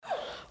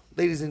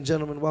Ladies and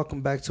gentlemen,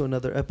 welcome back to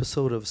another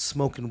episode of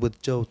Smoking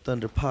with Joe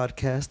Thunder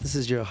podcast. This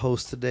is your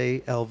host today,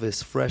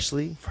 Elvis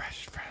Freshly.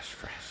 Fresh.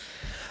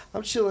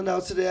 I'm chilling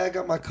out today. I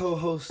got my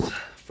co-host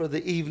for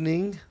the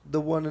evening,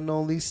 the one and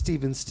only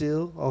Steven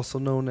Steele, also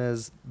known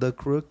as The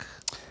Crook.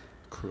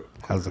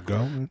 How's it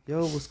going?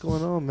 Yo, what's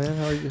going on, man?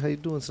 How you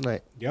doing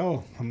tonight?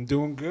 Yo, I'm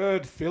doing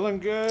good. Feeling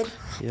good.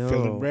 Yo.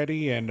 Feeling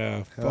ready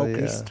and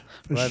focused.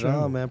 Yeah. For Right sure.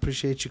 on, man.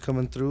 Appreciate you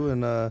coming through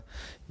and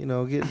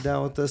getting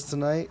down with us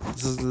tonight.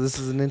 This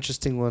is an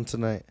interesting one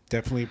tonight.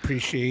 Definitely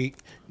appreciate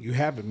you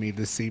having me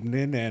this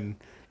evening, and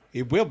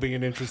it will be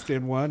an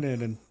interesting one.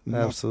 And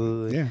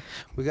Absolutely. yeah.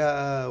 We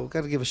got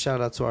to give a shout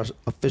out to our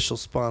official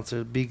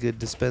sponsor, Be Good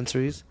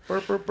Dispensaries.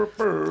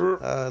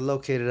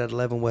 Located at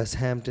 11 West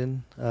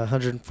Hampton,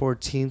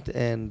 114th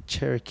and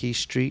Cherokee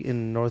Street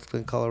in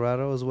Northglenn,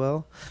 Colorado as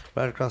well,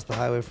 right across the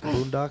highway from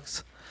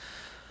Boondocks.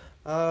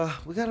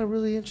 We got a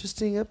really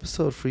interesting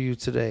episode for you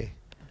today.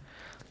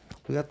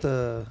 We got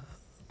the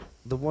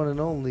one and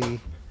only,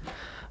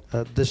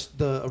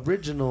 the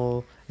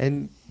original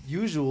and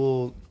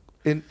usual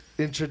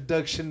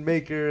introduction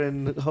maker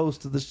and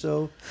host of the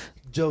show,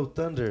 Joe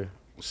Thunder.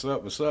 What's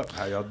up?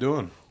 How y'all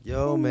doing?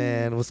 Yo,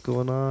 man, what's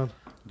going on?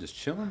 Just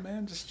chilling,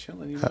 man. Just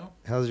chilling, you know.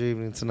 How's your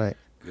evening tonight?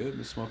 Good.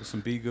 Been smoking some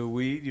Be Good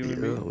weed. You know what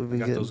I mean? We've been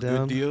Got getting those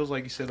down. good deals,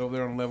 like you said, over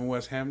there on 11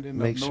 West Hampton.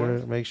 Make up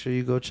north. sure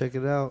you go check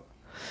it out.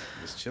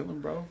 Just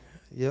chilling, bro.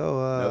 Yo,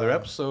 Another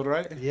episode,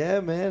 right?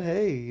 Yeah, man.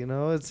 Hey,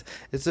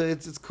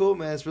 it's cool,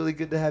 man. It's really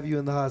good to have you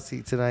in the hot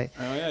seat tonight.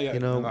 Oh yeah. You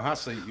know, in the hot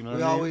seat. You know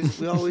we what I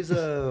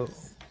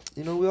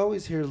mean? we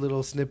always hear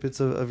little snippets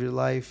of your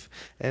life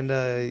and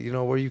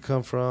where you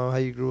come from, how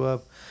you grew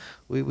up.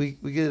 We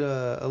get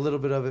a little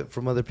bit of it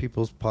from other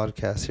people's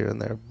podcasts here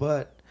and there,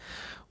 but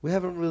we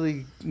haven't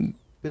really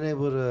been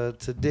able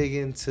to dig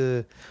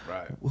into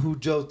Right. who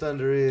Joe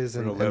Thunder is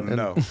We're and, gonna let and,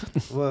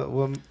 them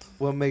know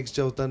what makes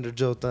Joe Thunder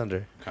Joe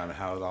Thunder. kind of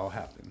how it all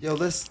happened. Yo,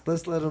 let's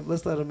let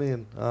him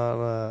in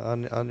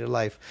on your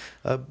life.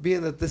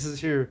 Being that this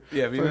is your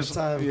first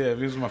time. Yeah, this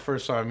was my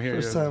first time here.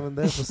 First time in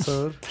the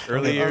episode.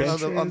 Early on,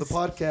 years. on the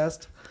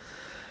podcast.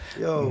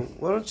 Yo,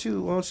 why don't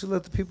you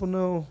let the people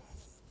know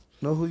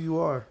who you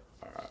are?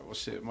 All right. Well,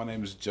 shit. My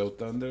name is Joe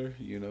Thunder.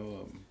 You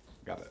know,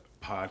 got a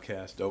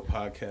podcast, dope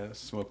podcast,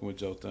 Smoking with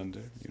Joe Thunder.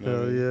 You know Hell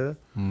what I mean?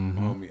 yeah. Mm-hmm.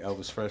 My homie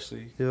Elvis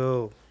Freshly.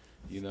 Yo.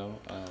 You know,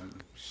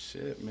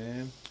 shit,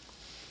 man.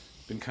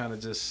 Been kind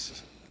of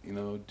just,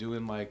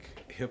 doing like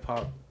hip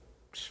hop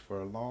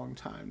for a long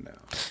time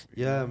now.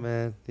 Yeah,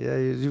 man. Yeah,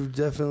 you've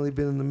definitely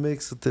been in the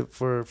mix with it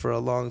for a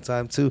long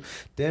time too.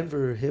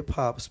 Denver hip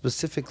hop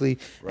specifically,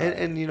 Right.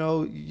 and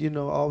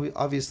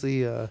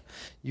obviously,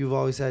 you've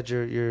always had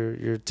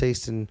your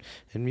taste in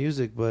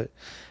music, but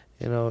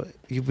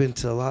you've been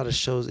to a lot of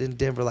shows in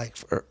Denver, like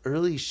for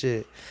early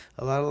shit,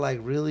 a lot of like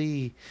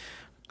really.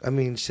 I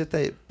mean, shit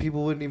that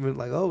people wouldn't even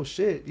like. Oh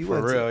shit, you For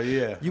went real, to,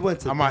 yeah. You went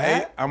to I might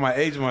that? I might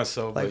age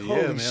myself, Like, but yeah,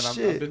 holy man.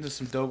 shit. I've been to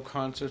some dope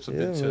concerts. I've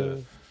been Yeah,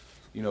 to,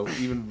 man.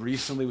 even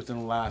recently within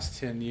the last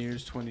 10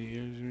 years, 20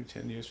 years,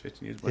 10 years,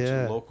 15 years, bunch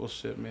Yeah. of local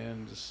shit,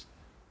 man. Just,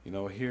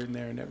 here and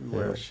there and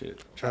everywhere, Yeah.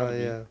 shit. Oh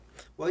yeah.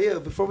 Well, yeah.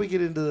 Before we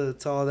get into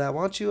all that,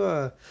 why don't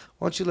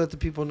you let the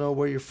people know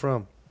where you're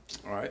from?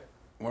 All right.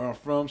 Where I'm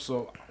from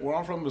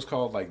is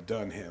called like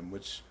Dunham,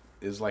 which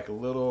is like a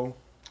little,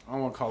 I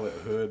don't want to call it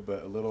hood,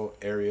 but a little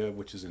area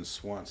which is in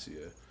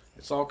Swansea.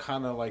 It's all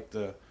kind of like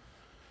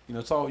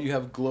it's all, you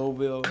have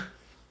Glowville,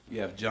 you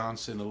have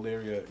Johnson,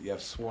 Elyria, you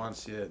have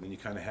Swansea, and then you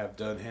kind of have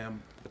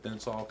Dunham, but then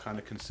it's all kind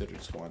of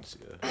considered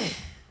Swansea.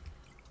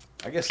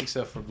 I guess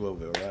except for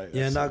Glowville, right?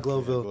 Yeah, That's not it.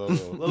 Glowville. Yeah,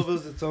 Glowville.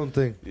 Glowville's its own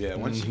thing. Yeah,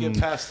 once you get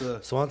past the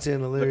Swansea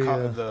and is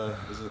Elyria it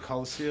the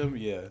Coliseum?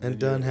 Yeah. then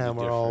and you're Dunham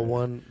are all different.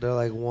 one. They're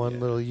like one Yeah.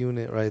 little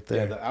unit right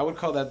there. Yeah, I would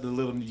call that the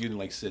little unit,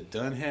 like you said,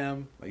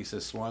 Dunham, like you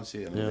said,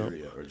 Swansea and Yeah.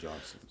 Elyria or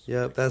Johnson.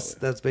 Yeah,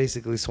 that's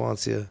basically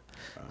Swansea.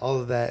 All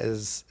of that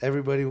is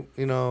everybody,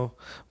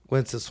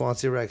 went to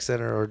Swansea Rec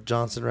Center or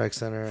Johnson Rec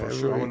Center. For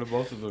sure, I went to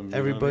both of them. you know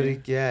Everybody,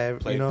 what I mean?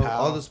 Played all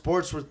PAL. the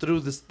sports were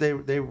through this.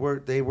 They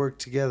worked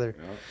together.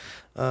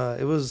 Yeah.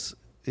 It was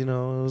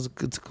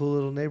it's a cool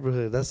little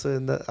neighborhood.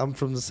 I'm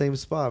from the same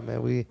spot,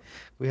 man.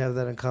 We have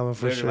that in common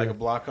for Literally sure. like a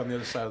block on the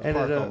other side of the and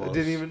park I almost.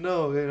 didn't even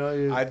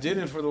know, I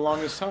didn't for the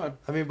longest time.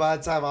 I mean, by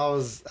the time I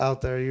was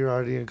out there, you were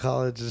already in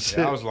college and shit.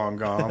 Yeah, I was long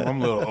gone.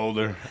 I'm a little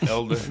elder. I'm a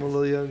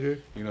little younger,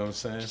 You know what I'm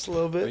saying? just a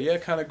little bit. But yeah,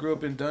 kind of grew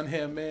up in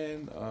Dunham,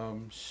 man.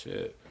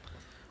 Shit.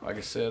 Like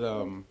I said,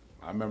 I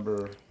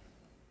remember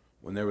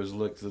when there was the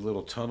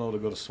little tunnel to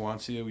go to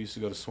Swansea. We used to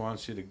go to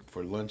Swansea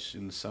for lunch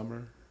in the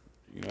summer.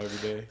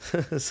 Every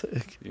day.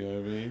 Sick. You know what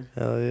I mean?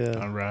 Hell yeah.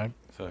 All right.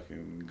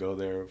 Fucking go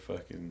there,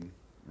 fucking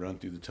run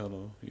through the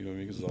tunnel. You know what I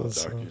mean? Because it's all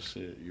That's dark awesome. and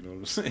shit. You know what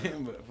I'm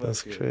saying? But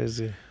That's fuck it.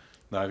 crazy.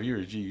 Nah, if you were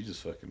a G, you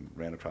just fucking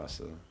ran across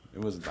the. It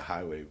wasn't the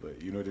highway,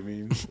 but you know what I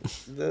mean?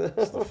 It's the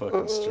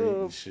fucking street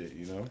and shit.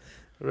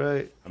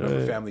 Right. I remember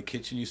right. Family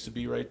Kitchen used to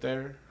be right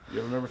there. You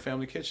ever remember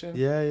Family Kitchen?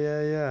 Yeah.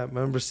 I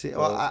remember seeing.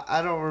 Well,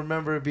 I don't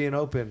remember it being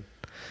open.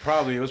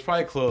 Probably. It was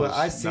probably closed. But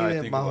I seen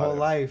it my whole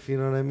life. You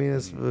know what I mean?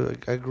 It's,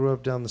 I grew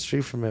up down the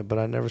street from it, but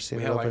I never seen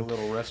We it had open. like a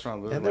little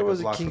restaurant. And there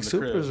was a King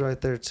Supers right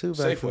there too.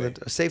 Back in the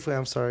Safeway.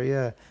 I'm sorry.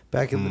 Yeah,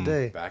 back in the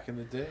day. Back in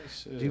the day.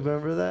 Shit. Do you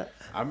remember that?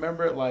 I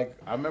remember it like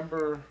I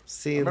remember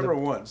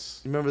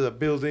once. You remember the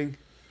building?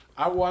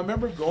 I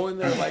remember going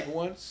there like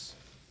once.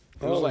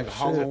 It was like shit.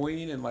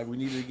 Halloween, and like we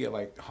needed to get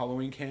like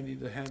Halloween candy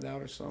to hand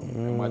out or something.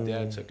 And my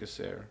dad took us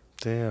there.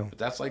 Damn. But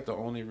that's like the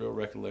only real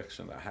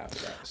recollection I have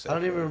of that. I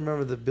don't even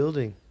remember the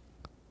building.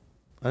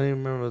 I don't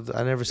even remember.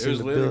 I never seen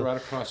the building. Right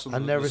across from I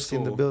never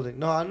seen the building.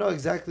 No, I know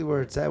exactly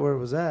where it's at. Where it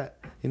was at.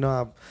 You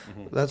know,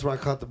 that's where I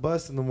caught the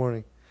bus in the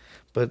morning.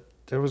 But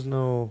there was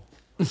no.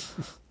 No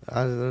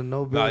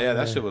building. Oh yeah, that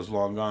there. shit was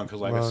long gone.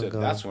 Because like I said,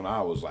 gone. that's when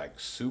I was like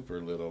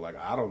super little. Like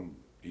I couldn't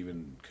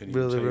even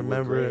really tell you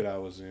remember what grade it. I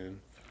was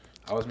in.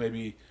 I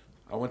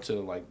went to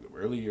like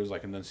early years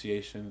like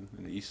Annunciation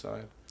in the East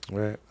Side.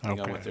 Right. I think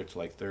I went there to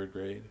like 3rd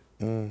grade.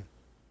 Mm.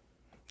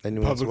 And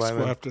you went to Public school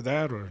Whiteman. after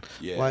that, or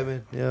Yeah.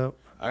 Whiteman. Yeah.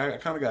 I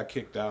kind of got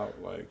kicked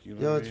out, like, you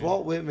know. Yo, what it's I mean?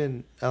 Walt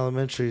Whitman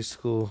Elementary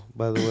School,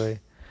 by the way.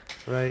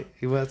 Right?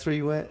 That's where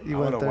you went? You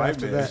went to there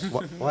after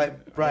Whiteman.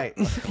 that? Right.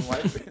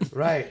 Whiteman.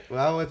 Right.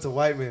 Well, I went to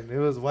Whiteman. It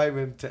was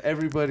Whiteman to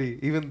everybody,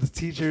 even the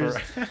teachers.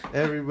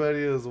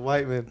 Everybody was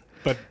Whiteman.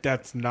 but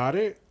that's not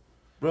it.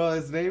 Bro,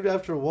 it's named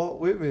after Walt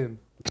Whitman.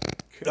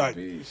 Could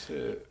be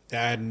shit.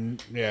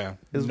 And yeah,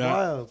 It's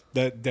wild.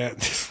 That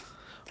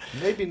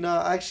Maybe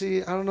not.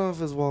 Actually, I don't know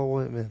if it's Walt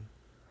Whitman.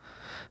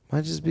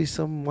 Might just be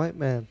some white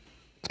man.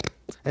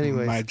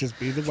 Anyways. might just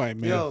be the white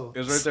man. Yo. It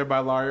was right there by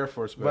Law Air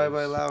Force Base. Right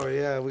by Lowry,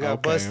 yeah. We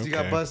got bust. You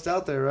got okay. bust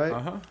out there, right?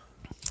 Uh-huh.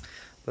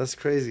 That's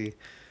crazy.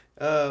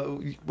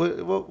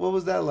 What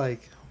was that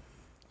like?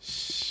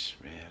 Shh,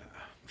 man.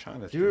 I'm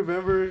trying to Do you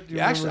remember?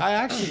 I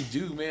actually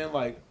do, man.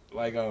 Like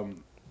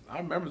I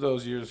remember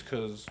those years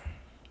because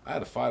I had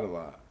to fight a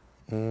lot.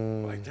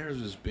 Like, there's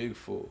this big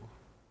fool.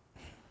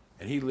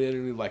 And he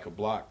literally, like, a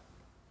block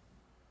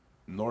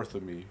north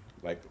of me.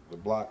 Like, the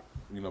block,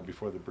 you know,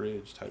 before the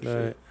bridge type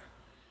shit.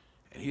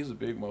 And he's a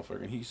big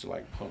motherfucker. And he used to,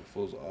 like, punk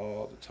fools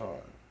all the time.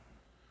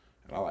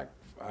 And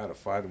I had to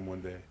fight him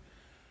one day.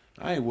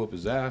 I ain't whoop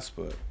his ass,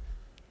 but,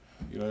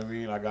 you know what I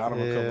mean? I got him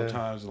a couple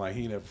times, and, like,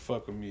 he never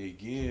fuck with me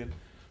again.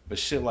 But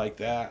shit like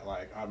that,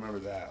 like, I remember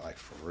that, like,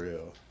 for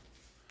real.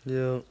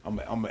 Yeah. I'm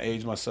gonna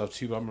age myself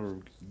too. I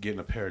remember getting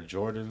a pair of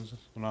Jordans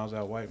when I was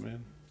at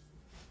Whiteman.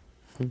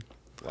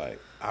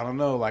 Like, I don't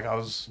know, like I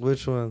was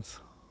Which ones?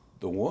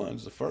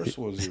 the first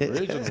ones, the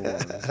original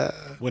ones.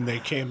 When they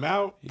came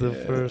out, The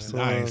first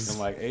nice. ones. In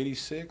like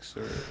 86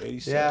 or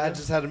 87. Yeah, I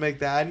just had to make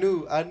that. I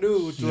knew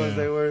which ones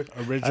they were.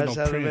 Original I just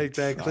had to print. make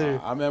that clear.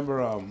 I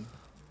remember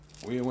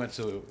we went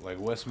to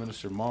like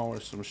Westminster Mall or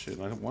some shit.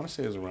 And I want to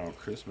say it was around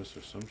Christmas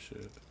or some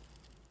shit.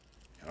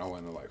 And I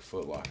went to like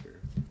Foot Locker.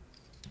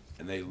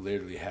 And they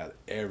literally had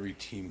every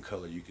team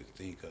color you could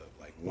think of.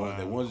 Like,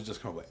 they wasn't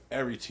just come up with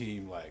every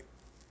team, like,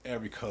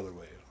 every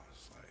colorway. And I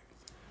was like,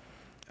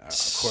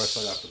 of course,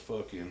 I got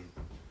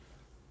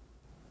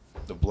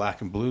the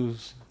black and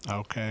blues.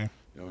 Okay.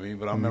 You know what I mean?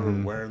 But I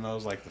remember wearing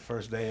those, like, the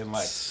first day. And,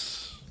 like,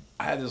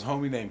 I had this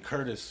homie named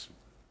Curtis.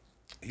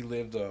 He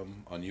lived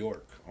on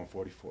York on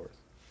 44th.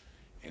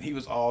 And he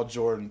was all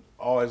Jordan,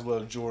 always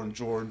loved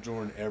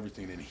Jordan,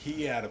 everything. And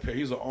he had a pair. He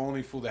was the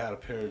only fool that had a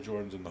pair of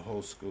Jordans in the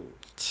whole school.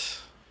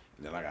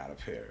 And then I got a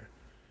pair.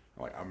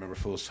 Like, I remember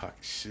fools talking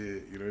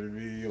shit, you know what I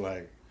mean?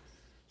 Like,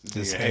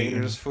 Just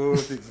haters, fool.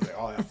 Like,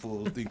 all that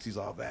fool thinks he's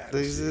all bad.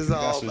 This is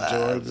all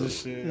bad.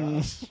 Jordans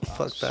and shit.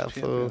 Fuck that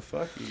fool.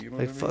 Fuck you, you know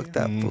Like, what I fuck mean?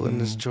 that fool in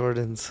his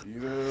Jordans. You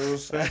know what I'm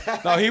saying?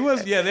 No, he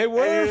was, they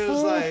were He was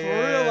fool, like, for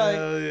real. Like,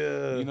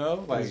 yeah. you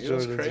know, like, Those it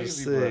was Jordans are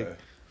crazy, sick.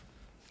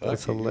 bro.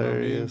 That's You know what I mean?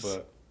 hilarious.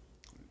 But,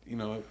 you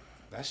know,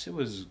 that shit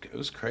was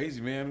crazy,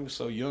 man. We was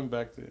so young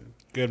back then.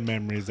 Good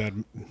memories, that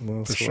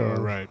Well, for sure,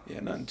 right?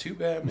 Yeah, nothing too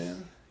bad,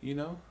 man. You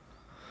know?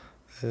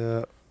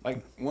 Yeah.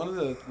 Like one of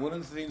the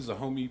things the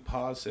homie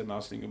Pod said, and I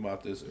was thinking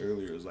about this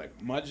earlier, is like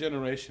my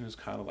generation is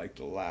kind of like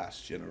the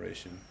last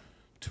generation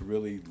to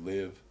really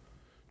live,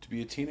 to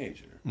be a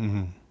teenager.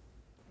 Mm-hmm.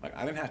 Like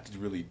I didn't have to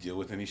really deal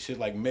with any shit.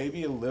 Like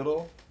maybe a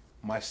little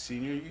my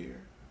senior year.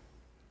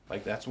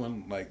 Like that's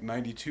when like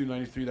 92,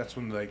 93, that's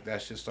when like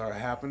that shit started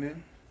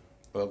happening.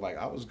 But like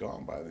I was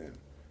gone by then.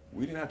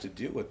 We didn't have to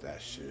deal with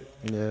that shit.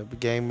 Yeah, but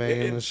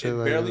gangbanging and shit it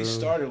like barely that.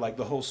 started. Like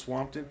the whole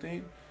Swampton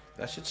thing,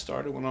 that shit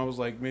started when I was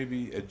like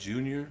maybe a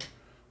junior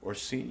or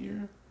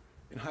senior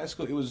in high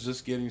school. It was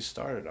just getting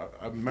started.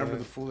 I remember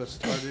the fool that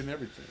started and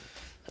everything.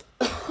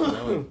 You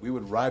know, we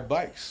would ride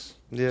bikes.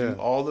 Yeah. Do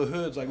all the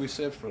hoods, like we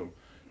said, from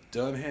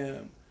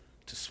Dunham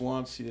to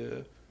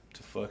Swansea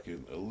to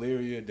fucking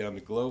Elyria down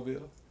to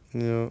Glowville.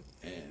 Yeah.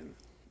 And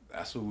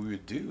that's what we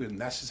would do. And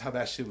that's just how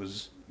that shit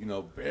was, you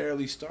know,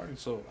 barely starting.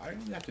 So I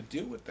didn't have to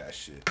deal with that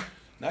shit.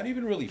 Not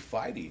even really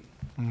fighting.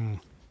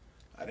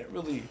 I didn't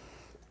really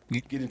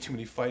get in too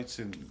many fights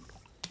in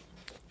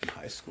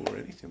high school or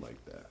anything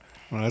like that.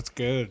 Well, that's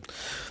good.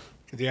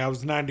 Yeah, I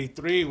was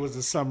 93 was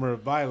the summer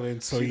of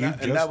violence, so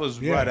And that was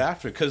right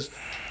after. Because,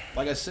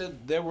 like I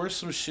said, there were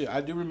some shit.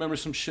 I do remember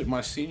some shit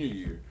my senior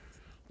year.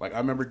 Like I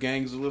remember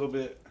gangs a little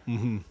bit.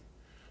 Mm-hmm.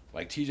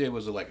 Like TJ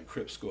was like a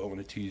Crip school. I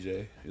went to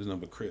TJ. His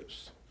number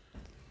Crips.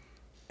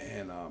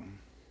 And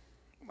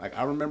like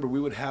I remember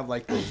we would have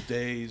like those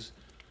days,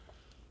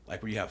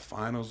 like where you have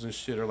finals and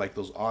shit, or like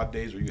those odd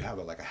days where you have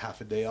like a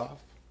half a day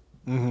off.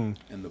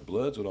 Mm-hmm. And the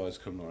Bloods would always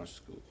come to our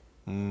school.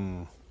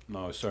 And I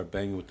always start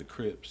banging with the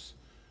Crips.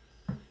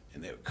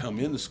 And they would come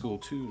into school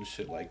too and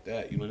shit like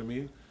that. You know what I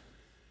mean?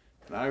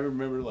 And I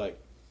remember like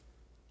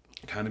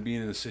kind of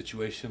being in a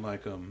situation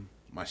like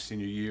my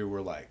senior year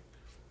where like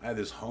I had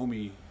this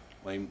homie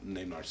named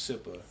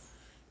Narcipa,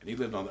 and he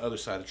lived on the other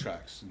side of the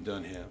tracks in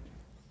Dunham.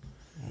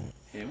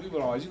 And we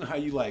would always, you know how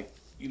you like,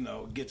 you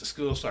know, get to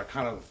school, start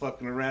kind of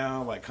fucking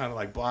around, like kind of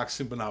like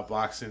boxing, but not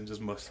boxing,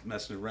 just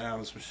messing around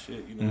and some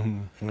shit, you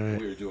know. Right.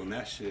 We were doing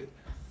that shit.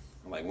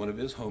 And like one of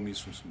his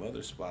homies from some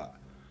other spot,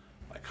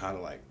 like kind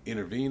of like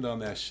intervened on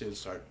that shit and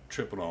started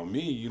tripping on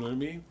me, you know what I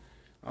mean?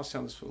 I was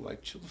telling this fool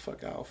like, chill the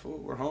fuck out, fool,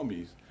 we're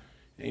homies.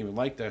 Ain't even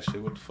like that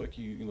shit, what the fuck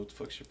you know, what the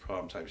fuck's your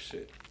problem type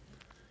shit.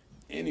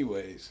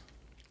 Anyways,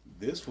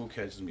 this fool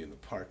catches me in the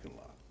parking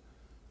lot,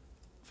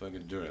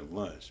 fucking during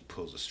lunch, and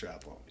pulls a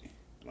strap on me.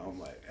 And I'm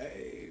like,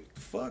 hey,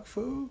 fuck,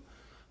 fool.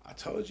 I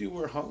told you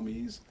we're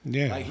homies.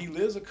 Yeah. Like, he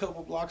lives a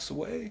couple blocks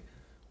away.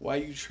 Why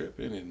you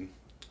tripping? And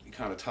he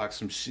kind of talked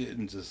some shit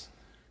and just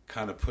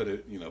kind of put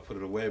it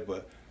away.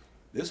 But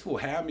this fool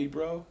had me,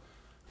 bro.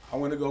 I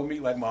went to go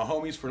meet, like, my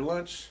homies for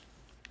lunch.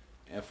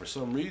 And for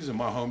some reason,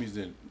 my homies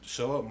didn't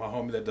show up. My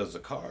homie that does the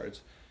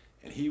cards.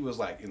 And he was,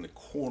 like, in the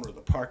corner of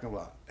the parking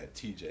lot at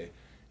TJ.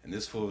 And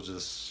this fool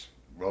just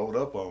rolled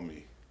up on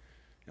me.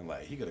 And,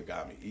 like, he could have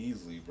got me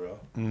easily, bro.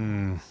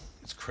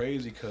 It's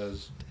crazy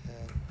because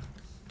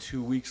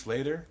 2 weeks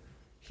later,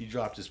 he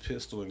dropped his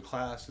pistol in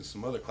class in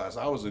some other class.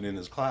 I wasn't in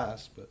his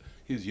class, but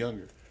he was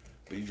younger.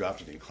 But he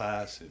dropped it in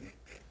class, and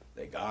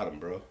they got him,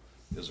 bro.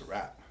 It was a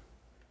wrap.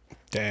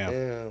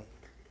 Damn.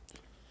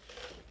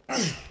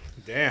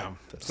 Damn.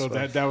 So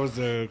that was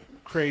the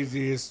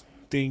craziest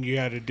thing you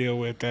had to deal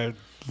with that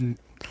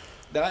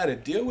I had to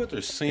deal with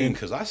or seen,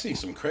 because I seen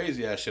some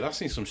crazy ass shit. I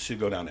seen some shit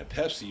go down at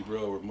Pepsi,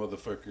 bro, where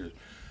motherfuckers,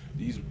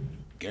 these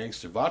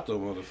gangster Vato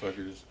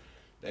motherfuckers,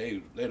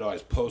 they'd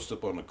always post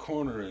up on the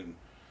corner, and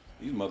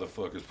these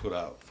motherfuckers put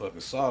out fucking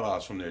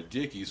sawdust from their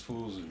dickies,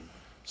 fools, and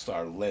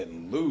started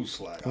letting loose.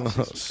 Like, I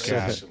see some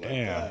crazy shit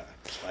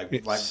like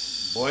that. Like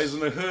Boys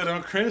in the Hood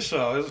on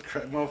Crenshaw. This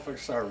motherfuckers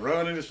started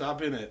running and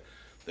shopping at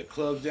the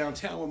clubs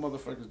downtown where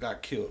motherfuckers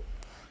got killed.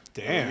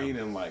 Damn. You know what I mean?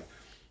 And like,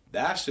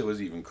 that shit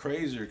was even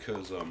crazier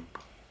because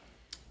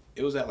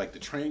it was at like the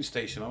train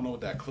station. I don't know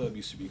what that club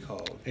used to be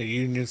called. A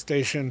Union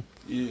Station?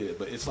 Yeah,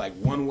 but it's like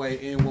one way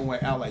in, one way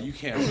out. Like, you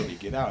can't really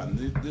get out. And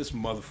this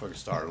motherfucker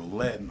started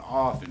letting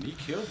off, and he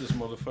killed this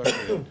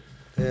motherfucker.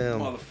 Damn.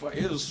 Motherfucker,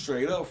 it was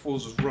straight up.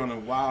 Fools was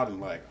running wild,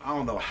 and like, I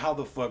don't know how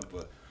the fuck,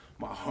 but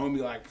my homie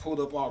like pulled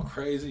up all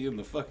crazy, and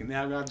the fucking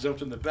now guy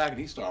jumped in the back, and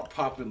he started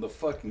popping the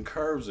fucking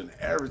curves and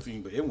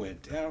everything. But it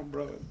went down,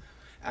 bro. And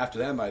after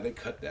that night, they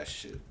cut that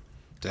shit.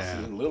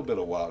 Damn. A little bit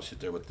of wild shit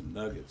there with the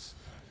Nuggets.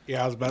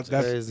 Yeah, I was about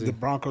that. The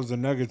Broncos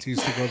and Nuggets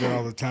used to go there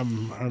all the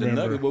time. I remember. The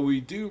Nuggets, what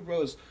we do,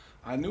 bro, is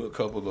I knew a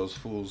couple of those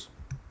fools,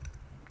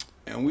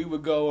 and we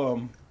would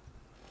go.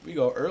 We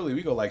go early.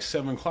 We go like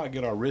 7 o'clock,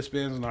 get our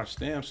wristbands and our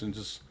stamps, and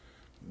just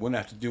wouldn't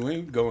have to do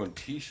anything. Go in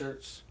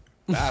t-shirts,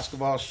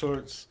 basketball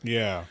shorts.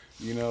 Yeah.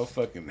 You know,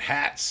 fucking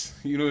hats.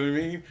 You know what I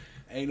mean?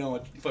 Ain't no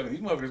one fucking these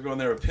motherfuckers going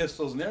there with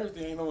pistols and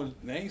everything. Ain't no one.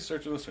 They ain't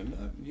searching us or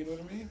nothing. You know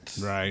what I mean?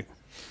 Right.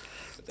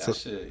 That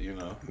shit, you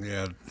know.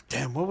 Yeah.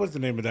 Damn, what was the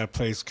name of that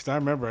place? Because I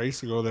remember I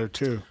used to go there,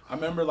 too. I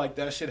remember, like,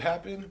 that shit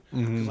happened.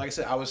 Because, like I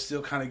said, I would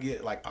still kind of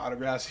get, like,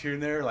 autographs here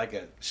and there, like,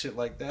 at shit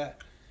like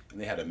that.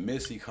 And they had a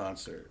Missy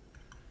concert,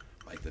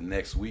 like, the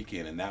next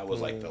weekend. And that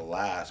was, like, the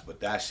last. But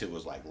that shit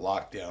was, like,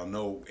 locked down.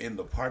 No, in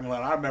the parking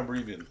lot. I remember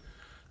even,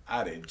 I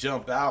had to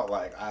jump out,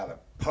 like, I had to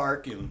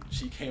park. And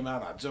she came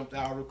out, and I jumped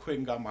out real quick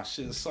and got my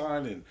shit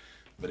signed.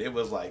 But it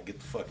was, like, get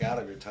the fuck out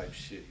of here type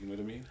shit. You know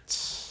what I mean?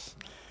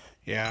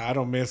 Yeah, I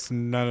don't miss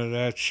none of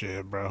that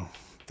shit, bro.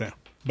 But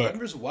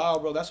Denver's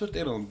wild, bro. That's what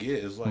they don't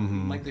get. Is like,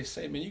 like they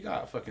say, man, you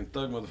got fucking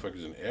thug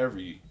motherfuckers in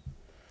every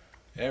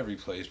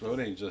place, bro. It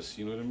ain't just,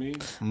 you know what I mean?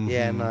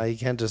 Yeah, no, you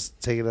can't just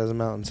take it as a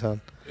mountain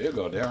town. It'll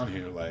go down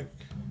here, like,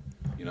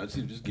 you know, it's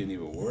just getting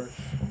even worse.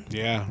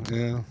 Yeah.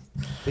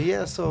 But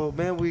yeah, so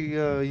man, we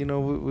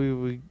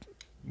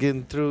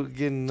getting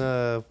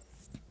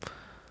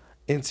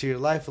into your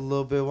life a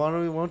little bit. Why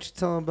don't you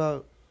tell them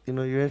about, you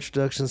know, your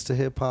introductions to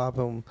hip hop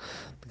and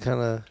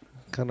kind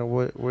of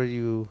where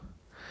you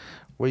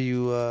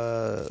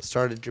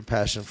started your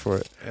passion for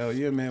it? Hell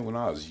yeah, man. When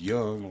I was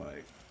young,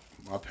 like,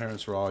 my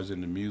parents were always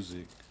into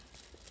music,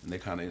 and they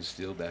kind of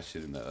instilled that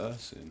shit into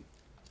us. And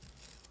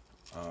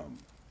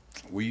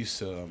we used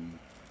to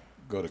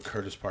go to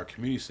Curtis Park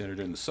Community Center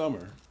during the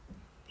summer.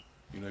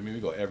 You know what I mean? We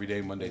go every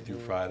day, Monday through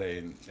Friday,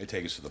 and they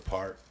take us to the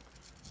park,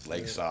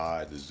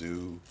 Lakeside, the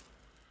zoo,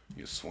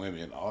 you know,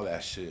 swimming, all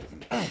that shit.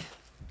 And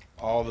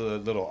all the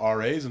little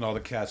RAs and all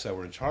the cats that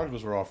were in charge of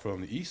us were all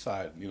from the east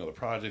side, you know, the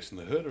projects in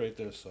the hood right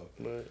there. So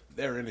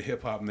they're into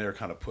hip hop, and they're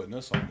kind of putting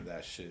us onto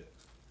that shit.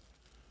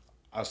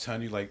 I was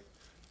telling you, like,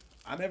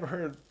 I never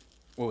heard,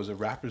 what was it,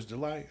 Rapper's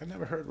Delight? I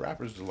never heard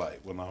Rapper's Delight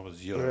when I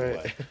was young. Right.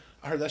 Like,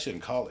 I heard that shit in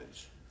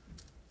college.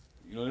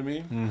 You know what I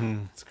mean? Mm-hmm.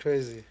 It's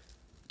crazy.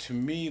 To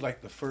me,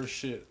 like, the first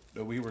shit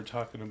that we were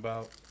talking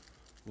about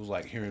was,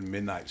 like, hearing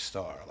Midnight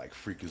Star, like,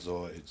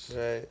 Freakazoids.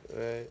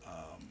 Right.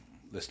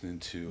 Listening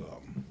to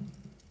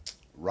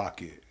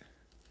Rocket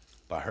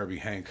by Herbie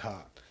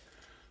Hancock.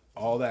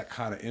 All that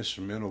kind of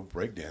instrumental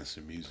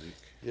breakdancing music.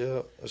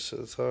 Yeah, that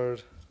shit's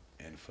hard.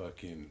 And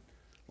fucking,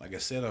 like I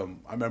said,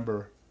 I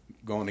remember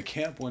going to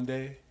camp one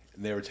day,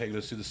 and they were taking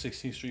us to the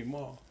 16th Street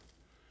Mall.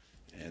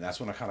 And that's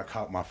when I kind of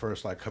caught my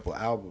first, like, couple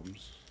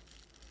albums.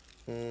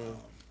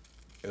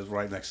 It was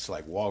right next to,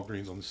 like,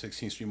 Walgreens on the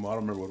 16th Street Mall. I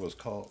don't remember what it was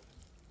called.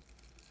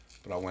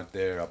 But I went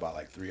there, I bought,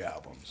 like, 3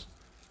 albums.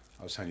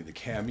 I was telling you the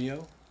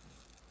Cameo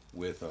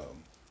with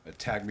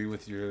Attack Me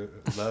With Your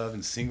Love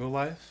and Single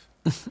Life.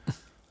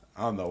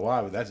 I don't know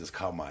why, but that just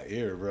caught my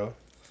ear, bro.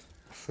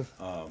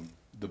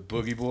 The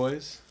Boogie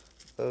Boys.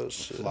 Oh,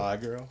 shit. Fly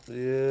Girl.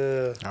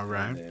 Yeah. All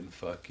right. And then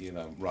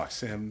fucking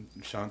Roxanne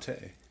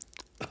Shante.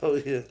 Oh,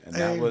 yeah. And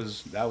that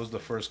was the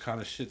first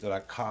kind of shit that I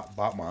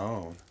bought my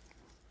own.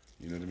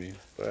 You know what I mean?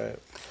 Right.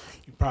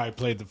 You probably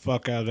played the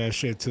fuck out of that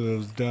shit till it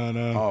was done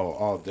up. Oh,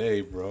 all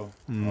day, bro.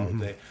 All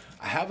day.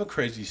 I have a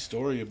crazy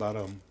story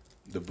about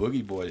the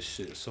Boogie Boys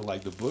shit. So,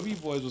 like, the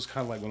Boogie Boys was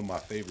kind of like one of my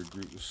favorite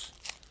groups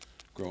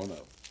growing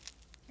up.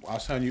 I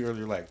was telling you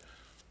earlier, like,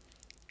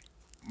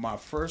 my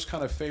first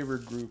kind of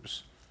favorite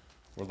groups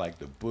were, like,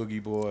 the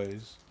Boogie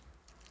Boys,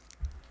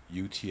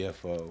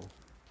 UTFO,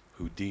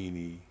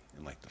 Houdini,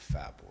 and, like, the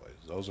Fat Boys.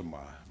 Those are my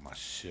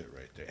shit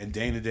right there. And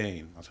Dana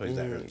Dane. I'll tell you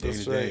that earlier.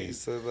 That's Dana right. Dane. You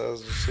said that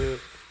was the shit.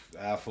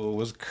 That fool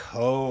was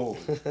cold.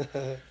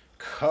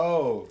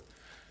 Cold.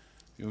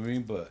 You know what I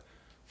mean? But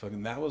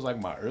fucking that was like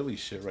my early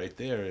shit right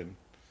there. And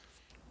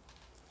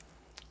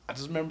I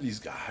just remember these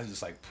guys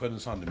just like putting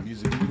us on the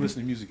music. We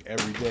listen to music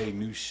every day,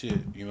 new shit.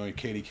 You know,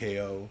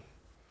 KDKO,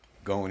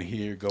 going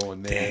here,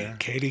 going there. Damn,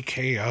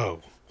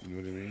 KDKO. You know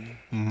what I mean?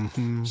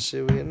 Mm-hmm.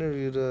 Shit, we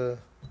interviewed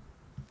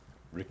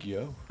Ricky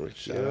O.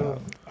 Ricky Shout O.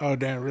 out. Oh,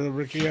 damn, real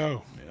Ricky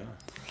O. Yeah.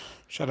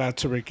 Shout out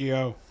to Ricky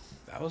O.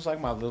 That was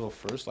like my little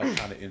first like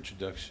kind of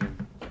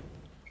introduction.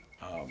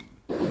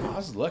 I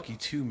was lucky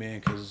too, man,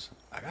 because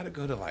I got to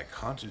go to like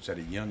concerts at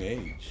a young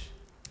age.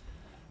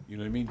 You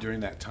know what I mean?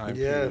 During that time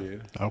Yeah.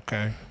 period.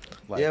 Okay.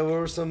 Like, Yeah, what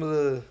were some of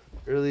the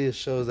earliest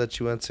shows that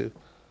you went to?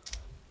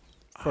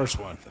 First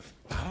one.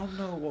 I don't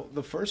know. Well,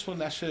 the first one,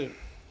 the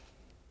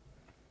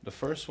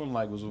first one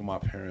like was with my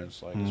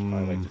parents. Like it's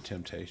probably like the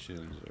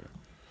Temptations or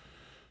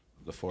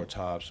the Four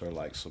Tops or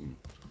like some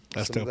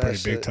That's Some still of that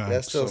pretty big shit. time.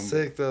 That's still Some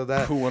sick though.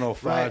 That Cool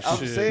 105 right, I'm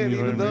shit. saying you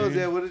know even what I those. mean?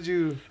 Yeah, what did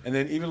you? And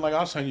then even like I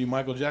was telling you,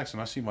 Michael Jackson.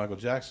 I see Michael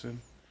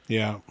Jackson.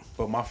 Yeah.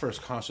 But my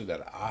first concert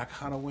that I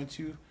kind of went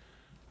to,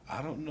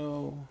 I don't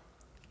know.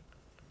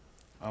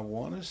 I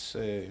want to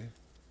say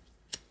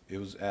it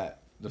was at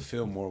the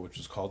Fillmore, which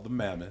was called the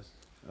Mammoth.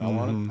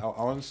 And I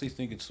honestly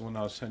think it's the one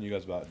I was telling you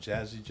guys about.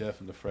 Jazzy Jeff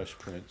and the Fresh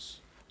Prince,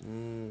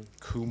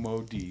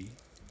 Kumo D.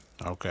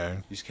 Okay.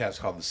 These cats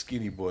called the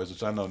Skinny Boys,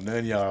 which I know none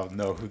of y'all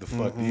know who the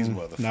fuck these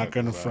motherfuckers Not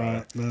gonna are.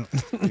 front. No.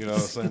 You know what I'm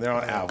saying? They're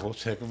on Apple.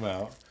 Check them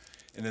out.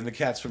 And then the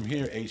cats from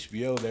here,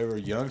 HBO, they were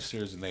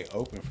youngsters and they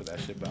opened for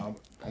that shit. But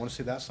I want to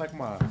say that's like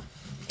one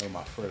of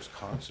my first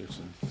concerts.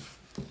 And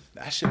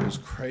that shit was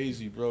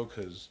crazy, bro,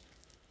 because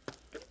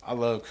I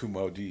love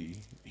Kumo D.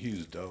 He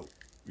was dope.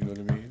 You know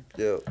what I mean?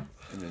 Yeah.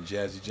 And then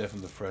Jazzy Jeff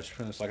and the Fresh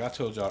Prince. Like I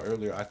told y'all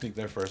earlier, I think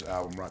their first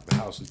album, Rock the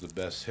House, is the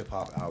best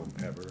hip-hop album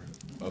ever,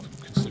 of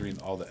considering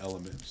all the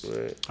elements.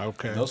 Right.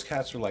 Okay. And those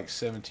cats were like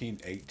 17,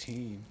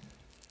 18.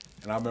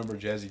 And I remember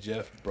Jazzy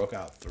Jeff broke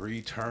out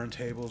 3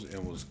 turntables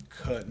and was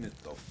cutting it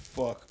the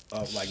fuck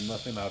up like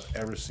nothing I've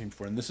ever seen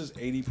before. And this is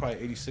 80, probably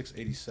 86,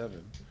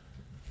 87.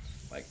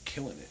 Like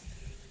killing it.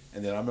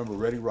 And then I remember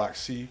Ready Rock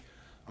C.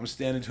 I'm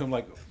standing to him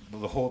like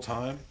the whole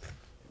time.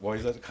 Well,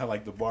 he's at kind of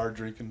like the bar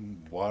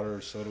drinking water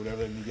or soda,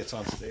 whatever, and he gets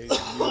on stage.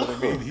 You know what I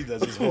mean? He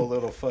does his whole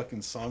little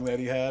fucking song that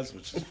he has,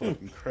 which is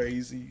fucking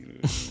crazy. You know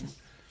what I mean?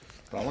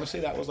 But I want to say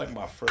that was like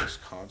my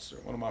first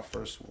concert, one of my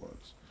first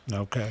ones.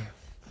 Okay.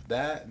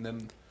 That, and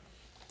then,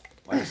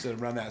 like I said,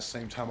 around that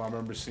same time, I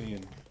remember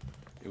seeing,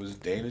 it was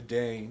Dana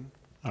Dane,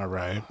 All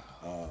right.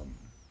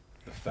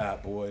 the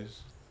Fat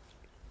Boys,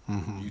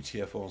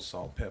 UTFO and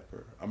Salt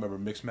Pepper. I remember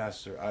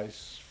Mixmaster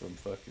Ice from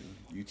fucking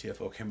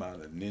UTFO came out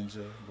in a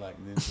Ninja, Black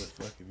Ninja,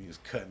 fucking, he was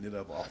cutting it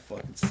up all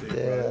fucking sick, bro.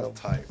 It Damn. was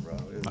tight, bro.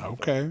 It was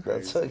Okay. fucking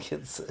That's crazy.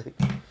 fucking sick.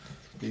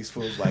 These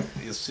fools, like,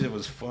 this shit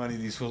was funny.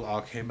 These fools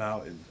all came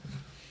out and,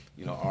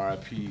 you know,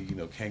 RIP, you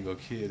know, Kango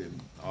Kid and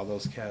all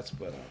those cats,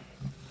 but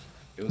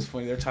it was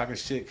funny. They're talking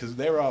shit because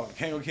they were all,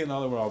 Kango Kid and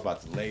all them were all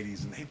about the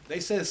ladies, and they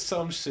said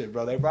some shit,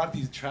 bro. They brought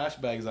these trash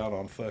bags out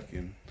on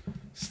fucking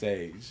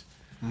stage,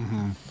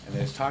 and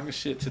they was talking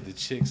shit to the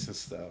chicks and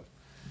stuff.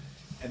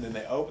 And then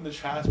they opened the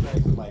trash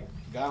bags and, like,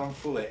 got them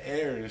full of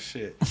air and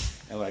shit.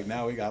 And, like,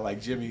 now we got,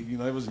 like, Jimmy, you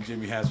know, it wasn't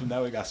Jimmy Hats, but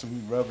now we got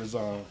some rubbers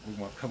on. We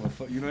want to come and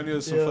fuck, you know, and it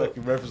was some Yeah.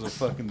 fucking rappers of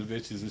fucking the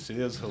bitches and shit.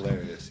 It was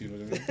hilarious, you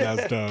know what I mean?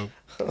 That's dope.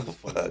 It was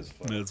funny. It was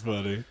funny. That's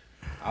funny.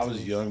 I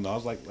was young. I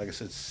was like I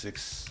said,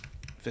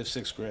 fifth,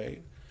 sixth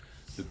grade.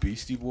 The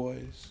Beastie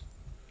Boys,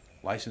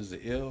 License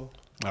to Ill.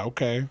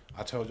 Okay.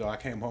 I told y'all I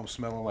came home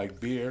smelling like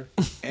beer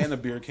and a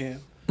beer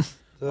can.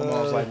 My mom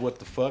was like, "What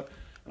the fuck?"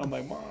 I'm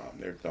like, "Mom,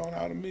 they're throwing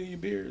out 1,000,000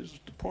 beers,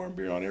 pouring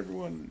beer on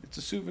everyone. It's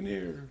a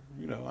souvenir.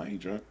 You know, I ain't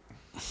drunk.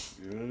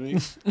 You know what I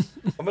mean?"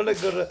 I'm gonna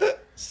go to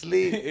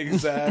sleep.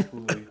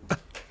 Exactly.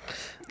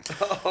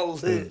 Oh,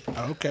 lit.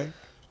 Okay.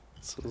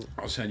 So,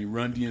 I was telling you,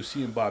 Run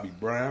DMC and Bobby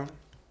Brown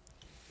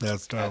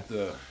That's at dope.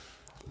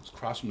 it was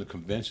across from the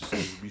convention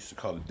center. We used to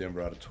call it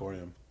Denver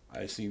Auditorium. I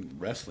had seen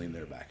wrestling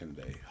there back in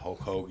the day. Hulk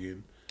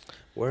Hogan.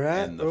 where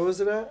at? And the- Where was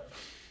it at?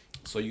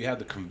 So you had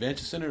the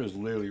convention center. It was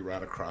literally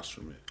right across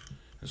from it.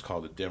 It's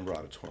called the Denver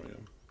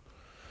Auditorium.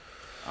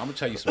 I'm gonna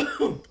tell you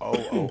some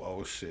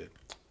shit.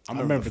 I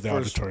remember the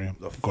auditorium.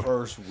 The Go ahead.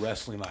 first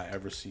wrestling I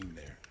ever seen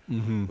there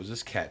was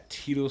this cat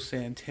Tito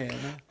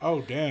Santana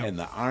Oh, damn. and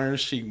the Iron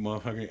Sheik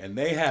motherfucker, and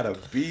they had a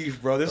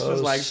beef, bro. This was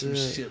Oh, like some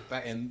shit. shit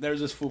back. And there's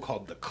this fool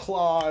called the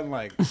Claw, and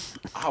like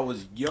I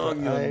was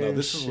young though. Iron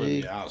This is when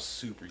Sheik. I was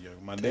super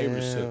young. My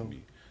neighbors took Damn.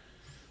 me.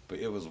 But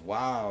it was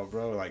wild,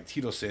 bro. Like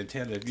Tito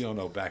Santana, if you don't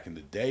know, back in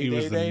the day, He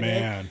was the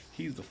man.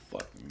 he's the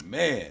fucking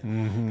man.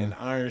 And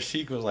Iron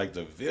Sheik was like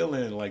the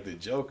villain, like the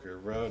Joker,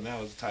 bro. And that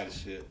was the type of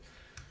shit,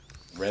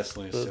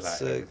 wrestling shit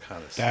That's I ever sick.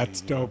 kind of That's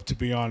seen. dope, to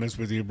be honest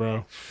with you,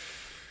 bro.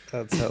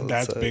 That's hella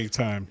That's sick. big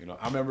time. You know,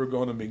 I remember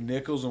going to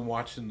McNichols and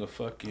watching the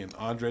fucking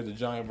Andre the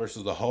Giant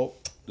versus the Hulk,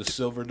 the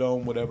Silver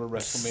Dome, whatever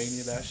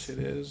WrestleMania that shit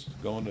is.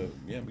 Going to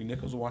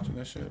McNichols and watching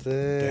that shit.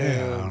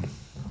 Damn. Damn.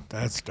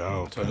 That's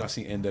dope. I told you I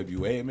seen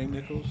NWA at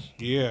McNichols.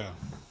 Yeah.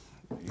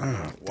 You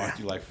know, watched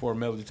you like 4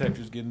 metal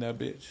detectors getting that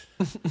bitch.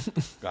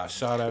 Got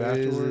shot at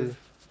Crazy. afterwards.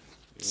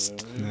 You know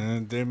what I mean?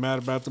 And they're mad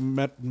about the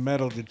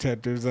metal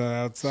detectors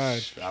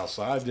outside.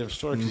 Outside, different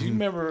story. Because you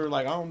remember,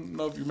 like, I don't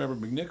know if you remember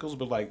McNichols,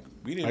 but like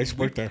we didn't. I used to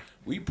work there.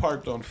 We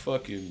parked on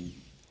fucking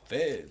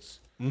Feds.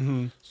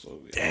 Mm-hmm. So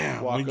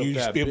Damn, walk when up you used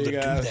to that be able to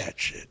big do ass, that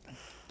shit.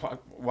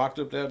 Walked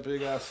up that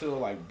big ass hill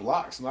like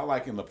blocks, not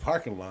like in the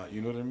parking lot.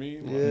 You know what I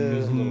mean? Like, Yeah.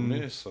 there's a little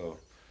miss. So,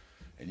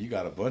 and you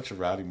got a bunch of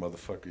rowdy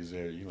motherfuckers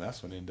there. You know,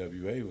 that's when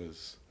NWA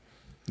was.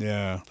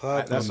 Yeah.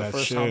 That's on the that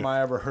first shit. time I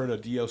ever heard a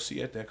DOC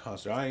at that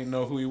concert. I didn't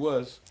know who he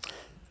was.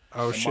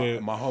 Oh, And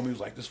shit. My homie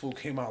was like, this fool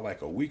came out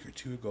like a week or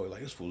two ago.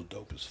 Like, this fool's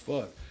dope as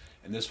fuck.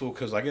 And this fool,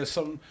 because I guess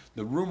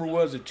the rumor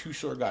was that Too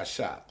Short got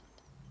shot.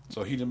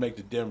 So he didn't make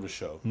the Denver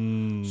show.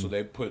 So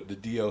they put the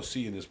DOC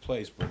in his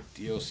place. But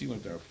DOC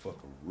went there and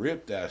fucking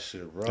ripped that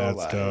shit, bro. That's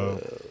like,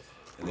 dope.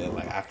 And then,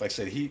 like, after I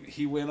said,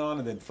 he went on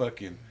and then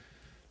fucking,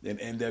 then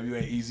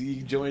NWA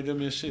Eazy joined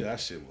him and shit. That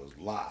shit was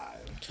live.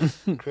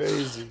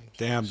 Crazy.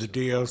 Damn, the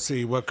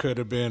DOC, what could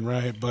have been,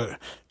 right? But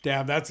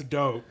damn, that's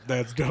dope.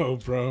 That's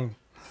dope, bro.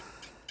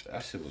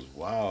 That shit was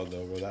wild,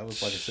 though, bro. That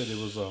was, like I said, it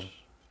was,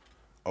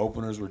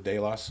 openers were De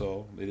La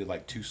Soul. They did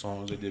like 2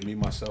 songs. They did Me,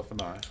 Myself,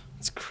 and I.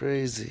 It's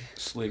crazy.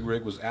 Slick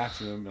Rick was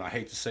after him, and I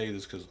hate to say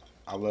this because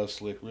I love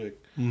Slick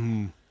Rick,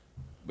 Mm-hmm.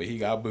 but he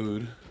got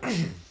booed.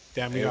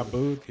 Damn, he got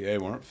booed. Yeah, they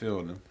weren't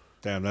feeling him.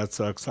 Damn, that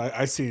sucks.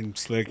 I seen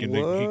Slick and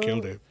he What?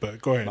 killed it.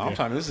 But go ahead. No, I'm yeah.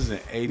 talking. This is in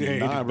Yeah, '89,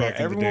 bro. back in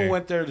the Everyone day.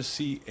 went there to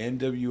see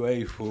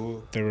NWA,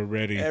 fool. They were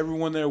ready.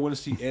 Everyone there went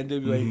to see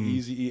NWA,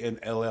 Eazy-E, and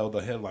LL,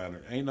 the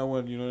headliner. Ain't no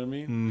one, you know what I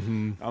mean?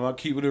 Mm-hmm. I'm not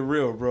keeping it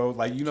real, bro.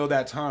 Like, you know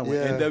that time when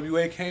Yeah.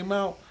 NWA came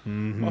out?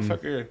 Mm-hmm.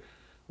 Motherfucker,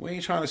 we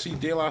ain't trying to see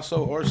De La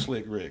Soul or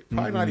Slick Rick.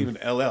 Probably not even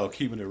LL,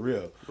 keeping it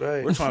real.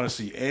 Right. We're trying to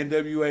see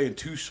NWA and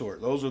Too Short.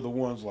 Those are the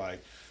ones,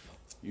 like,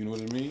 you know what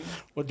I mean?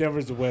 Well,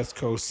 Denver's a West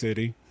Coast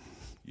city.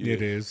 Yeah.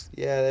 It is.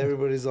 Yeah,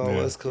 everybody's all Yeah.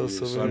 West Coast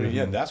Yeah, over so, I mean, there.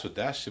 yeah, that's what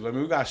that shit. I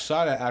mean, we got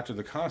shot at after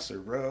the concert,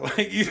 bro.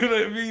 Like, you know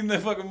what I mean? The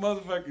fucking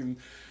motherfucking,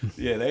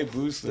 yeah, they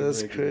boosted.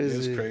 That's Rick.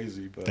 crazy. It's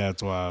crazy, but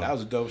That's wild. that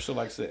was a dope show.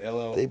 Like I said,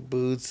 LL, They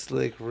booed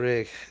Slick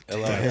Rick.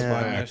 LL Damn.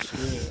 headlined that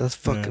shit. That's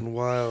fucking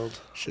wild.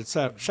 Shit,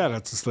 shout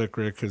out to Slick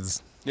Rick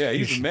because Yeah,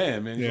 he's He the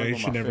man, man. He's yeah, like he one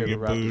of should my never favorite get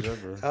rappers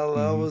booed. ever.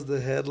 LL was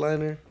the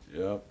headliner.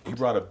 Yep. He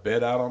brought a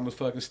bed out on the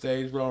fucking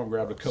stage, bro, and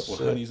grabbed a couple of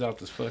Shit. honeys out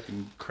this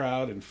fucking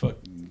crowd and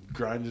fucking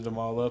grinded them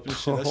all up and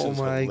shit. That Oh shit was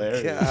my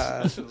hilarious.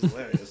 God. That shit was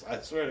hilarious.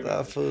 I swear to That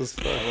God. feels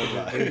fucking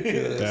Like,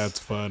 ridiculous. that's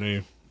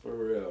funny. For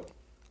real.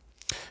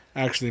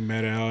 I actually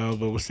met LL,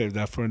 but we'll save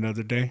that for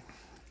another day.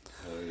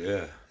 Oh,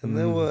 yeah. And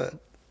then what?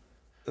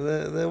 And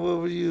then what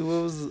were you?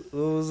 What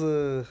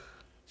was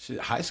Shit,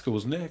 high school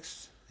was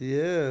next.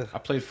 yeah. I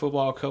played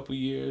football a couple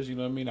years, you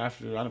know what I mean?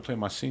 After I didn't play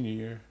my senior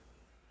year.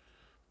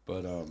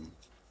 But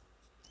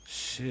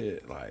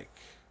shit, like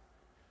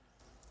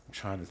I'm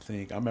trying to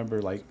think. I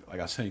remember like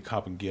I seen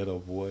Cop and Ghetto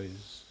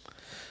Boys,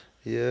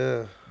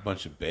 Yeah. a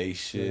bunch of bass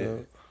shit. Yeah.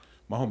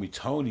 My homie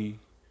Tony,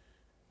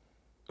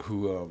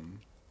 who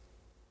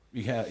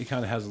he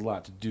kind of has a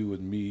lot to do with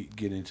me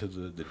getting into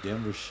the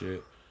Denver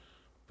shit.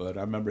 But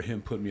I remember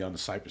him putting me on the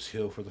Cypress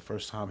Hill for the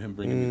first time, him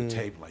bringing me the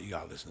tape, like, you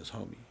gotta listen to this,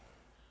 homie.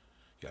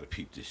 You gotta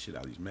peep this shit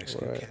out, these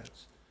Mexican Right.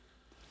 cats.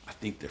 I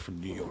think they're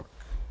from New York.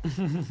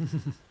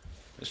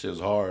 That shit was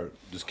hard.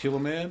 Just Kill a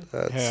Man.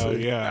 That's Hell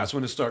sick. yeah. That's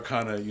when it start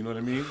kind of, you know what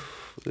I mean?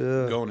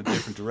 Yeah. Go in a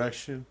different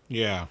direction.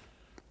 Yeah.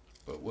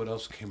 But what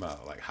else came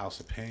out? Like House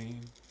of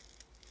Pain,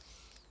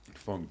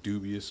 Funk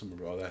Dubious, I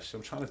remember all that shit.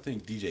 I'm trying to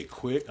think. DJ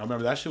Quick, I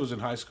remember that shit was in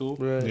high school.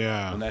 Right.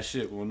 Yeah. When that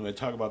shit, when they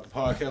talk about the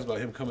podcast about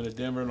him coming to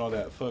Denver and all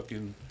that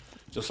fucking,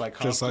 just like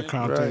Compton. Just like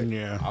Compton, Right.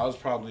 yeah. I was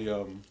probably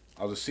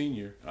I was a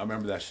senior. I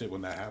remember that shit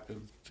when that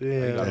happened. Yeah.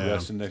 I got Yeah.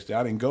 arrested the next day.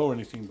 I didn't go or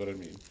anything, but I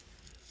mean,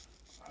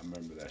 I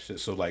remember that shit.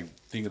 So like,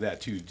 think of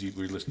that too. We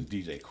were listening to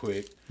DJ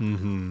Quick,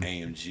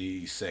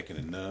 AMG, Second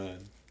and None.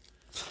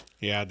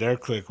 Yeah, their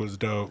clique was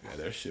dope. Yeah,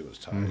 their shit was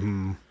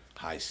tight.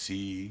 High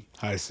C.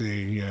 I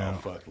see, yeah. Oh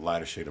fuck,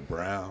 Lighter Shade of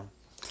Brown.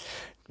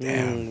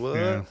 Damn. what?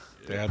 Yeah.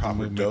 They had the Proper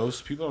movement.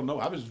 Dose. People don't know.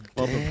 I was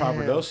bumping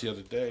Proper Dose the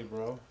other day,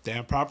 bro.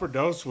 Damn, Proper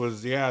Dose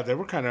was, yeah, they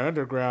were kind of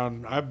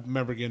underground. I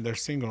remember getting their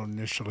single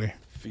initially.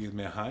 Feed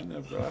Me Behind,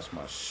 bro. That's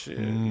my shit.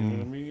 You know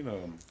what I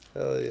mean?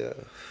 Hell yeah.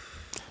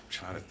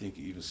 Trying to think of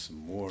even some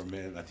more,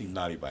 man. I think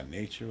Naughty by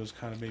Nature was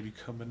kind of maybe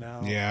coming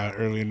out. Yeah,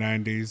 early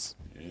 90s.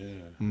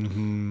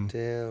 Yeah.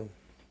 Damn.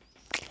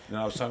 And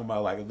I was talking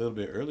about like a little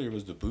bit earlier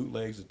was the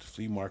bootlegs at the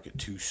flea market,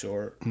 Too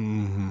Short,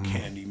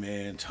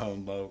 Candyman,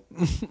 Tone Loc,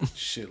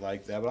 shit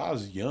like that. But I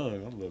was young.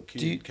 I'm a little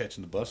kid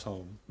catching the bus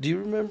home. Do you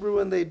remember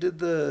when they did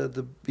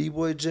the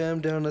B-boy jam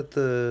down at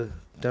the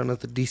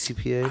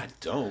DCPA? I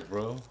don't,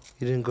 bro.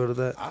 You didn't go to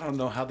that? I don't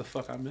know how the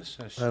fuck I missed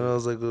that shit. I know it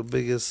was like the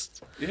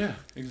biggest Yeah,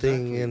 exactly.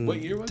 thing in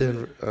What year was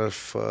Denver. it? Oh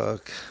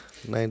fuck,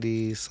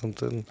 90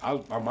 something. I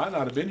might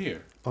not have been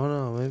here. Oh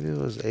no, maybe it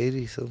was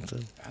 80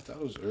 something. I thought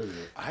it was earlier.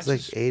 It's like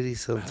 80 I don't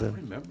something.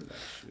 remember that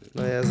shit.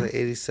 No, yeah, it was like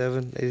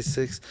 87,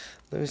 86.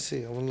 Let me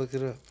see. I'm gonna look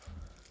it up.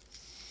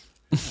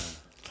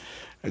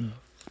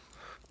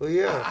 Well,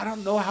 yeah. I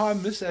don't know how I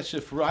missed that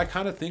shit. For real. I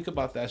kind of think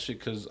about that shit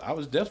because I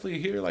was definitely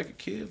here like a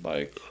kid.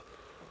 Like,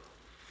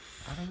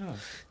 I don't know.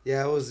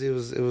 Yeah, it was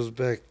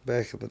back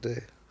in the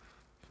day.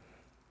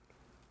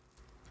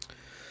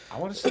 I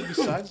want to say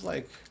besides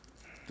like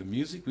the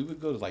music, we would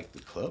go to like the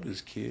club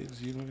as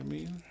kids. You know what I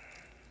mean?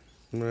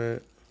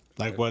 Right.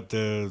 Like what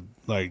the,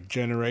 like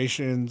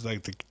generations,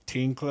 like the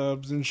teen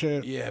clubs and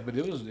shit. Yeah, but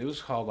it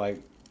was called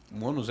like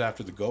one was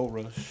after the Gold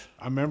Rush.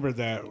 I remember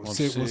that. On Was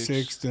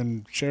Sixth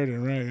and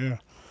Sheridan, right? Yeah.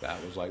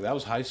 That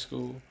was high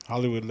school.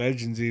 Hollywood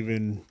Legends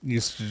even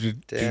used to do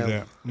Damn.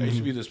 that. There used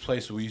to be this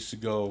place where we used to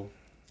go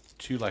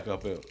to like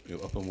up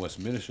in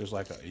Westminster. It's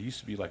like it used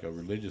to be like a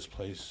religious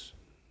place,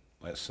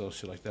 like sell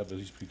shit like that. But it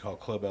used to be called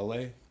Club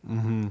LA.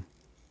 Mm-hmm.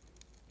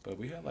 But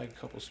we had like a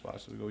couple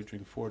spots that we go. We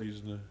drink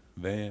 40s in the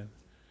van.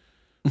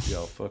 We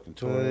all fucking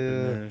tore Oh, up in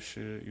yeah. there and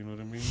shit. You know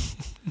what I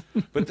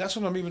mean? But that's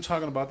what I'm even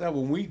talking about. That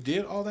when we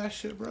did all that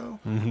shit, bro.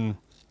 Mm-hmm.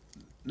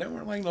 There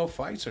weren't like no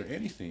fights or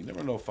anything. There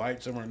were no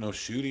fights. There weren't no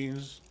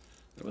shootings.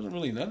 There wasn't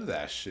really none of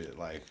that shit.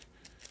 Like,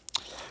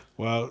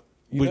 Well,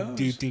 You know,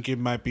 do you it's- think it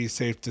might be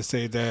safe to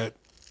say that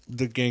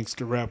the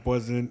gangster rap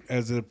wasn't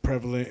as a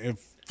prevalent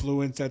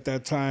influence at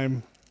that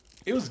time,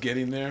 it was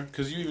getting there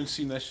because you even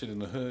seen that shit in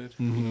the hood.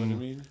 You know what I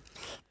mean?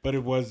 but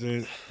it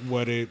wasn't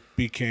what it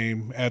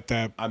became at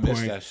that I point?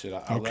 missed that shit.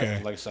 I Okay.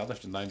 left, like I said, I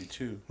left in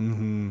 '92.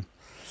 Mm-hmm.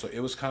 So it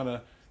was kind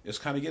of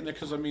getting there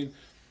because I mean,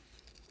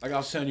 like I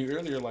was telling you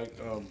earlier, like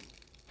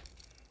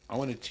I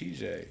went to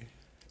TJ,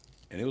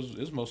 and it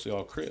was mostly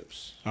all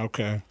Crips.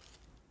 Okay.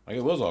 Like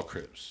it was all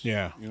Crips.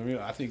 Yeah. You know what I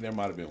mean? I think there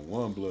might have been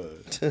one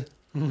blood.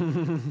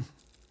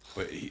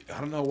 But I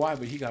don't know why,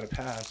 but he got a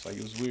pass. Like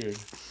it was weird,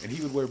 and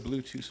he would wear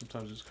blue too.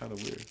 Sometimes it's kind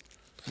of weird.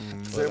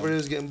 So everybody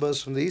was getting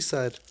buzzed from the east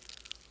side.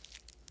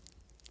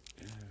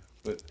 Yeah,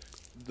 but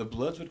the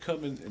Bloods would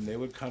come in and they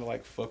would kind of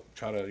like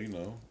try to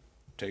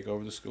take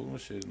over the school and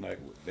shit. And like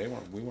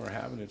we weren't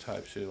having it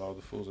type shit. All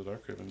the fools at our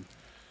crib, and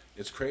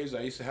it's crazy.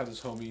 I used to have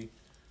this homie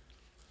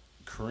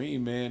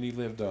Kareem. Man, he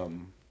lived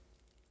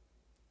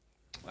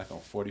like on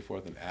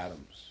 44th and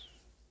Adams,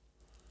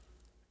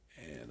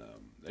 and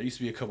there used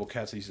to be a couple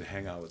cats I used to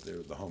hang out with. There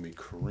was the homie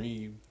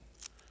Kareem,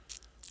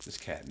 this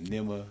cat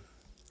Nima.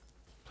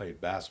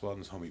 Played basketball,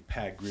 and this homie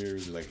Pat Greer,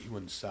 he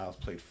went to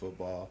South, played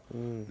football.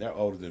 They're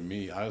older than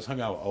me. I just hung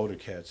out with older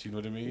cats, you know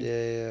what I mean?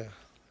 Yeah.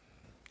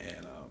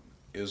 And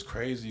it was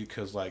crazy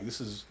because like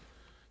this is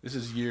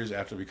years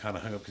after we kind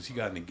of hung up because he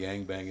got into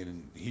gang banging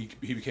and he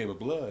became a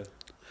Blood.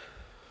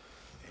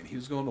 And he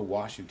was going to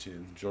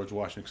Washington, George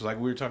Washington, because like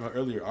we were talking about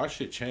earlier, our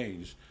shit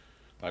changed.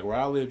 Like where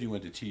I lived, you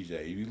went to TJ.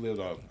 If you lived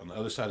on the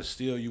other side of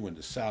Steele, you went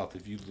to South.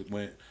 If you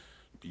went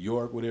to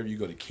York, whatever, you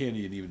go to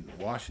Kennedy and even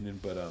Washington.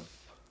 But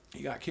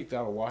he got kicked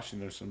out of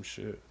Washington or some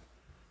shit,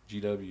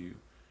 GW,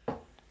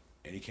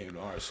 and he came to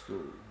our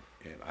school.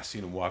 And I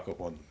seen him walk up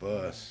on the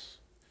bus,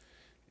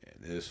 and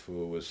this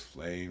fool was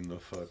flamed the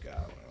fuck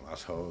out. And I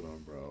told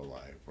him,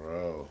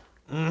 bro,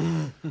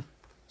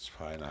 it's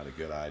probably not a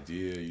good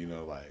idea,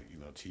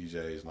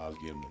 TJ's, and I was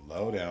giving him the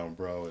lowdown,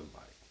 bro. And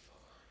like,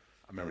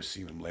 I remember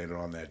seeing him later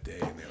on that day,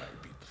 and they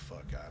like beat the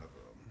fuck out of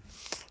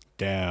him.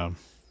 Damn.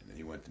 And then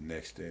he went the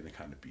next day, and they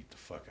kind of beat the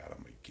fuck out of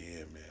him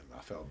again, man. I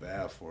felt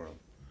bad for him.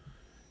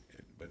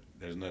 But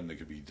there's nothing that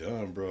could be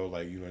done, bro.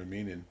 Like, you know what I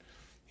mean? And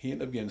he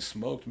ended up getting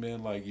smoked,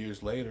 man, like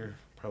years later,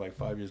 probably like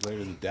 5 years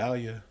later in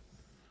Dahlia.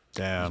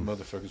 Damn. These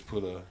motherfuckers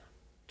put a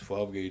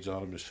 12 gauge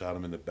on him and shot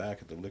him in the back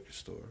at the liquor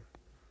store.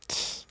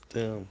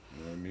 Damn. You know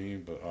what I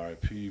mean? But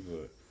R.I.P.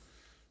 But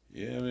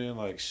yeah, man,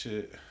 like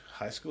shit.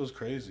 High school is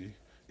crazy.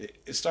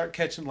 It started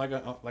catching like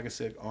I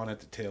said on at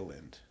the tail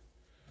end.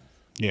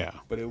 Yeah.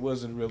 But it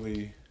wasn't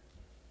really.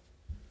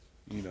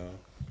 You know,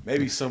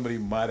 maybe somebody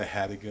might have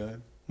had a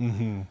gun.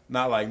 Mm-hmm.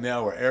 Not like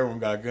now where everyone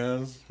got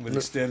guns with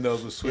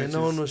extendos with switches. Yeah,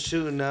 no one was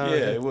shooting now.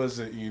 Yeah, it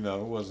wasn't. You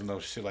know, it wasn't no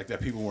shit like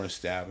that. People weren't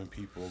stabbing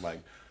people. Like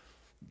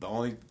the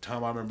only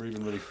time I remember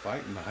even really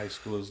fighting in high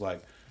school is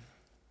like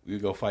we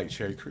would go fight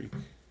Cherry Creek.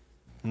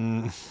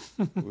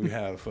 We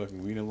had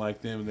fucking. We didn't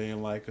like them, they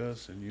didn't like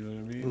us, and you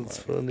know what I mean. It's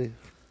like, funny.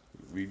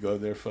 We go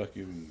there,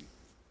 fucking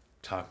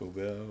Taco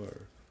Bell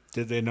or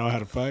Did they know how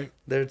to fight?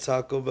 They're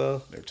Taco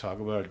Bell. they're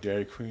Taco Bell or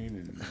Dairy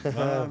Queen, and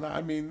no,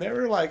 I mean they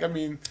were like, I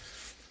mean,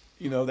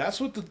 you know, that's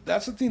the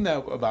thing that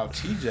about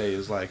TJ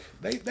is like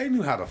they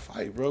knew how to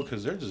fight, bro,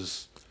 because they're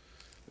just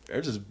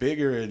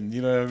bigger, and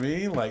you know what I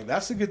mean. Like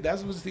that's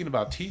what's the thing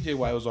about TJ,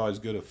 why he was always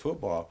good at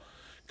football.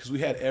 Because we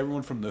had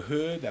everyone from the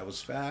hood that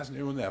was fast and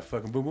everyone that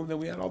fucking boom boom. Then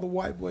we had all the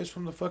white boys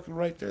from the fucking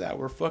right there that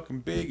were fucking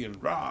big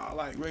and raw,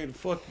 like ready to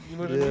fuck. You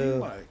know what I mean?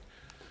 Like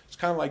it's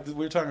kind of like we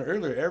were talking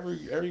earlier.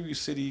 Every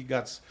city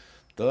got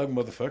thug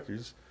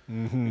motherfuckers.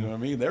 Mm-hmm. You know what I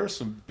mean? There were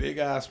some big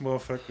ass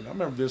motherfuckers. I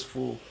remember this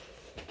fool.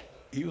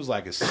 He was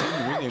like a senior.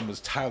 His name was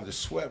Tyler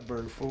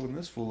Sweatberg, fool, and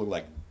this fool looked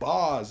like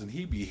Boz, and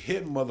he be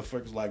hitting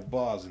motherfuckers like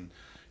Boz, and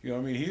you know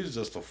what I mean? He was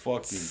just a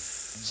fucking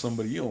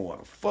somebody you don't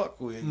want to fuck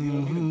with. You know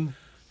what I mean?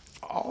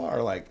 All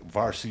our like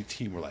varsity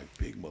team were like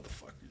big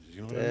motherfuckers.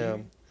 You know what I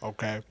mean?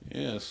 Okay.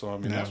 Yeah, so I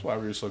mean that's why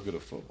we were so good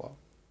at football.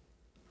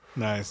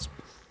 Nice.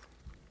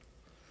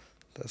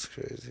 That's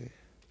crazy.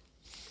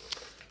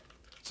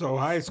 So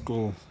high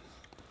school,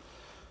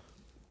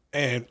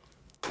 and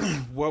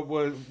what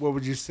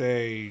would you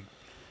say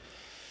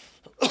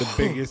the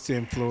biggest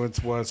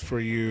influence was for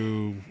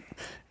you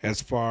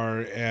as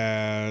far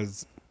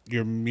as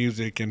your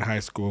music in high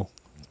school?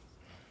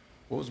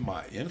 What was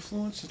my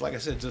influence? Like I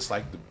said, just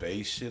like the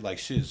bass shit, like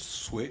shit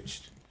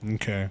switched.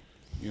 Okay.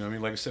 You know what I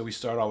mean? Like I said, we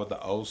started out with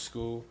the old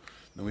school.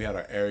 Then we had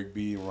our Eric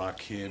B. and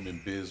Rakim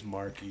and Biz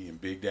Markie and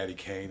Big Daddy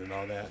Kane and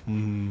all that.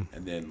 Mm-hmm.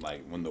 And then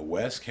like when the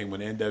West came,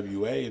 when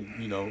NWA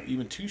and you know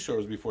even Too Short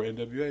was before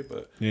NWA,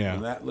 but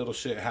when that little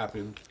shit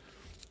happened,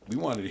 we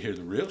wanted to hear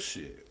the real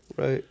shit.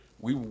 Right.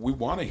 We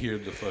want to hear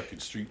the fucking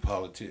street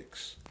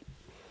politics.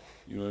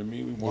 You know what I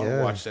mean? We want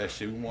to watch that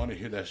shit. We want to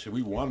hear that shit.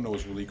 We want to know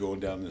what's really going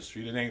down in the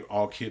street. It ain't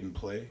all kid and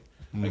play.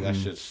 Like that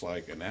shit's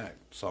like an act,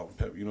 salt and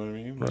pepper. You know what I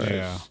mean? Right.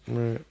 Yeah.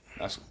 Right.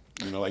 That's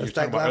you know like That's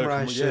you're talking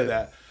about glamorized shit.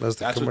 that's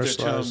That's the what they're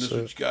telling them. commercialized This is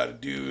what shit. you got to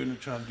do, and they're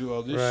trying to do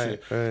all this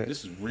shit. Right.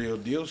 This is real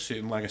deal shit.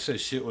 And like I said,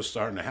 shit was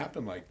starting to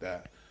happen like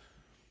that.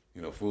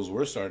 You know, fools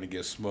were starting to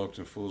get smoked,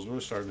 and fools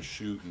were starting to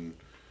shoot, and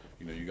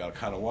you know, you got to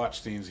kind of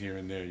watch things here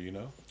and there. You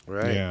know.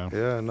 Right. Yeah.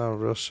 Yeah. No,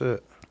 real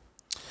shit.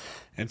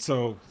 And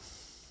so,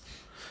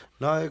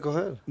 No, yeah, go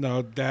ahead.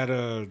 no, that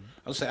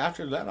I'll say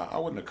after that, I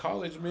went to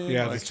college, man.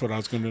 yeah, like, that's what I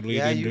was going to lead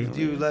Yeah, into.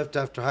 you left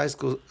after high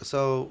school,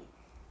 so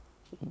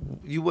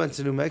you went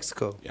to New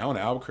Mexico. yeah, I went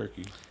to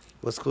Albuquerque.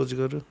 What school did you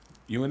go to?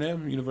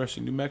 UNM, University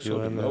of New Mexico,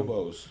 the UNM.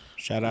 Lobos.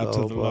 Shout out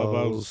to the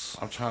Lobos.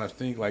 I'm trying to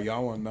think, like,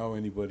 y'all won't know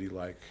anybody,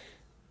 like,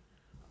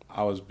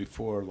 I was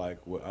before, like,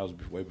 I was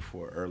way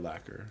before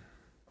Erlacher.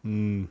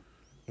 Mm.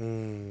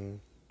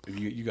 If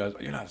you guys,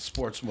 you're not a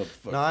sports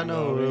motherfucker. No, I you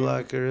know what who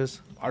I mean? Erlacher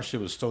is. Our shit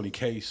was Stoney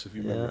Case, if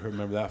you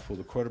remember that fool.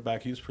 The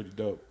quarterback, he was pretty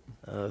dope.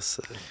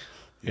 Sick.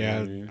 You know Yeah,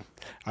 what I mean?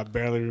 I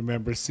barely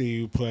remember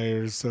CU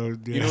players. So yeah.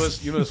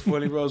 You know what's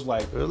funny, bro? Is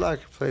like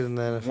Erlacher played in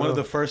the NFL. one of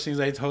the first things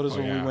they told us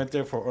when yeah. we went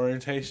there for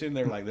orientation.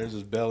 They're like, "There's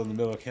this bell in the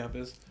middle of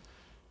campus."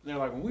 And they're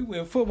like, "When we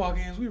win football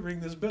games, we ring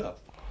this bell,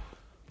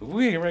 but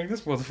we ain't ring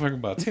this motherfucker in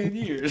about 10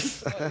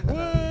 years." Like,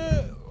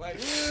 what? Like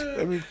what?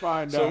 Let me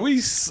find So out. we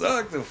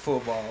sucked at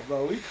football,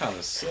 bro. We kind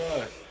of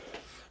sucked.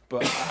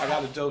 But I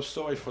got a dope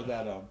story for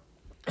that.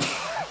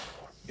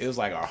 It was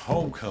like our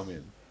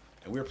homecoming,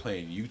 and we were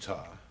playing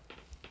Utah.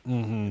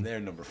 And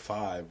they're number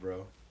 5,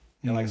 bro.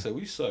 And like I said,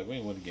 we suck. We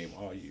ain't won the game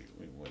all year.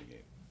 We ain't won the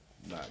game.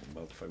 Not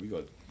motherfucker. We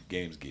go to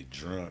games, get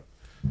drunk,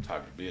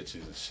 talk to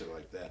bitches and shit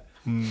like that.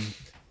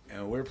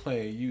 And we're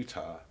playing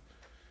Utah,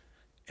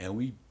 and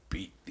we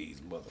beat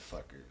these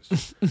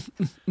motherfuckers.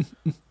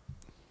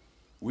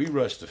 We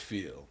rushed the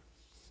field.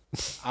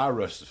 I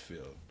rushed the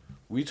field.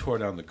 We tore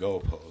down the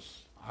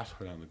goalposts. I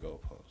tore down the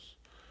goalposts.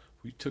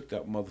 We took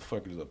that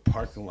motherfucker to the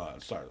parking lot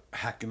and started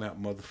hacking that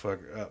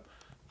motherfucker up.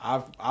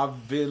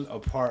 I've been a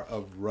part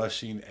of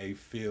rushing a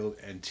field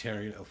and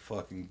tearing a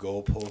fucking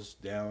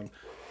goalpost down,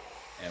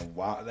 and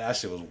wow, that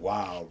shit was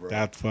wild, bro.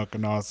 That's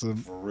fucking awesome.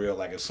 For real,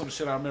 like if some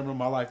shit I remember in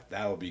my life,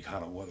 that would be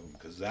kind of one of them.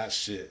 Cause that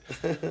shit,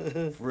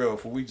 for real,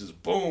 for we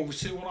just boom,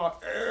 shit went on,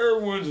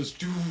 everyone just,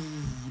 dude,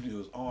 it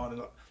was on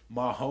and on.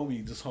 My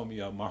homie,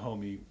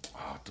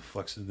 what the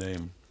fuck's his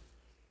name?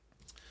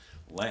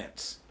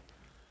 Lance.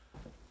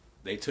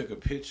 They took a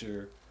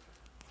picture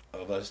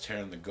of us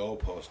tearing the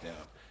goalpost down.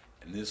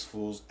 And this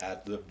fool's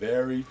at the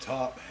very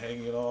top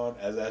hanging on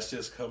as that's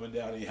just coming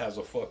down. He has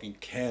a fucking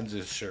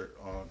Kansas shirt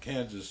on,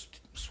 Kansas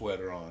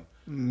sweater on.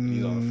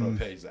 He's on the front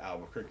page of the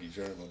Albuquerque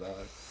Journal,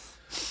 dog.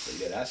 But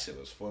yeah, that shit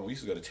was fun. We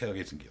used to go to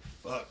tailgates and get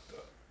fucked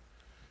up.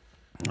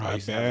 I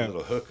used to have bet. a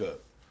little hookup.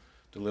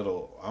 The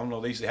little, I don't know,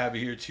 they used to have it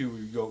here too where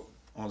you go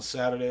on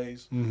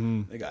Saturdays.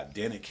 Mm-hmm. They got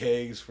dented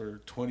kegs for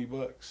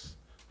 $20.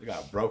 They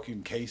got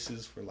broken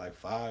cases for like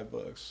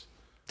 $5.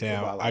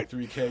 Damn, They buy like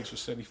 3 kegs for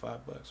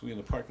 $75. We in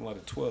the parking lot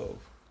at 12.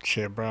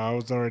 Shit, bro. I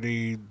was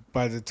already,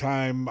 by the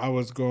time I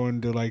was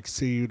going to like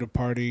see you to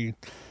party,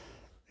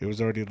 it was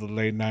already the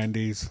late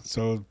 90s.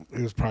 So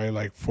it was probably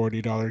like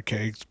 $40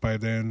 cakes by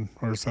then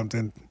or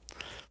something.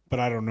 But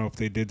I don't know if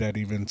they did that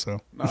even, so.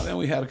 Now then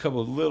we had a couple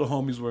of little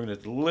homies working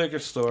at the liquor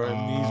store, and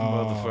these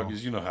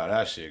motherfuckers, you know how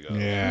that shit goes.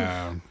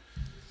 Yeah.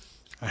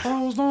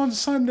 Closed on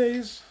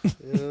Sundays.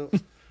 Yeah.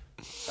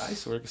 I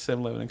used to work at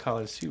 7-Eleven in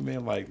college too,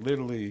 man. Like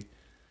literally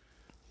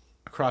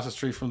across the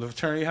street from the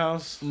fraternity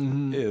house.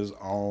 Mm-hmm. It is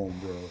on,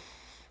 bro.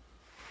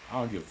 I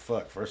don't give a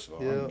fuck. First of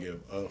all, I don't Yeah.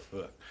 give a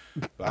fuck.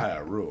 But I had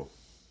a rule: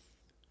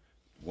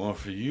 one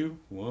for you,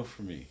 one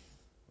for me.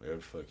 Whatever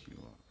the fuck you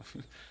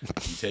want.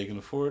 You taking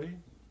the 40?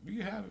 You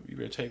can have it. You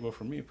better take one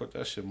from me and put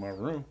that shit in my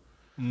room.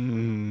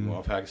 Mm. You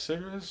want a pack of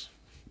cigarettes?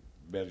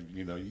 Better,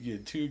 you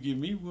get 2, give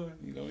me 1.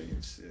 You know,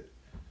 and shit.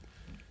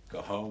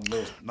 Go home,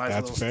 nice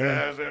That's little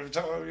fair. stash every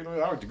time. You know,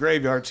 I worked the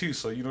graveyard too,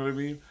 so you know what I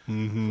mean.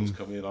 Mm-hmm. Fools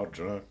come in all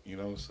drunk. You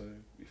know what I'm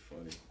saying? Be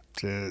funny.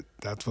 Shit,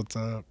 that's what's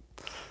up.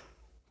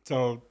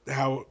 So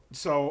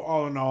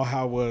all in all,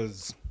 how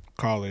was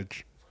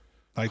college?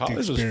 Like College the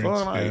was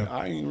experience? fun. Yeah.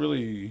 I ain't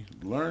really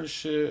learned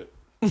shit.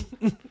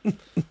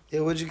 Yeah,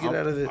 what'd you get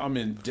out of it? I'm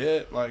in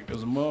debt, like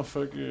as a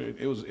motherfucker.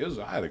 It was.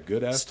 I had a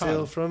good ass Still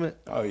time. from it?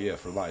 Oh yeah,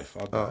 for life.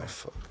 I'll Oh, die.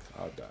 fuck.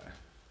 I'll die.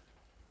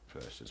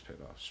 That shit's paid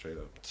off straight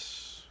up.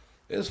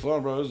 It's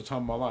fun, bro. It was a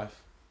time of my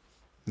life.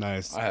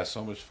 Nice. I had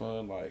so much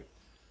fun. Like,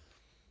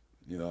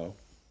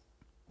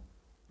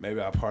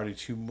 maybe I partied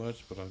too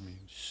much, but I mean,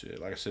 shit.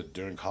 Like I said,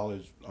 during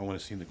college, I went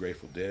to see the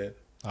Grateful Dead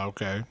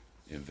Okay.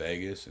 in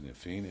Vegas and in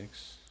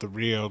Phoenix. The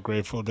real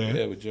Grateful Dead.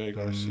 Yeah, with Jerry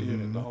Garcia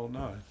and Mm-hmm. the whole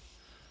 9.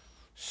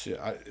 Shit,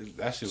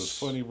 that shit was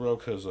funny, bro.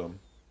 Cause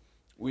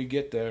we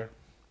get there,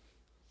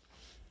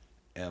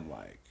 and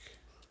like,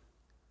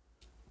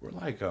 we're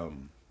like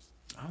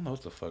I don't know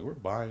what the fuck. We're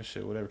buying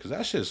shit, whatever. Cause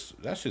that's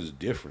just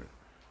different.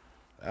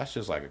 That's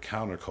just like a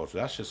counterculture.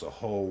 That's just a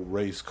whole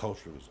race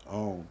culture of its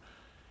own.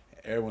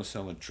 Everyone's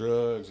selling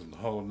drugs and the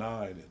whole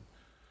 9. And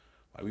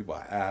like we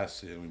buy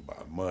acid, and we buy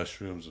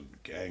mushrooms and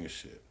gang of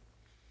shit.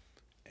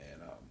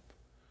 And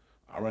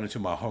I run into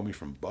my homie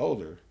from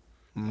Boulder.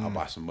 I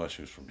buy some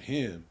mushrooms from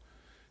him.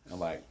 And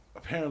like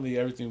apparently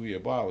everything we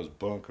had bought was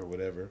bunk or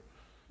whatever.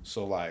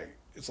 So like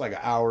it's like an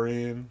hour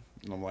in,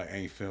 and I'm like,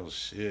 ain't feeling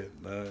shit,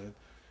 nothing.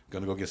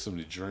 Gonna go get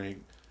something to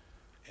drink.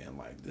 And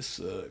like, this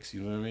sucks,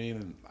 you know what I mean?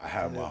 And I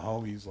have my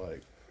homies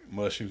like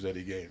mushrooms that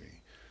he gave me.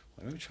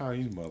 Like, let me try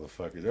these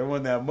motherfuckers. There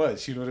wasn't that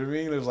much, you know what I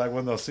mean? It was like one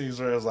of those scenes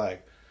where it was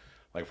like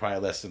probably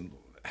less than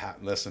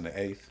the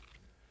eighth.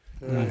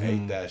 And I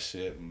ate that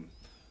shit, and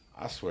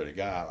I swear to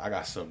God, I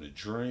got something to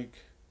drink,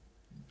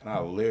 and I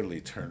literally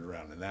turned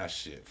around and that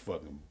shit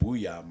fucking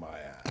booyah my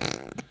ass.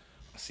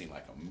 I seen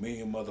like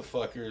 1,000,000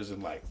 motherfuckers,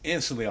 and like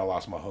instantly I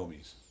lost my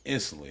homies.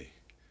 Instantly.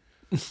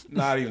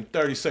 Not even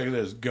 30 seconds,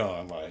 it's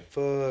gone. Like,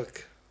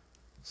 Fuck.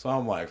 so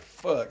I'm like,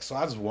 fuck. So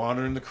I just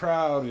wander in the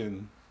crowd,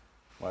 and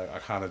like I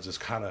kind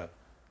of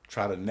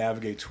try to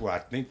navigate to where I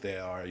think they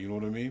are. You know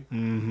what I mean?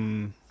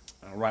 Mm-hmm.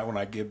 And right when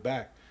I get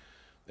back,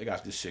 they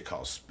got this shit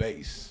called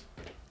Space,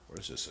 where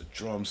it's just a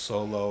drum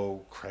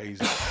solo,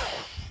 crazy.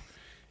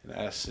 And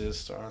that shit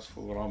starts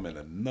for I'm in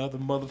another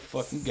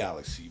motherfucking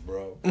galaxy,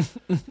 bro.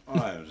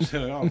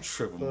 I'm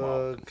tripping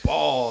my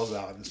balls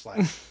out. And it's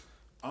like,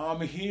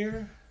 I'm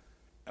here,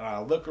 and I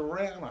look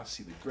around, I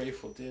see the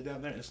Grateful Dead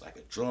down there, and it's like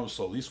a drum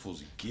solo. These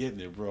fools are getting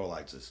it, bro,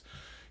 like just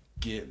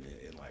getting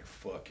it, and like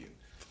fucking,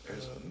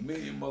 there's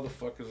 1,000,000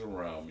 motherfuckers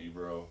around me,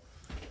 bro.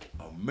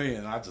 Oh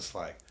man, I just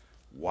like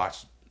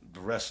watch the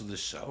rest of the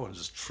show and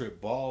just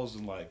trip balls,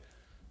 and like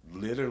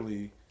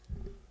literally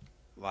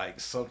like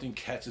something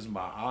catches my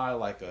eye,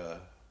 like a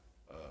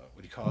what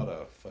do you call it,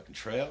 a fucking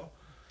trail.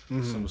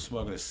 Someone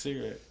smoking a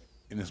cigarette,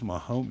 and it's my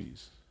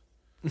homies.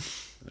 And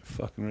they're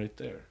fucking right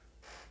there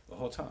the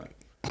whole time.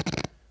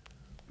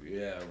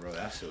 Yeah, bro,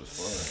 that shit was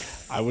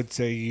fun. I would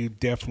say you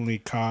definitely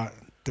caught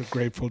the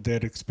Grateful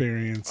Dead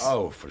experience.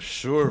 Oh, for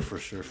sure.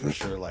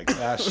 Like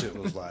that shit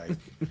was like,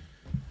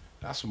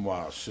 that's some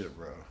wild shit,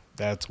 bro.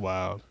 That's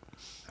wild.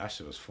 That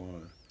shit was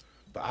fun.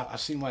 But I've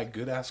seen like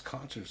good ass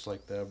concerts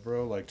like that,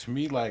 bro. Like to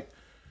me, like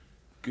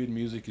good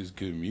music is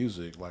good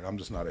music. Like I'm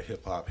just not a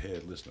hip hop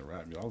head listening to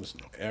rap music. I listen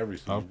to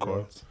everything, Of bro.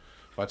 course.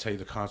 If I tell you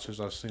the concerts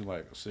I've seen,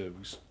 like I said,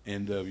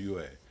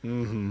 NWA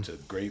to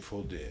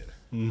Grateful Dead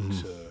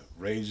to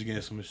Rage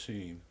Against the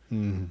Machine,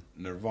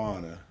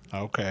 Nirvana,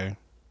 Okay.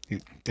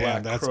 Damn,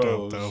 Black that's Crowes,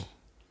 dope, though.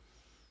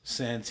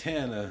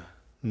 Santana,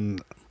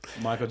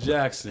 Michael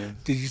Jackson.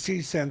 Did you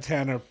see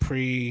Santana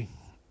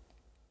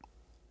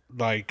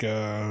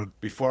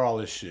Before all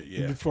this shit,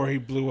 yeah. before he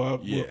blew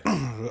up?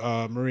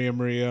 Yeah.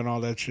 Maria and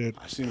all that shit.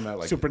 I seen him at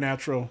like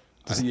Supernatural.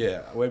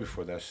 yeah, way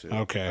before that shit.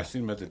 Okay. I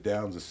seen him at the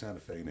Downs of Santa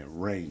Fe, and it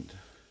rained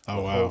Oh,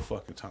 the wow. whole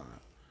fucking time.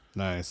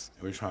 Nice.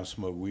 And we were trying to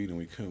smoke weed, and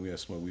we couldn't. We had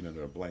to smoke weed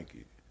under a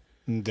blanket.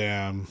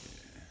 Damn.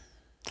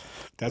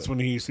 That's when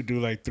he used to do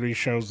like 3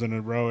 shows in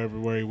a row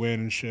everywhere he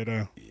went and shit.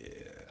 Yeah,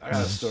 I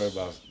got a story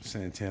about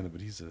Santana,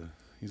 but he's a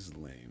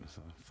lame.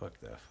 So fuck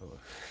that fella.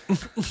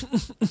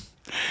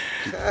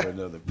 For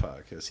another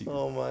podcast.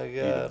 Oh my He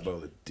god. a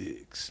bowl of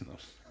dicks.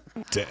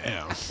 No.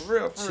 Damn. For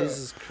real.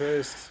 Jesus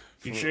Christ.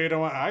 You sure you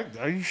don't want?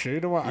 Are you sure you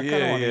don't want? I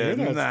kind of want to hear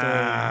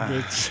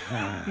that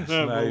story.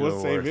 No, but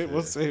we'll save it.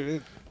 We'll save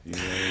it. You know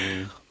what I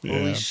mean? Yeah.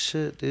 Holy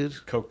shit,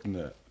 dude.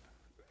 Coconut.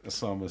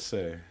 That's all I'm gonna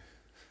say.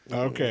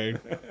 Okay.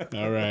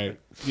 All right.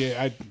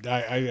 Yeah,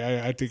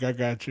 I think I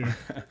got you.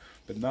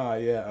 But nah,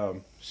 yeah,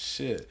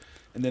 shit.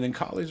 And then in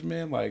college,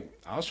 man, like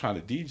I was trying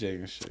to DJ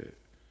and shit.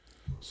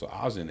 So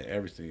I was into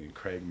everything.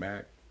 Craig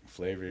Mack,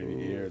 Flavor in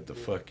the Ear, the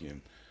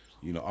fucking,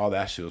 you know, all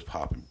that shit was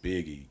popping.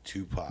 Biggie,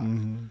 Tupac.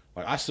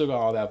 Like I still got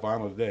all that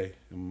vinyl today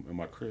in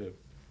my crib.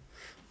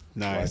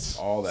 Nice.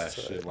 Like, all that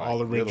shit. Like,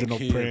 All original Lil'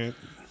 Kim. print.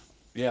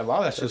 Yeah, a lot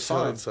of that shit That's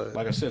signed. inside.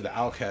 Like I said, the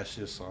Outkast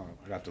shit signed.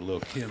 I got the Lil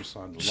Kim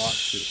signed, the Lock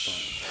shit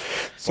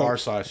signed. So-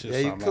 Farside shit Yeah,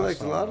 you signed. collect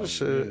a lot of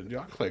signed. shit. Yeah, dude,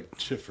 I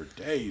collect shit for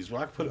days.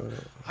 Bro.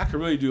 I could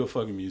really do a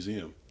fucking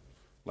museum.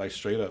 Like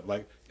straight up.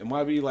 Like it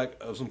might be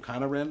like some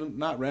kind of random,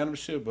 not random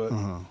shit, but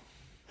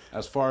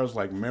as far as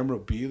like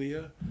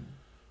memorabilia,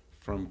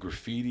 from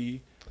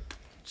graffiti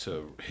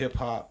to hip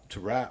hop to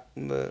rap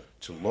Nah.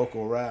 to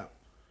local rap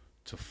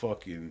to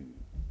fucking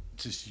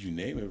just you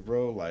name it,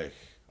 bro. Like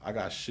I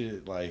got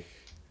shit like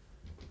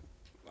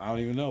I don't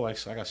even know.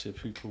 Like I got shit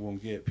people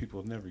won't get,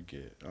 people will never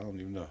get. I don't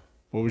even know.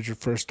 What was your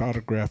first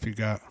autograph you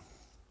got?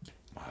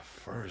 My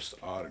first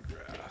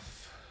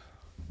autograph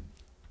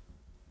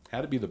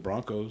had to be the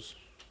Broncos.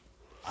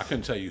 I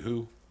couldn't tell you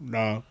who.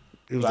 No,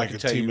 it was But like a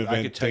team event.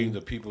 I could tell you thing.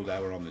 the people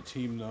that were on the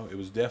team though. It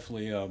was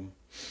definitely on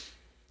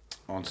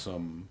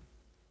some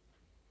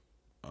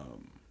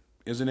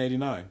it was in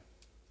 '89.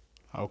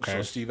 Okay.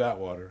 So Steve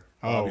Atwater,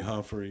 Oh. Bobby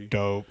Humphrey,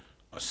 Dope.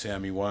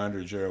 Sammy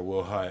Winder, Jared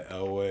Wilhite,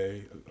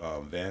 Elway,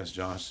 Vance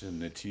Johnson,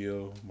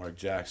 Natil, Mark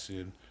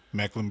Jackson,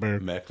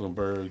 Mecklenburg.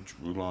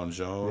 Rulon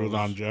Jones,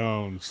 Rulon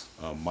Jones.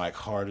 Mike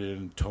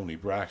Harden, Tony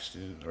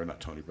Braxton, or not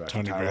Tony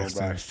Braxton, Tony Tyrone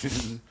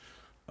Braxton.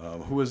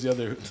 Braxton. Who was the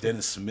other?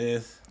 Dennis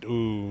Smith.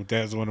 Ooh,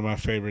 that's one of my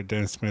favorite.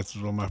 Dennis Smith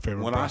was one of my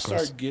favorite. When Broncos. I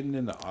started getting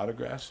into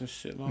autographs and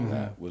shit and all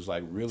that was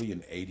like really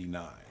in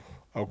 '89.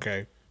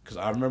 Okay. Because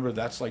I remember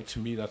that's like, to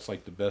me, that's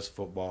like the best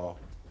football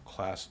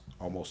class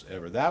almost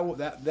ever. That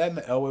and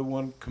the Elway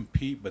one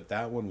compete, but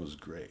that one was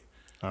great.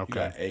 You Okay.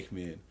 got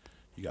Aikman,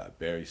 you got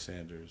Barry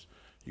Sanders,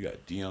 you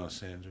got Deion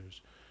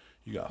Sanders,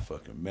 you got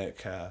fucking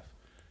Metcalf,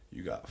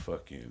 you got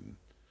fucking,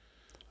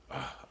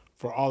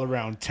 For all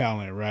around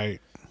talent,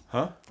 right?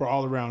 huh? For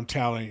all around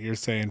talent, you're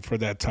saying for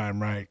that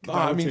time, right? No,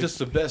 I mean just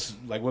the best,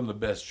 like one of the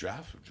best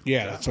draft.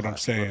 Yeah, draft that's what I'm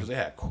classes, saying. Because they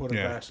had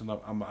quarterbacks, and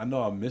I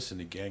know I'm missing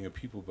a gang of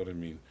people, but I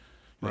mean, you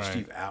know, Right.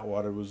 Steve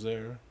Atwater was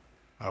there.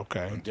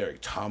 Okay. Derek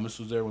Thomas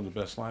was there, one of the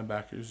best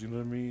linebackers. You know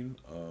what I mean?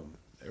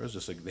 There was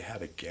just like they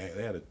had a gang.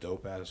 They had a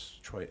dope ass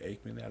Troy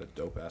Aikman. They had a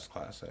dope ass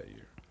class that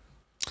year.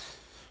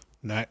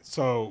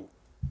 So,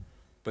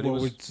 But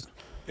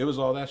it was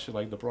all that shit,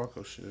 like the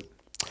Broncos shit.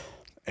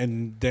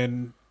 and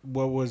then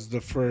what was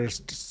the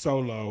first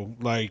solo?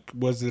 Like,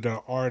 was it an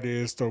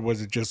artist or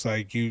was it just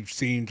like you've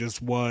seen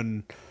just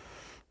one,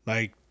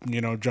 like, you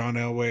know, John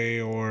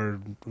Elway or,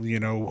 you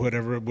know,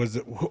 whatever? Was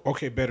it,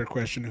 okay, better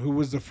question. Who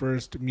was the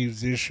first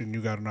musician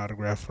you got an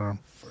autograph from?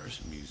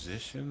 First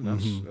musician?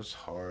 That's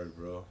hard,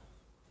 bro.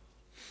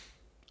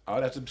 I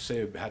would have to say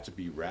it had to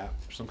be rap,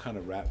 some kind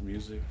of rap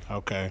music.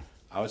 Okay.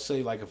 I would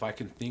say like if I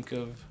could think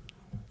of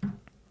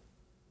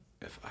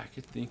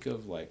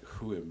like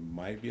who it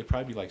might be, it'd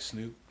probably be like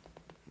Snoop.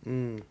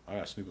 I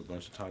got Snoop a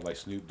bunch of times, like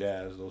Snoop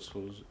Dazz, those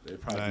fools.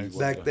 They'd probably Nice. be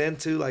Back then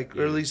too, like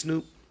early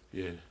Snoop.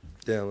 Yeah.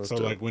 Damn, that's So,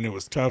 dope. like, when it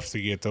was tough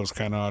to get those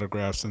kind of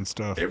autographs and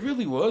stuff. It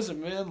really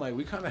wasn't, man. Like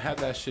we kind of had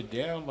that shit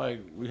down. Like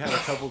we had a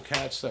couple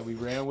cats that we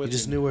ran with. You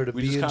just and knew where to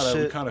we be just and kinda,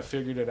 We shit? kind of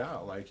figured it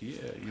out. Like yeah,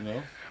 you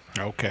know.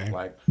 Okay.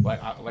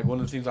 Like one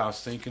of the things I was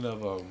thinking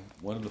of.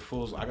 One of the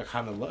fools I got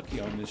kind of lucky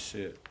on this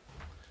shit.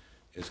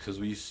 Is because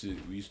we used to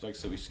like I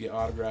said we used to get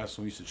autographs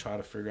and we used to try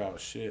to figure out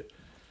shit.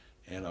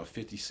 And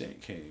 50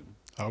 Cent came.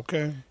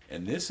 Okay.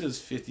 And this is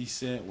 50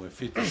 Cent when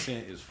 50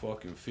 Cent is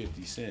fucking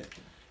 50 Cent.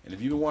 And if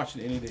you've been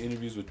watching any of the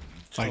interviews with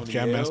Tony Like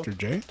Jam Yale, Master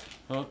Jay?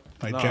 huh?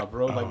 Like Nah, Jam-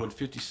 bro. Like oh. when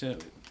 50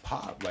 Cent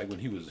popped, like when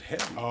he was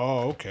heavy.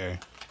 Oh, okay.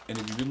 And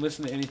if you've been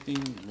listening to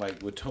anything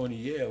like with Tony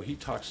Yale, he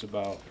talks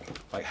about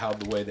like how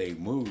the way they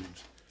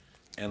moved,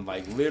 and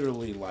like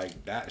literally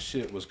like that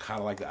shit was kind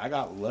of like that. I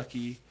got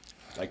lucky,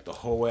 like the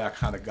whole way I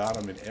kind of got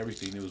them and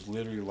everything. It was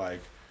literally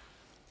like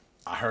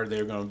I heard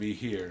they were gonna be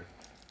here,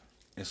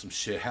 and some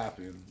shit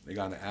happened. They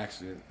got in an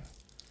accident,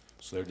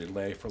 so they're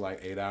delayed for like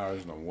 8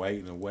 hours, and I'm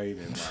waiting and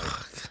waiting. And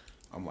like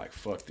I'm like,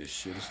 fuck this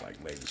shit. It's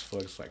like late as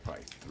fuck. It's like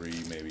probably 3,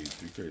 maybe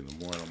 3:30 in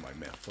the morning. I'm like,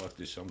 man, fuck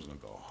this shit. I'm just gonna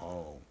go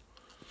home.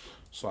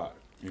 So I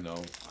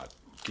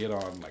get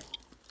on like,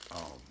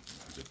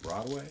 is it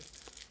Broadway?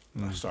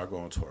 And I start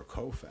going toward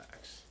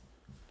Colfax.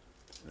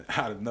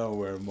 out of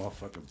nowhere, a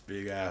motherfucking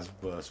big ass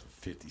bus with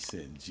 50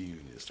 Cent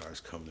Jr. starts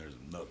coming. There's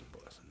another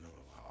bus. And I'm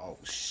like, oh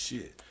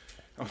shit.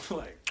 I'm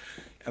like,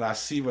 and I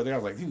see where they're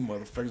like, these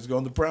motherfuckers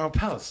going to Brown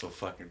Palace. So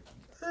fucking.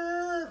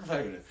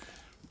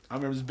 I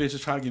remember this bitch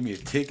was trying to give me a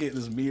ticket.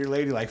 This meter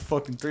lady, like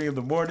fucking 3 in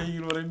the morning.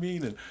 You know what I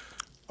mean? And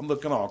I'm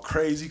looking all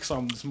crazy because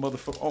I'm this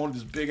motherfucker, only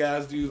this big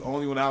ass dude,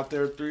 only one out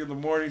there at 3 in the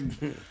morning.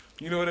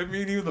 You know what I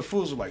mean? Even the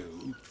fools are like,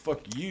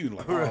 fuck you.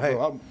 Like, oh, right.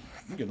 bro,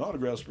 I'm getting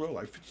autographs, bro.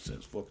 Like 50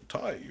 cents fucking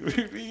tight. You know what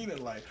I mean? And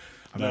like,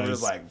 I remember it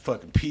was like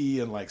fucking P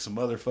and like some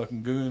other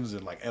fucking goons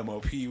and like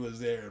MOP was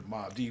there and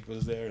Mobb Deep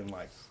was there and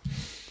like,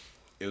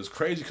 it was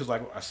crazy because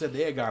like I said,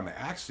 they had gotten an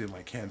accident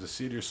like Kansas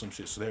City or some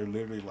shit. So they were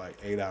literally like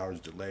 8 hours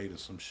delayed or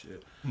some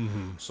shit.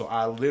 Mm-hmm. So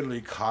I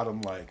literally caught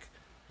them like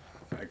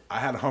I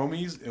had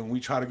homies and we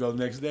tried to go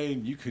the next day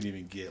and you couldn't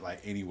even get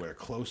like anywhere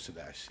close to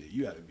that shit.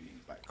 You had to be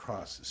like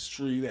across the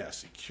street, they had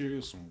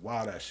security, some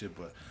wild ass shit.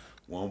 But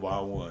one by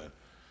one,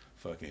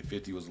 fucking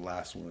 50 was the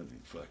last one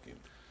and fucking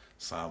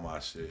signed my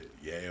shit.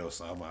 Yale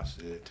signed my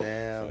shit.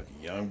 Damn.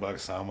 Fucking Young Buck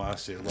signed my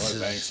shit. Lloyd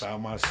Banks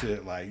signed my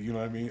shit. Like, you know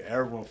what I mean?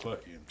 Everyone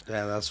fucking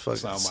damn, that's fucking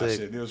signed my sick.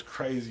 shit. It was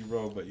crazy,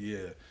 bro. But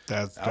yeah,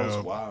 that was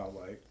wild.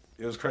 Like,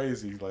 it was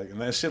crazy. Like,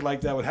 and that shit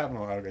like that would happen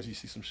on autographs. You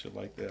see some shit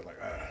like that, like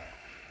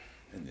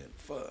and then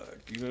fuck,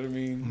 you know what I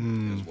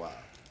mean? It was wild.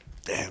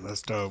 Damn,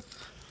 that's dope.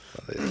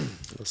 Oh, yeah.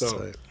 That's So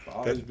tight. I've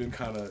always been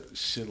kind of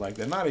shit like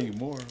that. Not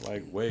anymore.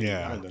 Like way.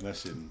 I haven't done that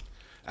shit.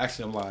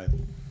 Actually, I'm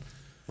lying.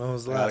 When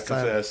was the I gotta last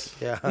time? confess.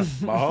 Yeah.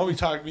 My homie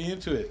talked me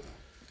into it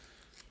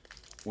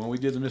when we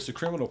did the Mr.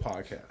 Criminal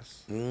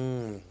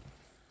podcast.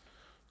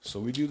 So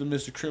we do the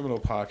Mr. Criminal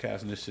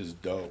podcast, and this shit's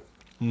dope.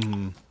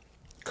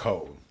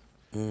 Cold.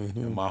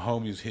 And my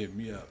homies hit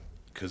me up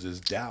because it's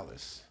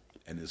Dallas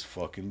and it's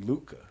fucking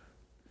Luca.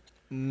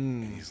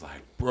 And he's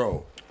like,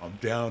 bro, I'm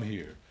down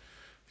here.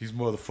 These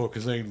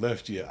motherfuckers ain't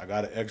left yet. I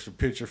got an extra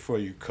picture for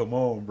you. Come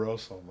on, bro.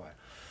 So I'm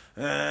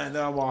like,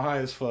 now I'm all high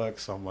as fuck.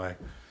 So I'm like,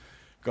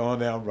 going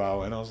down,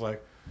 bro. And I was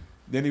like,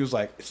 then he was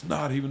like, it's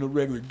not even a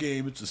regular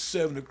game. It's a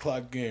 7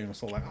 o'clock game.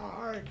 So I'm like,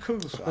 all right, cool.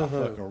 So I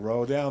fucking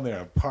rolled down there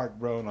and parked,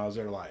 bro. And I was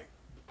there like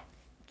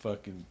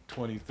fucking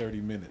 20,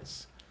 30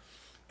 minutes.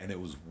 And it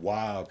was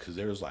wild because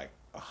there was like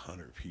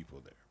 100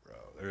 people there,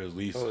 bro. There was at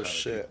least 100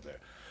 people there.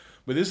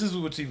 But this is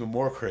what's even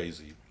more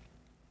crazy.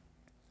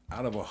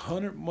 Out of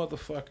 100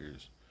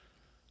 motherfuckers,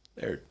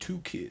 there are 2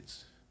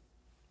 kids.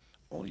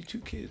 Only 2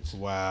 kids.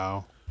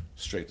 Wow.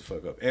 Straight the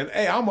fuck up. And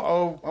hey, I'm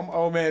an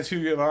old man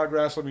too getting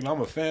autographs. I mean, I'm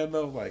a fan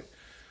though. Like,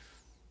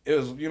 it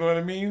was, you know what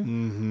I mean?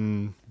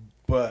 Mm-hmm.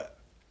 But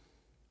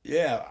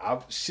yeah,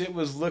 shit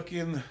was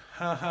looking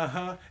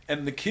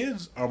and the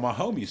kids are my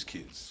homie's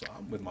kids, so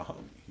I'm with my homie.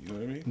 You know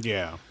what I mean?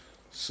 Yeah.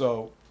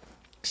 So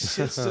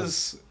shit's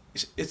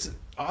just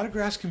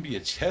autographs can be a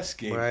chess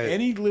game. Right.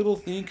 Any little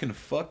thing can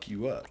fuck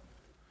you up.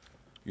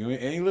 You know what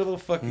I mean? Any little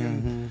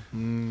fucking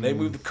they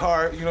move the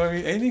car, you know what I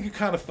mean? Anything can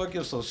kind of fuck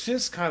you up. So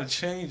shit's kind of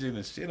changing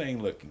and shit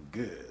ain't looking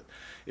good.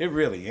 It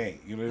really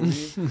ain't. You know what I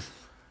mean?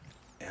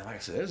 And like I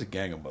said, there's a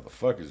gang of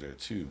motherfuckers there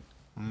too.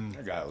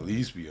 There got at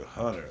least be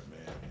 100, man.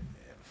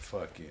 And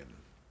fucking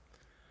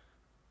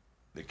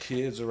the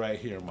kids are right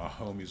here, my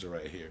homies are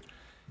right here.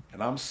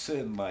 And I'm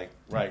sitting like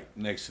right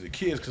next to the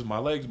kids because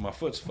my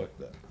foot's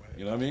fucked up.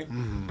 You know what I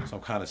mean? So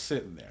I'm kind of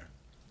sitting there.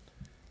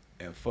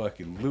 And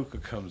fucking Luca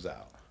comes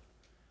out.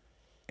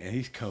 And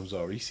he comes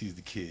over. He sees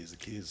the kids. The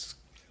kids,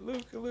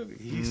 Luca.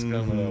 He's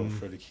coming over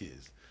for the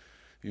kids.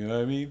 You know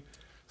what I mean?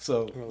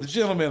 So the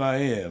gentleman I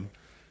am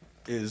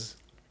is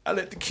I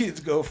let the kids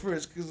go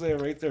first because they're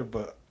right there.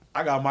 But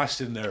I got my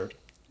shit in there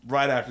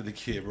right after the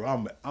kid,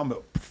 bro. I'm a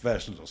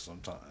professional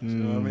sometimes. You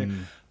know what I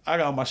mean? I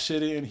got my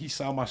shit in. He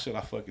saw my shit.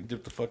 I fucking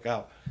dipped the fuck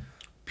out.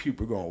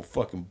 People going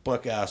fucking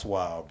buck ass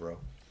wild, bro.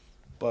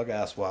 Buck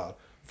ass wild.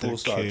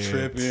 Fools start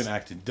tripping,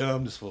 acting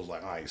dumb. This fool's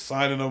like, I ain't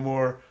signing no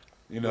more.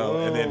 You know,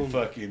 and then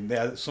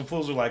fucking, some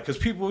fools are like, because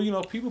people, you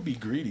know, people be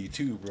greedy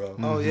too, bro.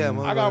 Oh, yeah.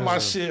 I got my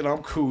shit and I'm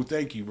cool.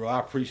 Thank you, bro. I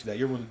appreciate that.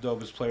 You're one of the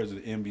dopest players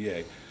of the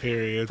NBA.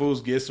 Period.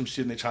 Fools get some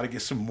shit and they try to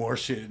get some more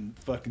shit and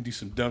fucking do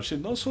some dumb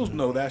shit. Those fools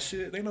know that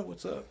shit. They know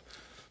what's up.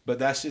 But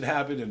that shit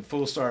happened and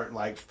fools start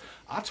like,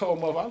 I told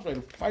them I was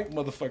ready to fight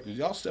motherfuckers.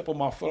 Y'all step on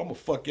my foot, I'm going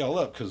to fuck y'all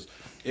up. Because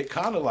it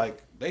kind of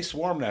like, they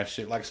swarm that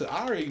shit. Like I said,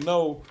 I already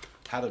know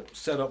how to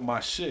set up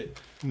my shit,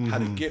 how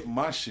to get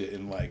my shit.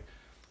 And like,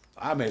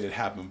 I made it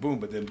happen, boom,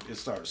 but then it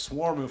started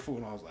swarming food,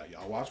 and I was like,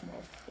 y'all watch my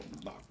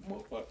knock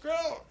motherfucker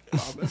out.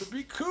 Y'all better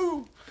be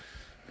cool.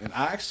 And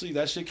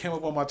that shit came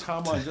up on my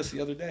timeline just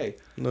the other day.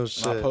 No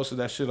shit. And I posted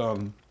that shit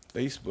on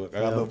Facebook. I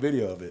got a little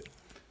video of it.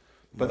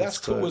 But that's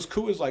cool. What's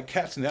cool is like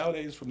cats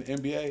nowadays from the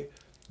NBA,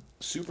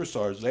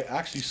 superstars, they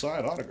actually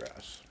sign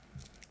autographs.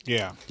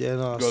 Yeah. Yeah,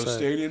 no, Go to the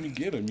stadium and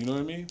get them, you know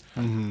what I mean?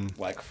 Mm-hmm.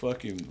 Like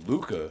fucking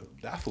Luca,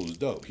 that fool's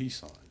dope. He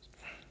signs.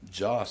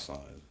 Ja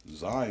signs.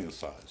 Zion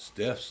signed,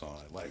 Steph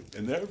signed, like,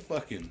 and they're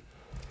fucking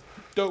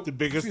dope. The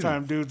biggest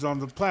time dudes on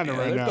the planet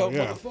right they're now. Dope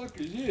yeah,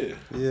 motherfuckers, yeah.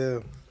 Yeah.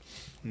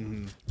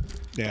 Mm-hmm.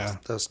 Yeah,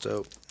 that's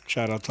dope.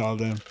 shout out to all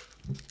them.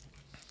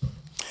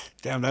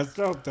 Damn, that's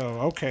dope, though.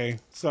 Okay,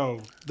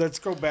 so let's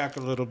go back a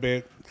little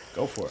bit.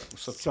 Go for it.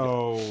 What's up?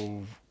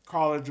 So,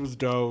 college was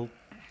dope.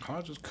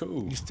 College was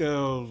cool. You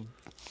still...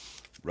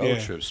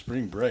 Road trip,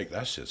 spring break.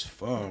 That shit's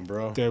fun,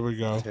 bro. There we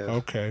go. Yeah.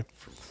 Okay.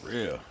 For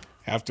real.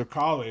 After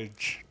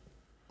college,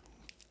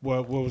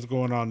 what was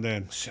going on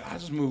then? Shit, I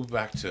just moved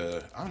back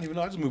to, I don't even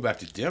know. I just moved back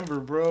to Denver,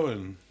 bro,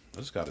 and I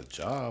just got a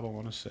job, I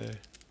want to say.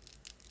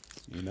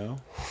 You know?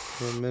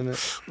 For a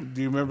minute.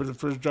 Do you remember the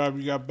first job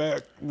you got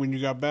back, when you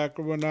got back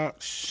or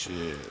whatnot?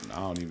 Shit,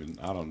 I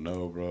don't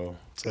know, bro.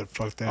 Said,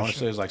 fuck that I want shit.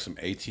 to say it's like some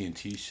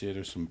AT&T shit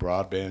or some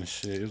broadband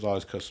shit. It was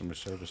always customer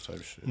service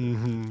type shit.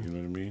 Mm-hmm. You know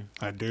what I mean?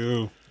 I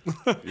do.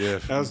 Yeah.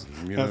 That's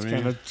you know what I mean?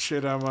 kind of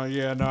shit I'm on.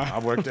 Yeah, no. I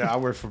worked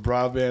for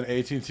broadband,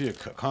 AT&T,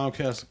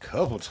 Comcast a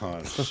couple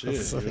times. Shit, you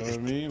know what I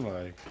mean?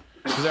 Like,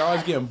 because they're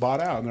always getting bought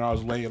out and they're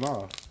always laying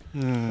off.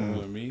 You know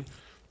what I mean?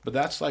 But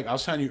that's like, I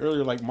was telling you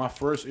earlier, like my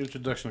first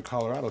introduction to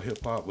Colorado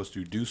hip hop was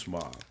through Deuce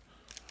Mob.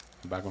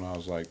 Back when I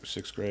was like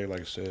 6th grade,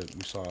 like I said,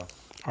 we saw.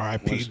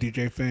 R.I.P.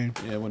 DJ Fame.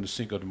 Yeah, when the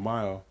Cinco de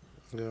Mayo,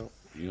 Yeah.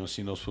 you know,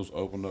 seeing those fools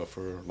open up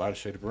for Lighter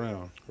Shade of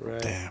Brown. Right.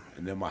 Damn.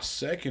 And then my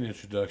second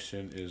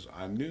introduction is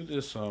I knew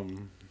these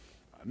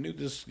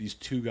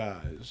two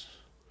guys.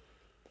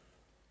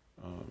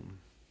 I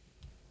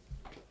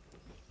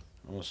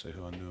won't say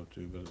who I knew up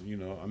to, but you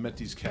know, I met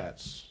these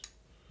cats.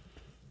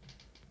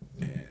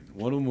 And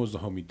one of them was the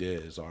homie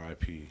Dez,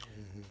 R.I.P.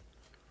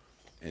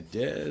 Mm-hmm. And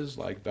Dez,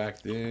 like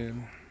back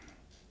then,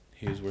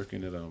 he was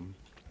working at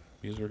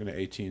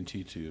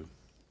AT&T too.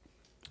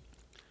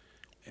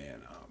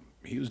 And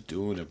he was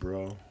doing it,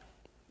 bro.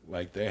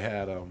 Like they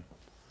had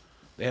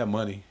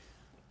money.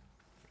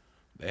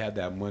 They had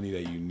that money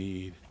that you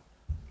need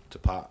to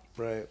pop.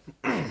 Right.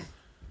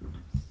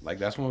 Like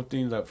that's one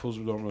thing that fools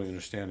don't really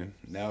understand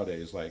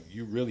nowadays. Like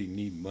you really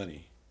need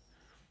money,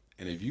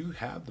 and if you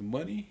have the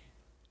money,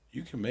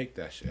 you can make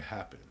that shit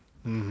happen.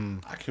 Mm-hmm.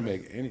 I can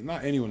make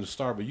not anyone to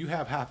start, but you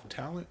have half the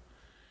talent,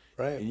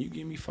 Right. and you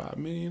give me $5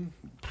 million,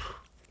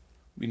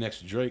 be next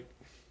to Drake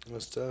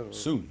What's that?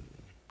 soon.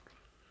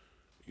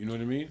 You know what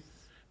I mean?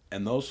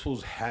 And those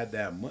fools had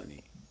that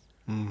money.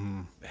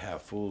 Mm-hmm. They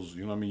have fools.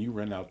 You know what I mean? You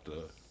rent out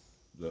the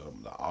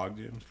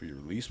Ogden for your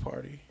release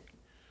party.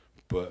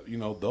 But, you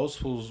know, those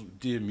fools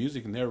did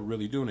music and they were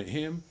really doing it.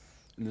 Him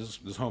and this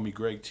homie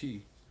Greg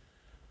T.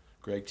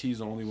 Greg T's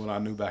the only one I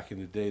knew back in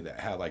the day that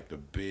had, like, the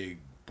big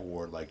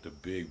board, and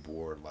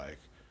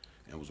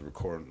was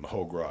recording. The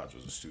whole garage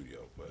was a studio.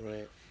 But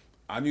Right.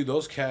 I knew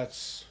those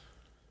cats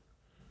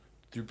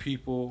through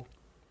people.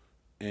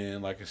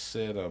 And, like I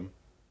said,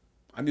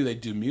 I knew they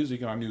did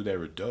music and I knew they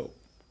were dope.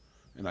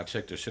 And I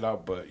checked their shit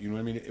out. But, you know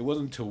what I mean? It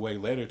wasn't until way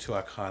later till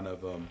I kind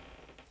of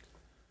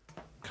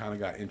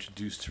got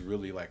introduced to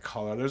really like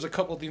Colorado. There's a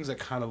couple of things that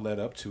kind of led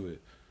up to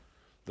it.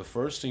 The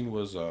first thing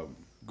was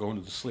going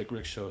to the Slick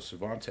Rick show at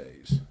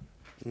Cervantes.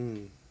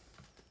 And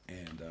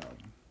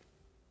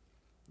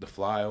The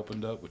Fly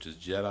opened up, which is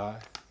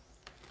Jedi.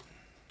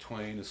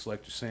 Twain and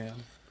Selector Sam.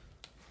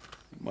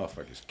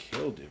 Motherfuckers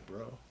killed it,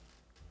 bro.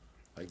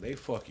 Like, they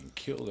fucking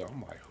killed it.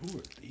 I'm like, who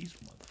are these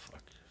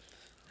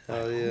motherfuckers?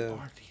 Hell like, yeah. Who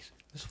are these?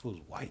 This fool's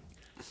white.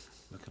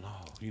 Looking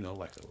all, you know,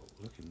 like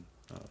looking,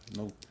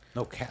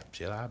 no cap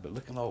Jedi, but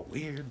looking all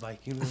weird,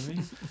 like, you know what I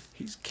mean?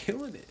 He's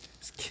killing it.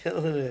 He's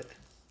killing it.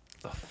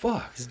 The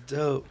fuck? It's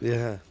dope.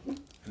 Yeah.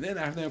 And then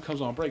after them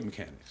comes on Break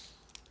Mechanics.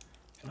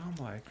 And I'm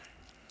like,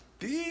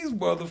 these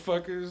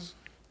motherfuckers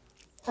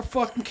are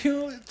fucking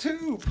killing it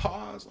too.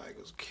 Pause, like,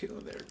 was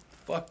killing their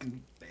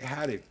fucking, they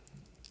had it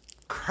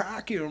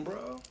cracking,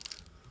 bro.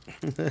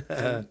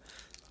 And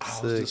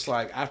I was just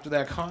like, after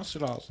that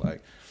concert, I was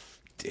like,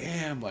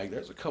 damn, like,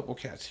 there's a couple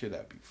cats here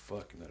that be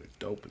fucking, that are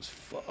dope as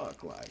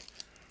fuck, like,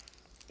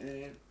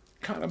 and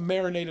kind of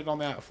marinated on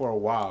that for a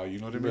while, you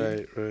know what I mean?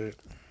 Right, right.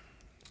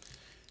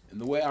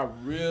 And the way I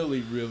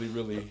really, really,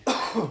 really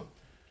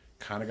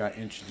kind of got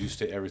introduced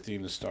to everything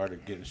and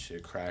started getting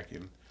shit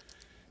cracking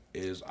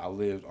is I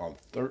lived on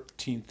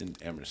 13th and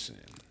Emerson,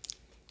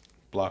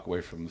 block away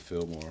from the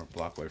Fillmore,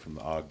 block away from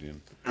the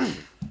Ogden.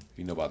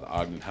 You know about the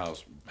Ogden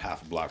House,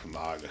 half a block from the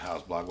Ogden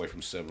House, block away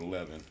from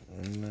 7-Eleven.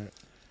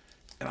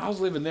 And I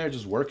was living there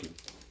just working.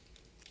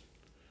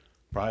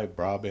 Probably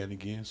broadband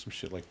again, some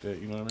shit like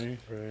that. You know what I mean?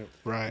 Right.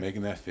 Right.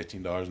 Making that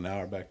 $15 an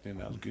hour back then,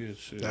 that was good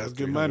shit. That was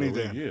good money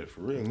then. Yeah,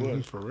 for real. Mm-hmm. It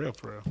was. For real,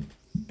 for real.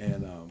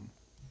 And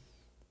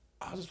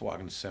I was just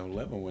walking to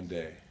 7-Eleven one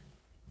day.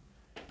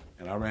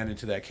 And I ran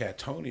into that cat,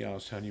 Tony, I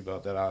was telling you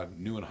about that I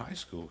knew in high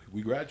school.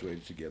 We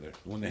graduated together.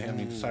 The one that handed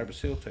me the Cypress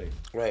Hill tape.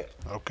 Right.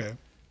 Okay.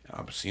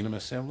 I've seen him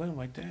at 7-Eleven. I'm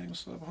like, dang,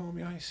 what's up,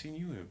 homie? I ain't seen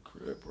you in a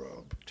grip,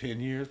 bro. 10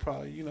 years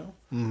probably, you know?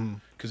 Mm-hmm.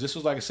 Because this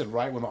was, like I said,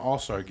 right when the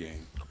All-Star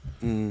game.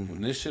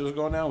 When this shit was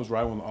going down, it was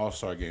right when the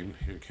All-Star game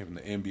here came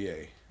the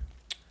NBA.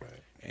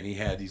 Right. And he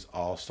had these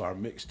All-Star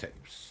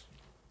mixtapes.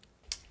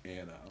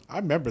 And, I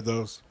remember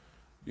those.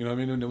 you know what I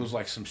mean? And it was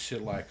like some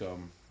shit like,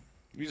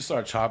 we just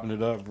started chopping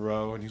it up,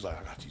 bro. And he's like,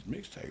 I got these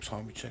mixtapes,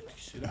 homie. Check this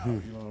shit out.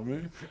 You know what I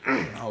mean?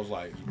 And I was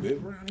like, you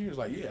live around here? He was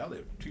like, yeah, I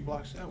live 2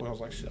 blocks that way. I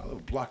was like, shit, I live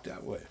a block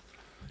that way.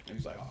 And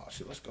he's like, oh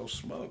shit, let's go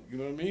smoke. You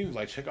know what I mean? He's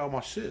like, check out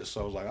my shit.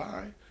 So I was like, all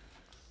right.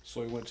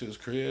 So he went to his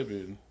crib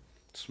and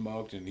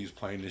smoked, and he's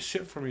playing this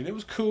shit for me. And it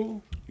was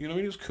cool. You know what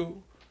I mean? It was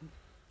cool.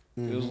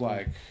 It was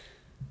like,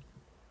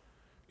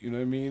 you know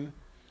what I mean?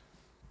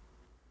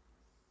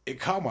 It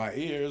caught my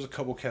ear. There's a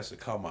couple cats that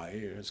caught my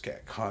ear. It's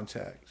got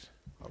Contact.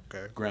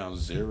 Okay. Ground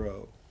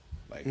Zero.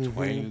 Like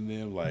Twain and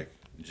them, like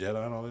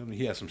Jedi and all them.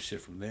 He had some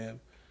shit from them.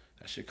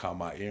 That shit caught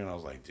my ear, and I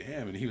was like,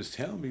 damn. And he was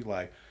telling me,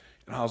 like,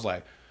 and I was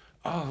like,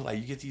 oh, like,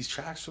 you get these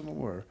tracks from them,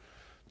 or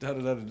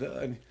da-da-da-da-da.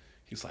 And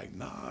he's like,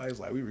 nah. He's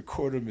like, we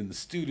record them in the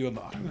studio in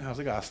the Ogden House.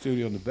 They got a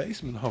studio in the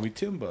basement, homie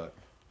Tim Buck.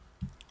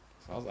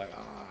 So I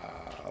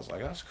was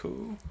like, that's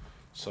cool.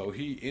 So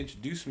he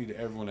introduced me to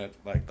everyone at,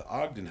 like, the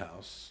Ogden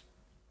House.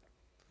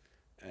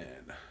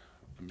 And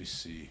let me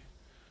see.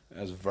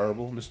 That's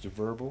Verbal, Mr.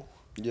 Verbal.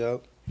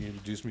 Yep. He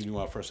introduced me to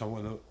my first time I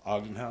went to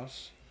Ogden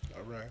House.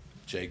 All right.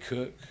 Jay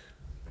Cook,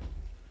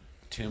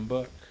 Tim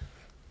Buck,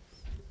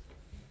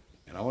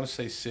 and I want to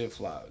say Sid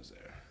Fly was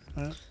there.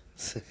 Huh?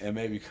 And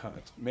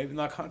maybe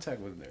not Contact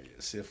wasn't there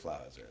yet. Sid Fly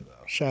was there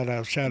though. Shout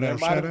out.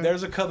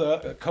 There's a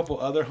couple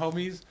other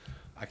homies.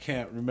 I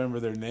can't remember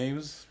their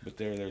names, but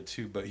they're there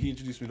too. But he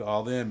introduced me to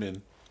all them,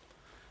 and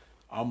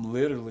I'm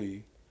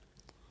literally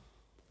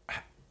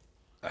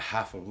a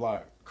half a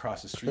block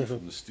across the street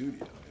from the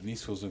studio, and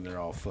these fools in there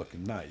all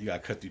fucking night. You gotta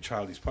cut through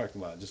Charlie's parking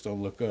lot. Just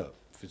don't look up.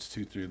 If it's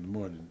 2-3 in the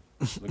morning,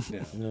 look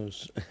down. No,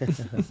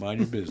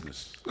 Mind your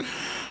business.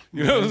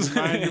 You know what I'm saying?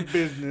 Mind your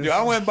business. Dude,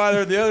 I went by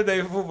there the other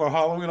day for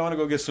Halloween. I want to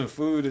go get some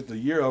food at the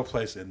Euro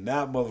place, and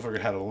that motherfucker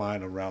had a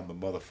line around the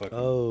motherfucking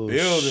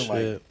building, shit.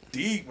 like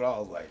deep. But I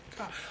was like,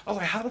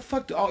 God. How the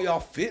fuck do all y'all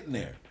fit in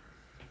there?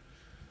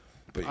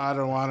 But I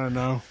don't want to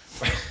know.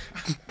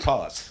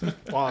 pause.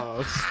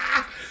 Pause.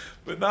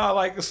 But nah,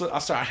 like, so I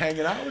started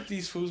hanging out with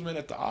these fools, man,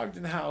 at the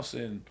Ogden House,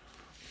 and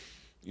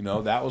you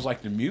know that was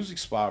like the music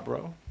spot,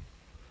 bro.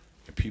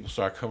 And people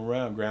started coming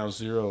around. Ground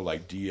Zero,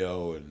 like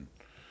Dio, and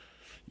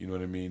you know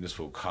what I mean. This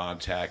fool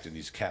Contact, and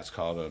these cats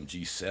called them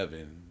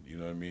G7. You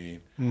know what I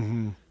mean.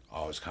 Mm-hmm.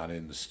 I was kind of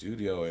in the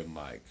studio, and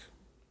like,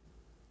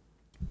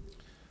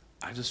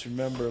 I just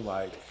remember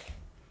like,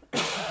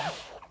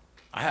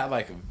 I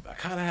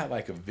kind of had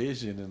like a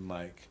vision, and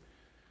like.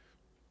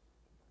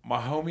 My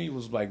homie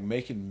was like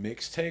making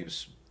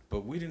mixtapes,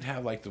 but we didn't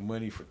have like the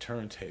money for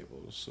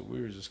turntables, so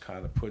we were just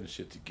kind of putting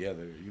shit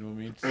together. You know what I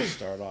mean? To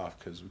start off,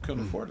 because we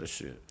couldn't afford this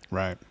shit.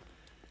 Right.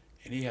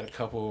 And he had a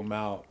couple of them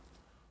out,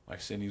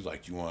 like saying he was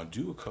like, "You want to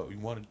do a couple? You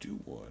want to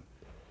do one?"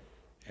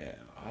 And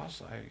I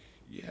was like,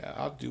 "Yeah,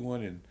 I'll do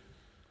one." And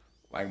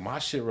like my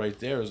shit right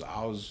there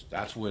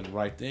that's when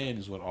right then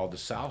is when all the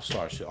South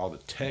Star shit, all the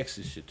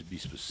Texas shit to be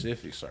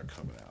specific, started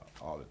coming out.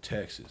 All the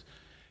Texas,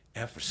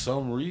 and for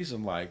some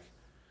reason, like.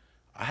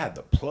 I had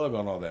the plug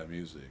on all that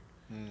music.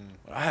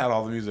 I had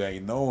all the music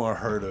ain't no one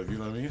heard of, you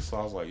know what I mean? So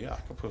I was like, yeah, I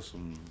could put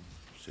some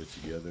shit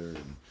together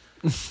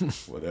and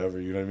whatever,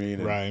 you know what I mean?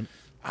 And right.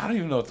 I don't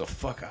even know what the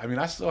fuck. I mean,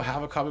 I still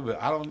have a copy,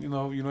 but I don't, you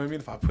know what I mean?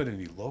 If I put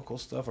any local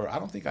stuff, or I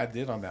don't think I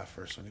did on that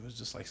first one. It was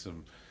just like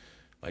some,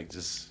 like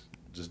just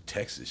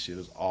Texas shit. It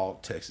was all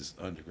Texas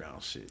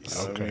underground shit. You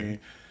know what I mean?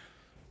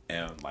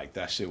 And like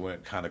that shit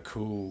went kind of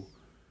cool.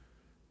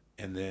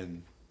 And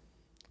then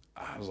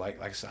I was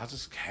like I said, I was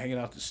just hanging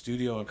out the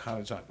studio and kind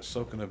of trying to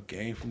soaking up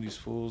game from these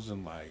fools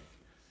and like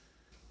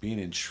being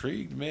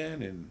intrigued,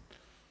 man. And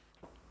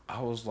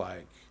I was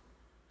like,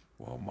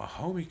 well, my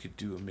homie could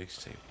do a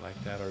mixtape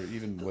like that, or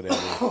even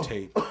whatever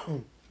tape,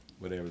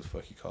 whatever the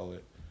fuck you call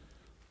it.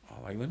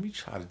 I'm like, let me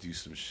try to do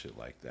some shit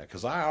like that,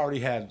 because I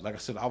already had, like I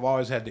said, I've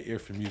always had the ear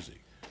for music.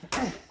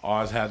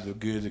 Always had the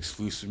good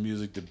exclusive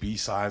music, the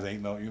B-sides,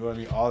 ain't no, you know what I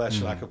mean? All that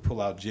shit, I could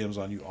pull out gems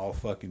on you all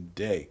fucking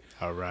day.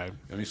 All right.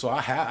 I mean, so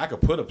I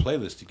could put a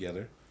playlist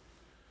together.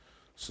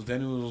 So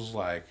then it was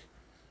like,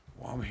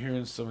 well, I'm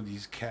hearing some of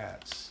these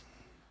cats.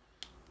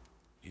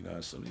 You know,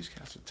 some of these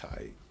cats are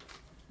tight.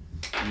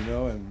 You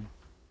know, and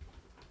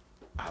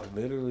I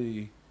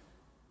literally,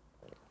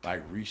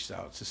 like, reached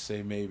out to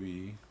say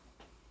maybe,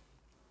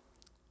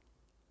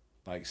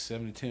 like,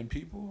 7 to 10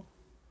 people.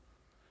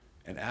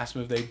 And asked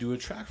them if they'd do a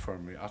track for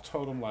me. I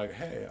told them, like,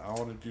 hey, I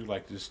want to do,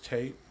 like, this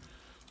tape,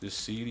 this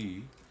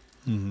CD.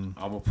 I'm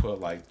going to put,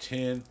 like,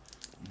 10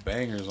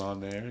 bangers on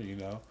there, you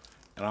know.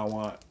 And I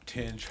want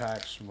 10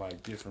 tracks from,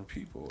 like, different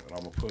people. And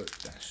I'm going to put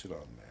that shit on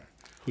there.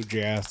 Who'd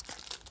you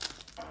ask?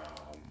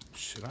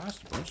 Shit, I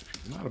asked a bunch of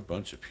people. Not a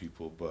bunch of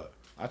people, but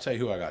I'll tell you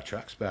who I got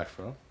tracks back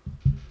from.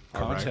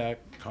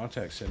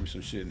 Contact sent me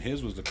some shit. And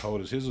his was the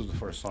coldest. His was the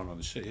first song on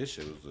the shit.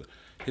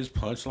 His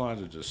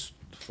punchlines are just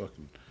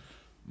fucking...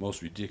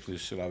 most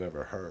ridiculous shit I've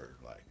ever heard.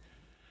 Like,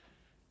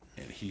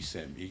 and he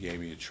gave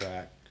me a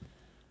track.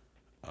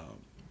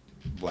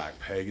 Black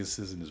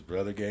Pegasus and his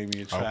brother gave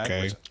me a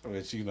track,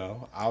 which you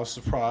know, I was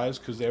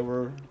surprised because they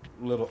were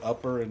a little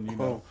upper and you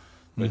know,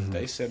 but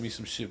they sent me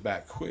some shit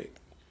back quick.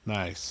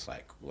 Nice.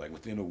 Like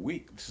within a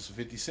week. This is a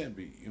 50 Cent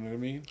beat. You know what I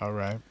mean? All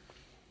right.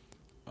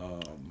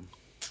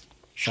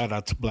 Shout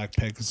out to Black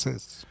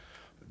Pegasus.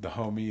 The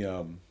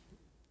homie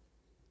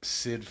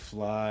Sid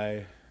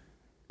Fly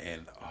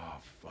and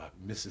fuck,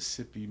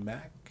 Mississippi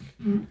Mac.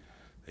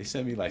 They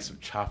sent me like some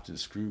chopped and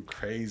screwed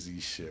crazy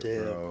shit,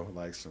 bro.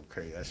 Like some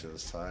crazy. That shit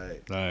was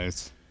tight.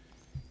 Nice.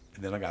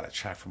 And then I got a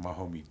track from my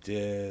homie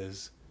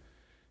Dez,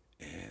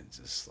 and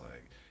just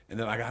like, and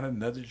then I got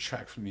another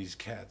track from these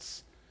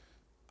cats.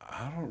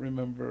 I don't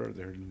remember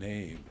their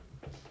name,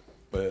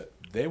 but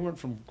they weren't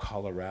from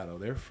Colorado.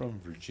 They're from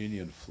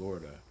Virginia and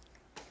Florida.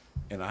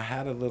 And I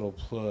had a little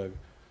plug.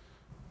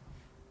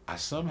 I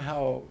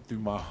somehow, through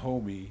my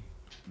homie,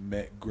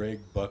 met Greg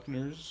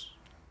Buckner's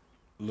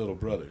little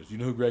brothers. You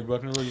know who Greg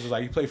Buckner was?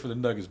 Like, he played for the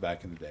Nuggets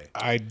back in the day.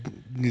 I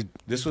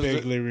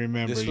vaguely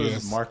remember. This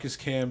was Marcus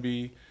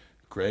Camby,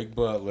 Greg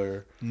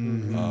Butler,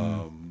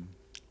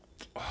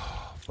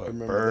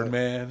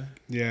 Birdman. That.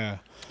 Yeah.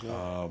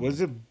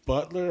 Was it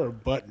Butler or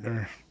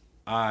Butner?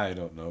 I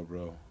don't know,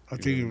 bro. I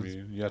think it was.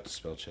 You have to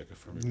spell check it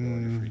for me, bro,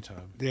 in your free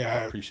time. Yeah, I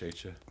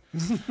appreciate you.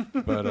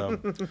 But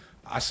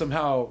I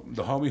somehow,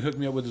 the homie hooked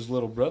me up with his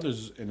little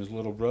brothers, and his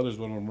little brothers,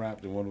 one of them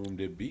rapped and one of them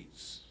did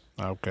beats.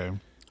 Okay.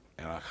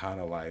 And I kind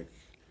of like,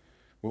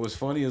 what was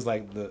funny is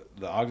like the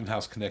Ogden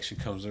House connection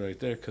comes in right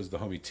there because the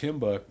homie Tim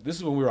Buck, this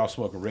is when we were all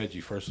smoking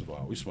Reggie, first of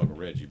all. We smoking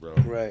Reggie, bro.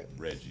 Right.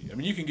 Reggie. I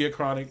mean, you can get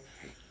chronic,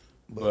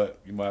 but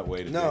you might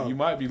wait a day. You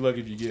might be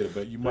lucky if you get it,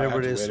 but you might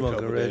have to wait a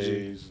couple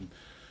days and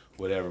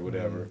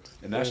whatever.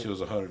 And that shit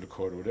was $100 a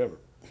quarter, whatever.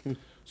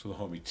 So the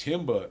homie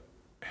Tim Buck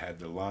had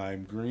the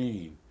lime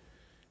green,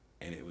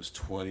 and it was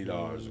 $20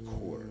 a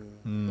quarter.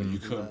 But you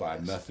couldn't buy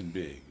nothing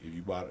big. If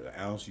you bought an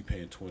ounce, you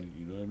paying $20.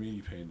 You know what I mean?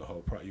 You paying the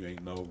whole price. You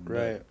ain't no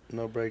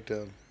no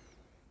breakdown.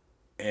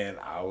 And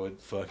I would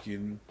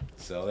fucking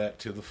sell that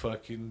to the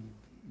fucking,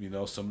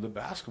 some of the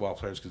basketball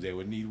players because they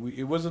would need weed.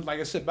 It wasn't, like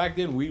I said, back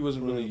then weed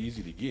wasn't really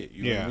easy to get.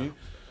 You know what I mean?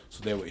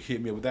 So they would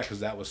hit me up with that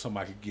because that was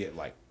something I could get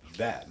like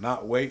that.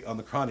 Not wait on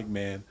the Chronic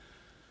Man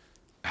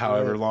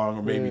however long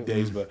or maybe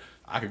days, but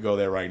I could go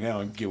there right now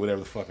and get whatever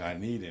the fuck I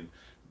need and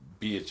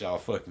be at y'all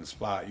fucking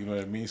spot. You know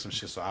what I mean? Some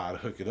shit. So I'd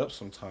hook it up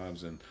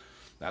sometimes, and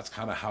that's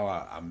kind of how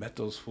I met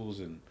those fools.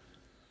 And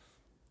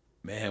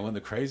man, one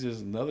of the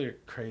another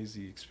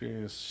crazy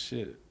experience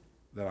shit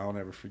that I'll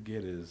never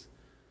forget is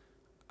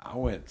I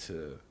went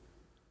to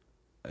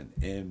an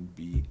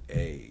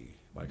NBA,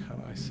 like, how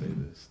do I say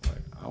this?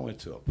 Like, I went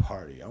to a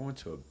party. I went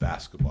to a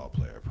basketball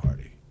player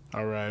party.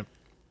 All right.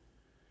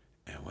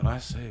 And when I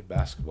say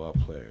basketball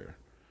player,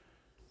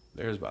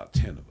 there's about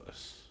 10 of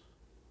us.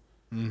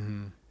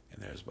 Mm-hmm.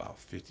 And there's about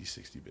 50,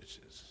 60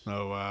 bitches.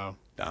 Oh, wow.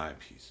 Dime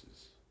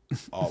pieces.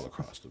 All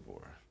across the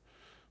board.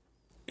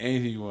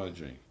 Anything you want to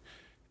drink.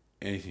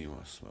 Anything you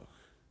want to smoke.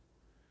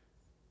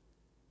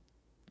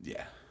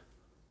 Yeah.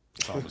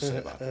 That's all I'm going to say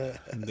about that.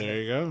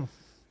 There you go.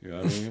 You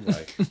know what I mean?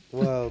 Like,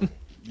 well,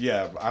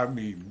 yeah, I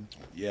mean,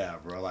 yeah,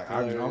 bro. Like,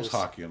 I'm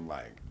talking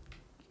like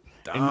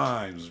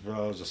dimes,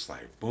 bro. Just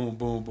like boom,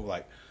 boom, boom.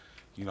 Like,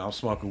 I'm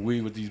smoking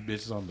weed with these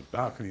bitches on the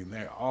balcony, and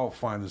they're all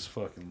fine as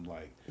fucking,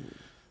 like,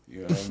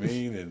 you know what I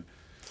mean? And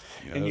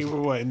and you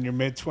were what, in your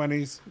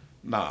mid-20s?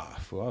 Nah,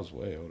 fool, I was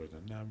way older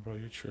than that, bro.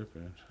 You're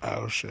tripping.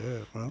 Oh,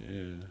 shit. Well.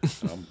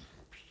 Yeah.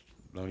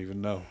 Don't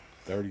even know.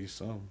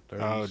 30-something.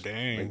 30s. Oh,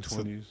 dang. Late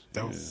 20s.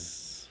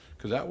 So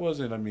because that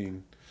wasn't, I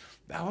mean,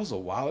 that was a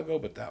while ago,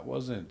 but that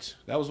was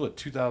what,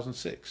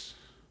 2006?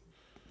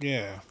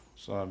 Yeah.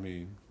 So, I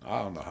mean,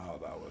 I don't know how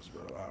that was,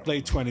 bro.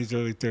 Late 20s,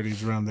 early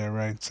 30s, around there,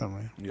 right?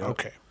 Somewhere. Yep.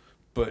 Okay.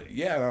 But,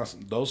 yeah,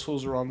 those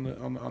fools are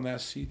on that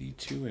CD,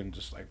 too, and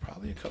just, like,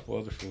 probably a couple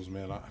other fools,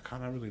 man. I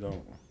kind of really don't.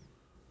 I'm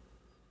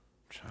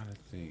trying to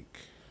think.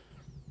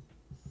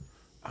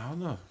 I don't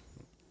know.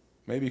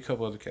 Maybe a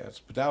couple other cats.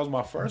 But that was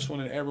my first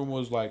one, and everyone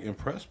was, like,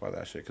 impressed by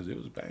that shit because it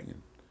was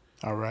banging.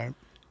 All right.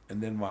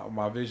 And then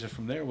my vision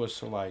from there was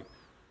to, like,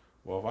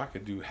 well, if I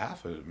could do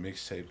half a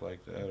mixtape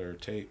like that or a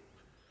tape,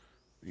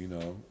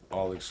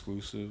 all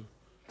exclusive.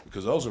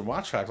 Because those are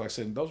my tracks. Like I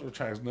said, those were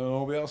tracks.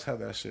 Nobody else had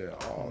that shit.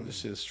 Oh, this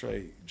shit's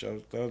straight.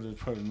 Joe Thunder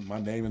putting my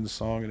name in the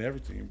song and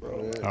everything,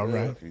 bro. Yeah, all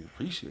right. I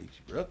appreciate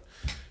you, bro.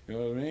 You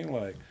know what I mean?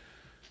 Like,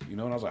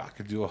 and I was like, I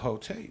could do a whole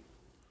tape.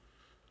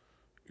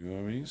 You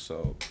know what I mean?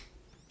 So,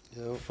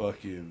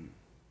 fucking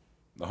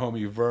the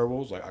homie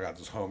Verbals. Like, I got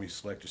this homie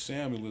Selector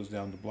Sam who lives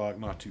down the block,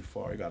 not too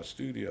far. He got a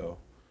studio.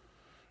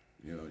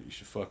 You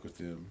should fuck with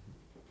him.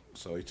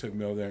 So he took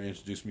me over there and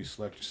introduced me to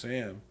Selector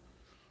Sam.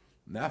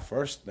 And that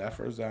first time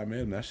I met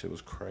him, that shit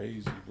was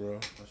crazy, bro.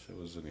 That shit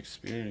was an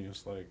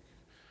experience, like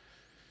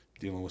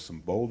dealing with some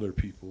Boulder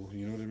people.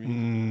 You know what I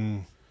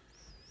mean?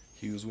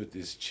 He was with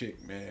this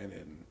chick, man,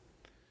 and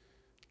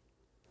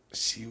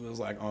she was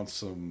like on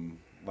some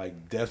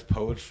like death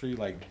poetry,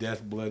 like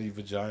death bloody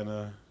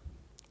vagina,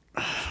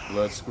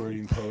 blood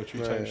squirting poetry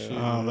type shit.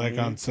 Oh, like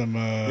on some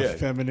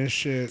feminist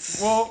shit.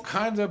 Well,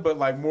 kind of, but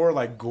like more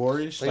like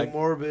gorish, like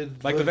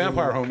morbid, like the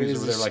vampire homies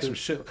over there, like shit. some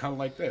shit kind of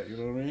like that. You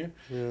know what I mean?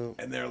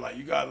 Yeah. And they're like,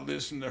 you gotta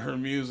listen to her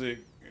music,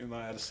 and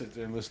I had to sit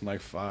there and listen to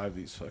like 5 of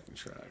these fucking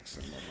tracks,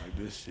 and I'm like,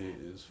 this shit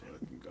is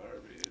fucking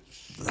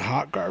garbage.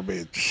 Hot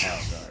garbage.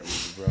 Hot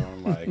garbage, bro.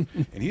 I'm like,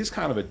 and he's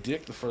kind of a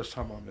dick the first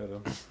time I met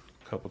him,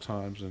 a couple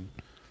times, and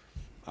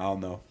I don't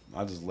know.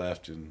 I just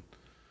left and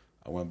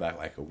I went back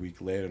like a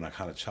week later and I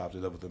kind of chopped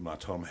it up with him. And I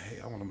told him, hey,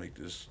 I want to make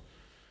this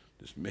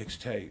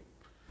mixtape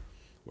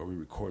where we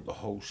record the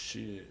whole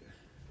shit.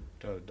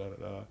 Da, da, da,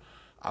 da.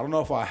 I don't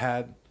know if I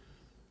had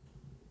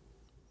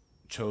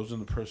chosen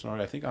the person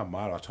already. I think I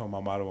might. I told him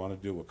I might want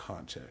to do with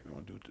Contact. I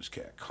want to do with this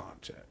cat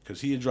Contact. Because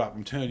he had dropped,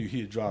 I'm telling you,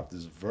 he had dropped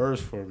this verse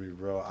for me,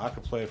 bro. I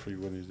could play it for you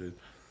when he did.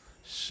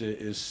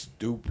 Shit is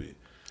stupid.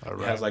 All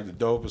right. It has like the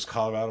dopest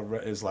Colorado.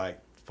 It's like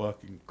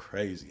fucking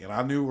crazy. And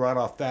I knew right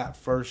off that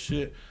first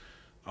shit,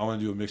 I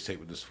want to do a mixtape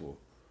with this fool.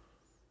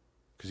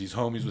 Because he's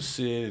homies with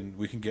Sid and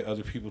we can get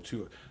other people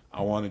too.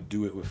 I want to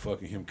do it with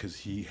fucking him because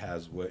he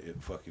has what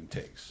it fucking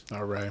takes.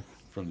 All right.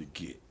 From the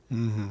get.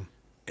 Mm-hmm.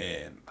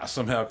 And I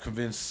somehow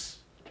convinced,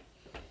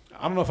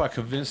 I don't know if I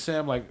convinced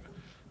Sam, like,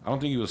 I don't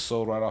think he was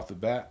sold right off the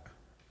bat.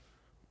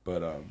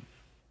 But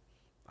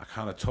I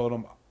kind of told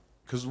him,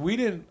 because we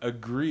didn't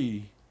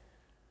agree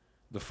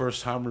the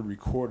first time we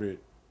recorded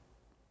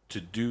to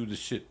do the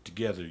shit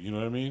together. You know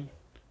what I mean?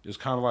 It's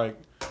kind of like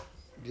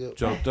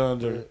Joe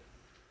Thunder.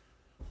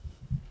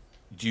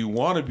 Do you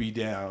want to be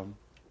down?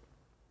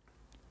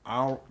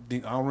 I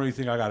don't really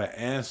think I got an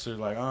answer.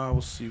 Like,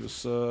 we'll see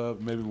what's up.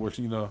 Maybe we're,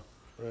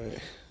 Right.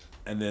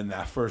 And then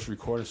that first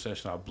recording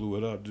session, I blew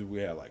it up, dude. We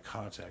had like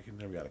Contact in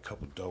there. We had a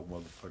couple dope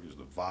motherfuckers.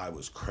 The vibe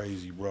was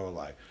crazy, bro.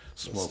 Like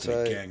smoking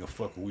a gang of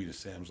fucking weed. And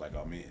Sam's like,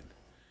 I'm in.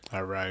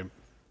 All right.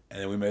 And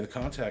then we made the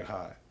Contact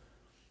High.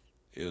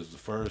 It was the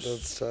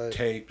first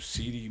tape,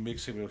 CD,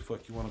 mixtape, whatever the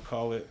fuck you want to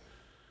call it,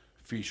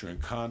 featuring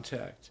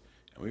Contact.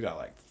 And we got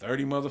like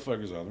 30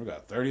 motherfuckers on it. We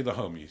got 30 of the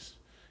homies.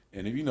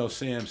 And if you know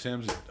Sam's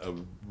a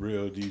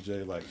real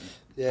DJ, like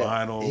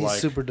vinyl, he's like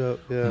super dope.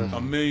 Yeah,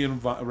 a million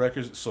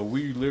records. So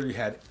we literally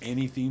had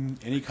any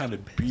kind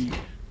of beat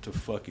to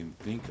fucking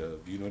think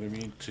of. You know what I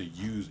mean? To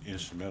use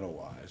instrumental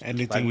wise.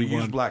 Anything like we you use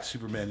want. Black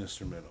Superman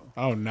instrumental.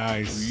 Oh,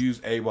 nice. We use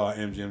A-Ball,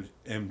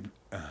 MJG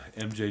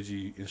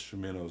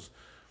instrumentals.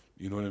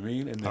 You know what I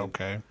mean? And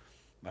then,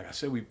 like I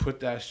said, we put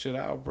that shit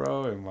out,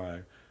 bro, and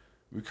like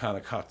we kind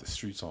of caught the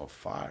streets on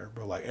fire,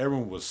 bro. Like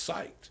everyone was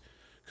psyched.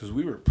 Because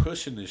we were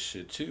pushing this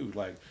shit, too.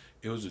 Like,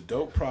 it was a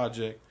dope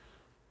project.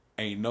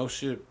 Ain't no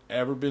shit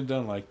ever been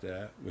done like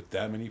that with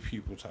that many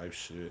people type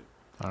shit.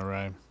 All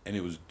right. And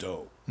it was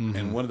dope. Mm-hmm.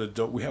 And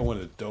we had one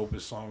of the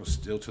dopest songs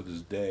still to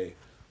this day.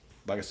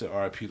 Like I said,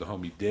 R.I.P. the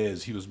homie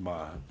Dez. He was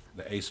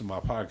the ace of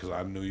my pocket because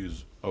I knew he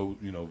was,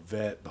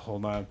 vet the whole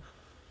nine.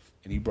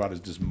 And he brought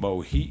us this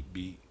Mo Heat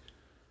beat.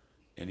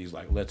 And he's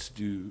like, let's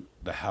do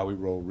the How We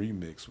Roll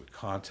remix with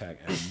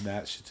Contact. And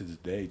that shit to this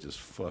day just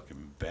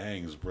fucking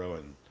bangs, bro.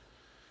 And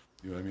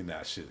you know what I mean?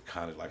 That shit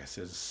kind of, like I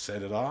said,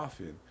 set it off,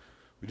 and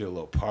we did a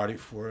little party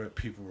for it.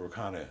 People were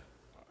kind of,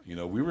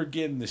 we were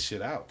getting this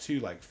shit out,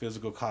 too, like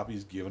physical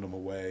copies, giving them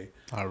away.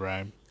 All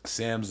right.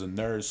 Sam's a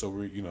nerd, so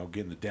we're,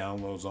 getting the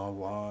downloads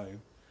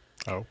online.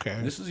 Okay.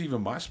 And this is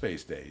even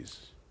MySpace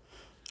days.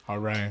 All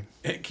right.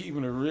 And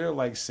keeping it real,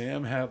 like,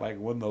 Sam had, like,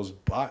 one of those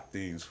bot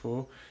things,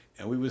 fool,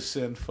 and we would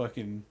send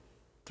fucking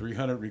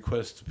 300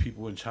 requests to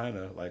people in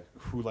China, like,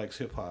 who likes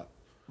hip-hop.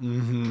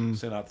 Mm-hmm.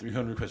 Send out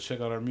 300 requests, check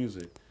out our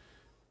music.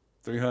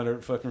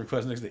 300 fucking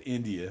requests next to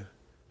India,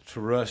 to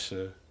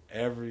Russia,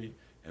 and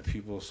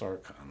people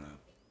start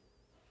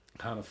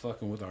kind of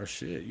fucking with our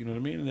shit. You know what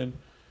I mean? And then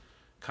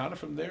kind of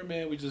from there,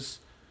 man, we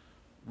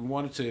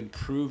wanted to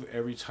improve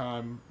every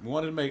time. We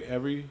wanted to make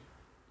every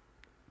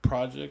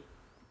project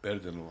better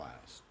than the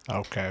last.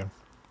 Okay.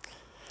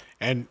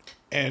 And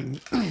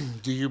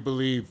do you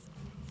believe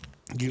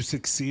you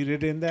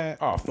succeeded in that?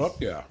 Oh,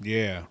 fuck yeah.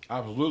 Yeah.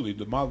 Absolutely.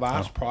 My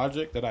last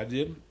project that I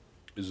did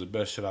is the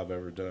best shit I've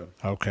ever done.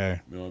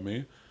 Okay. You know what I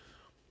mean?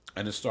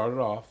 And it started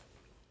off,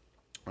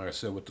 like I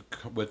said,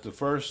 with the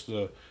first,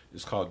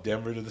 it's called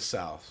Denver to the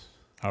South.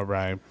 All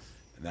right.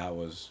 And that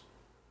was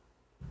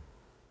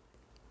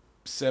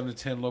 7 to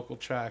 10 local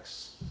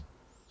tracks,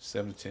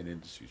 7 to 10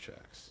 industry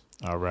tracks.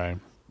 All right.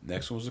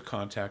 Next one was a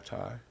Contact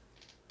High,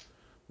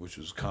 which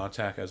was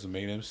Contact as the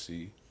main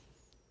MC,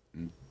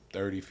 and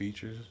 30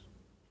 features,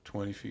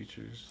 20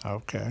 features.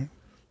 Okay.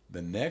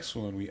 The next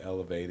one we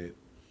elevated,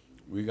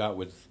 we got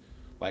with,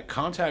 like,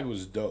 Contact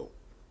was dope.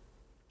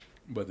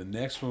 But the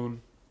next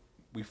one,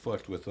 we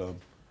fucked with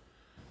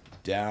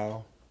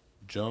Dow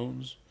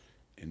Jones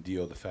and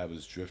Dio the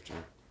Fabulous Drifter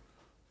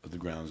of the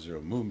Ground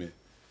Zero movement.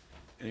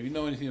 And if you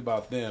know anything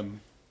about them,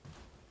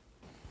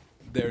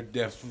 they're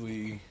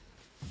definitely,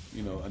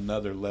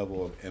 another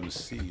level of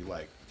MC.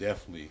 Like,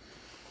 definitely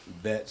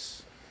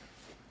vets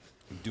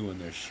doing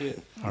their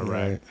shit. All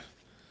right.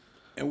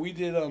 And we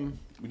did a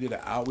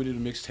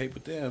mixtape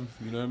with them,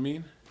 you know what I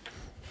mean?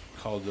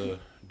 Called the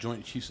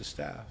Joint Chiefs of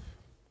Staff.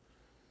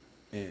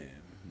 And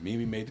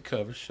Mimi made the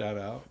cover, shout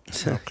out.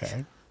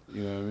 Okay.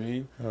 You know what I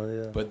mean? Oh,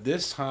 yeah. But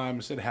this time,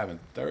 instead of having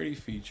 30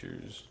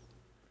 features,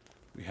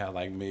 we had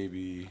like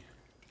maybe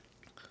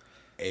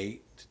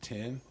 8 to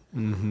 10.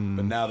 Mm-hmm.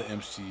 But now the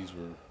MCs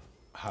were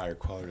higher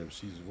quality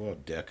MCs as well.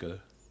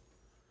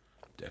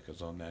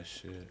 Decca's on that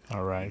shit.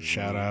 All right,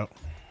 shout out.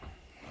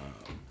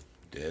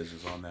 Dez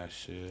is on that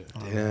shit.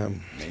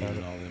 Damn.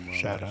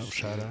 Shout out.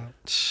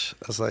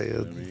 That's like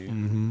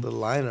the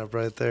lineup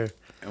right there.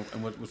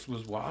 And what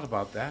was wild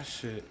about that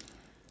shit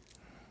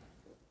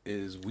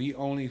is we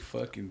only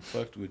fucking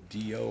fucked with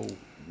D.O.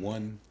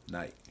 one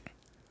night.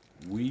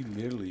 We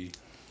literally,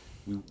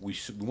 we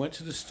went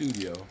to the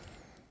studio,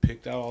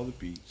 picked out all the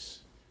beats.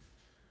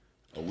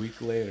 A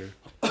week later,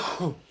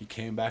 he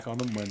came back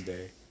on a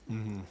Monday.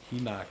 Mm-hmm. He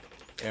knocked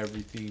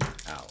everything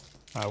out.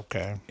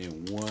 Okay.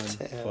 In one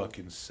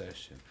fucking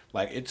session.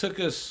 Like, it took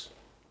us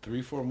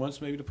 3-4 months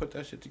maybe to put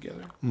that shit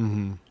together.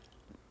 Mm-hmm.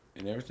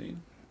 And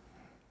everything.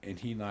 And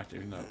he knocked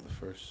everything out the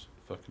first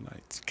fucking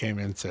night. Came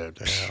in and said,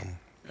 damn.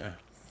 Yeah.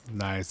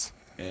 Nice.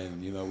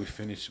 And, you know, we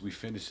finished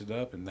it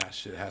up, and that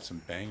shit had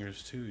some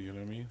bangers, too. You know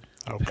what I mean?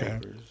 Okay.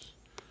 Papers.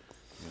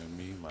 You know what I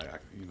mean? Like,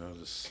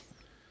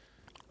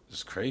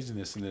 just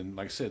craziness. And then,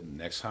 like I said,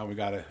 next time we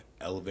got to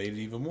elevate it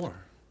even more.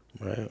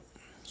 Right.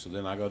 So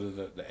then I go to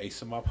the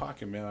ace in my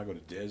pocket, man. I go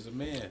to Dez the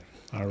Man.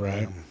 All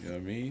right. You know what I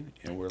mean?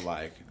 And we're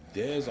like,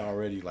 Dez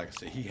already, like I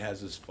said, he has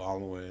his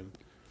following.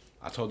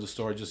 I told the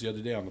story just the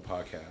other day on the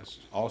podcast.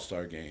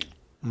 All-Star game.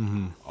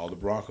 Mm-hmm. All the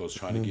Broncos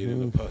trying to get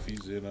into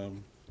Puffy's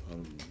and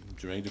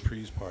Jermaine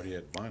Dupri's party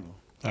at Vinyl.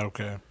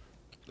 Okay.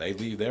 They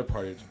leave their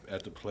party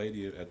at the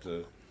Palladium, at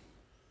the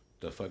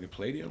fucking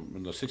Palladium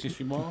in the 16th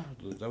Street Mall.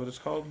 Is that what it's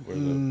called? Where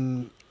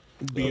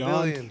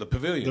Beyond the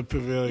Pavilion. The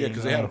Pavilion. Yeah,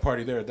 because they had a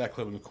party there at that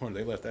club in the corner.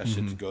 They left that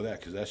shit to go that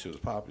because that shit was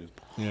popular.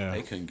 Yeah.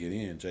 They couldn't get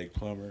in. Jake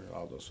Plummer,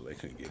 all those, so they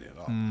couldn't get in at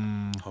all.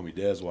 Homie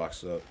Dez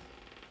walks up.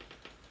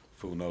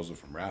 Fool knows him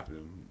from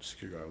rapping.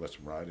 Security guard lets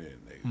him right in.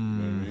 You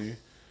know what I mean?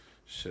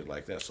 Shit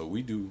like that. So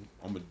we do.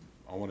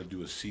 I want to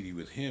do a CD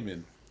with him,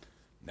 and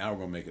now we're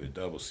gonna make it a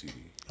double CD.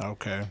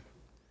 Okay.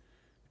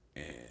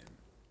 And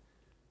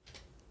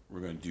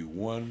we're gonna do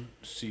one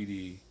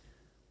CD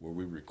where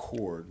we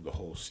record the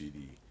whole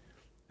CD,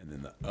 and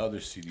then the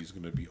other CD is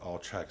gonna be all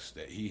tracks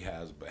that he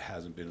has but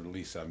hasn't been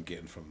released. I'm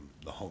getting from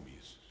the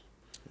homies.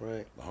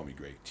 Right. The homie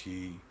Great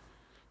T.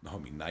 The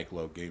homie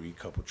Nyclo gave me a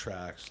couple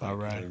tracks. Like, All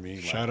right. You know what I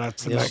mean? Shout like, out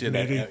to shit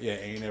that Nitty.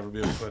 ain't never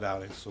been put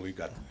out. So we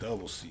got the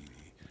double CD.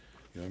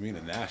 You know what I mean?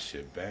 And that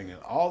shit banging.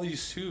 All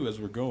these too, as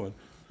we're going,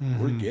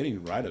 we're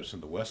getting write-ups in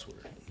the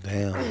Westward.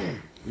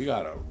 Damn. We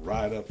got a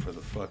write-up for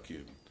the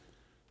fucking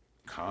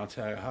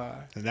Contact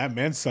High. And that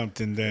meant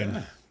something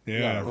then.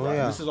 Yeah.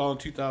 Yeah. This is all in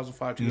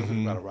 2005.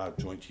 We got a write-up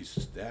Joint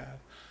Jesus' dad.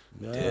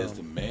 Dez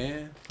the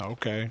Man.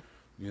 Okay.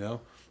 You know?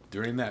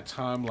 During that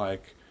time,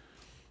 like,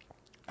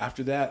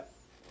 after that,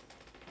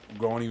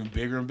 growing even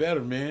bigger and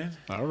better, man.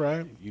 All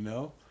right. You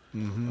know?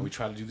 And we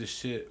try to do this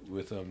shit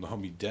with the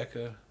homie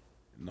Decca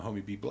and the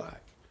homie B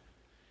Black.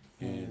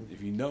 And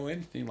if you know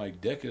anything,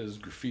 like Decca's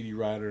graffiti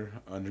writer,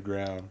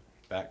 underground,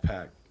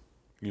 backpack,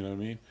 you know what I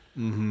mean?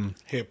 Mm-hmm.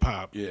 Hip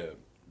hop. Yeah.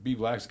 B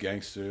Black's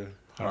gangster,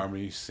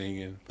 harmony,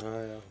 singing.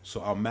 Oh, yeah.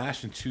 So I'm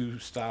mashing two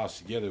styles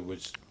together,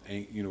 which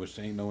ain't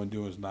no one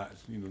doing, is not,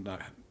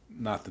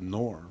 not the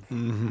norm.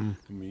 Mm-hmm.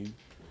 I mean,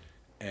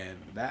 and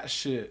that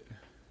shit,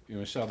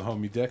 shout out to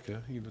homie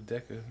Decca.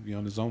 Decca be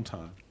on his own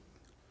time.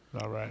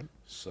 All right.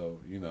 So,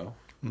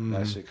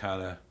 that shit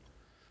kind of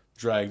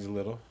dragged a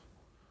little.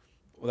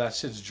 Well, that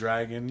shit's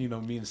dragging.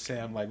 Me and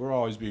Sam, like, we're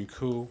always being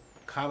cool.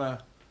 Kind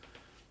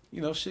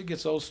of, shit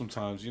gets old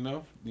sometimes, Need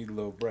a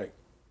little break.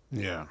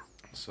 Yeah.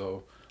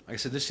 So, like I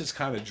said, this shit's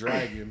kind of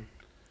dragging.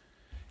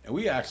 And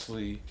we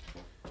actually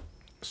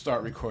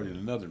start recording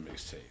another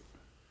mixtape.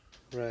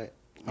 Right.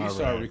 We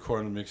started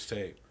recording a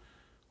mixtape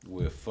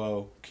with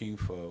Foe, King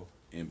Foe,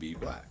 and B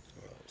Black.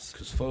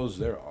 Because Foe's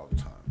there all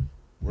the time.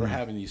 We're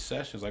having these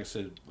sessions. Like I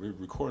said, we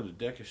record the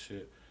Decca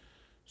shit.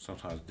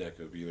 Sometimes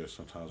Decca will be there.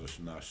 Sometimes it's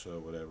not show,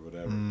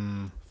 whatever.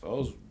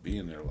 Foe's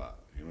being there a lot.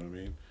 You know what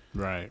I mean?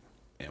 Right.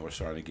 And we're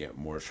starting to get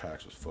more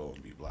tracks with Foe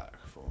and B Black.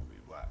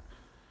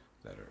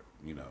 That are,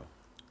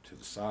 to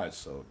the side.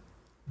 So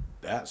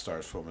that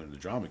starts forming the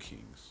Drama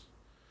Kings.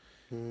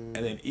 And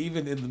then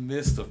even in the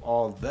midst of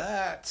all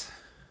that,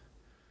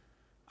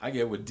 I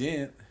get with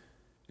Dent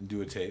and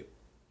do a tape.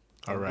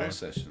 All right. Blunt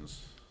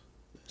Sessions.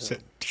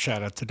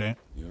 Shout out to Dent.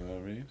 You know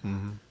what I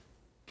mean?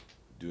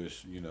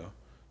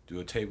 Do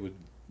a tape with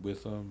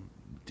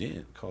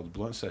Dent called the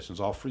Blunt Sessions,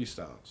 all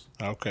freestyles.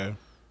 Okay.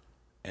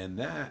 And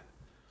that,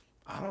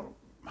 I don't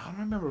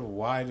remember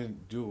why I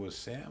didn't do it with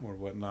Sam or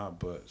whatnot,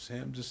 but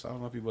Sam just, I don't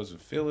know if he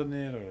wasn't feeling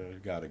it or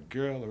got a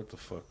girl or what the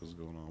fuck was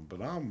going on.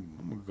 But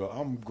I'm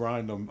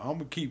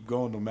gonna keep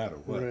going no matter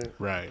what.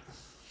 Right.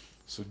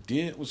 So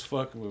Dent was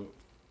fucking with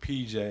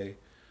PJ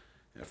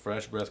and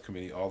Fresh Breath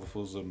Committee, all the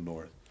fools up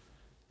north.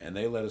 And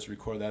they let us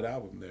record that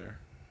album there.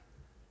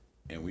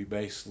 And we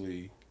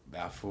basically,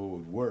 that fool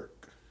would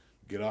work,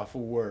 get off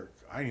of work.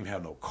 I didn't even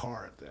have no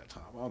car at that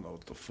time. I don't know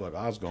what the fuck.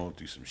 I was going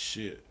through some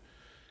shit.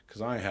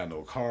 Because I ain't had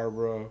no car,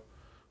 bro.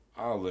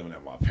 I was living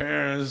at my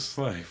parents.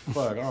 Like,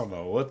 fuck, I don't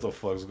know what the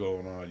fuck's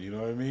going on. You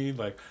know what I mean?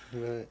 Like,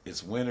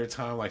 It's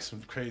wintertime, like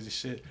some crazy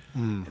shit.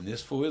 And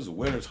this fool is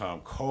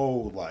wintertime,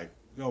 cold. Like,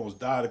 we almost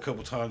died a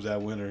couple times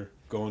that winter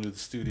going to the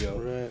studio.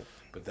 Right.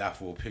 But that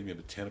fool picked me up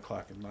at 10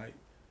 o'clock at night.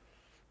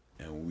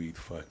 And we'd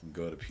fucking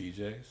go to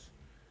PJ's.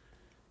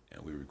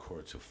 And we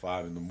record till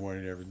 5 in the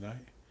morning every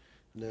night.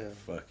 Yeah.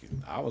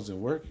 Fucking, I wasn't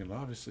working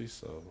obviously,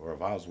 so or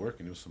if I was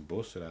working, it was some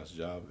bullshit ass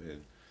job.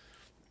 And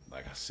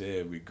like I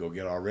said, we go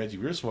get our Reggie.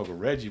 We were smoking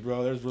Reggie,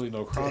 bro. There's really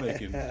no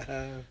chronic, and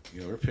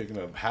we're picking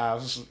up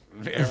halves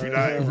every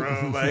night,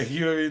 bro. Like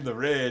you know what I mean? The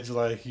Reg,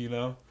 like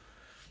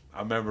I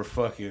remember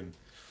fucking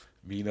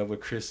meeting up with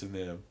Chris and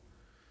them.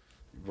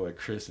 Your boy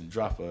Chris and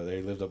Droppa,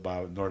 they lived up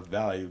by North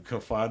Valley. We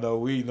couldn't find no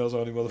weed. And those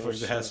only motherfuckers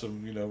that had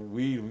some,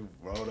 weed. We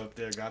rode up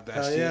there, got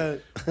that shit. Yeah.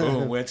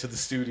 Boom, went to the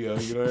studio.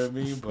 You know what I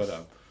mean? But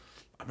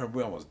I remember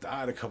we almost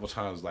died a couple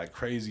times, like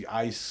crazy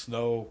ice,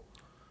 snow,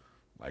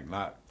 like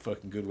not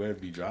fucking good way to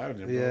be driving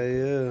there,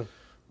 bro. Yeah.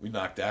 We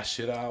knocked that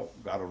shit out.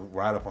 Got to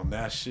ride up on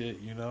that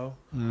shit,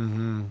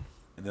 Mm-hmm.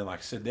 And then, like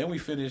I said, then we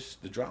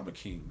finished the Drama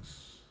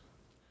Kings.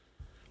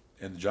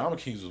 And the Drama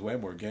Kings was way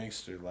more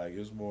gangster. Like, it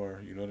was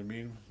more, you know what I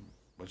mean?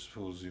 Bunch of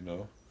fools,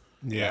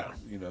 Yeah.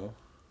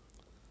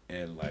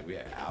 And, like, we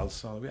had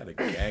Alice on. We had a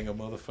gang of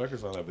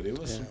motherfuckers on it. But it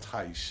was some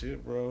tight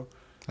shit, bro.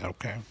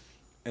 Okay.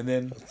 And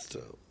then, That's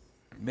dope.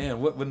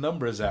 Man, what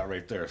number is that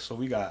right there? So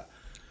we got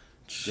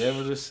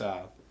Denver the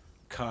South,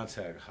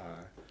 Contact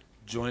High,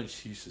 Joint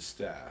Chiefs of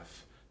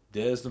Staff,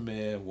 Des the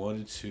Man 1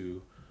 and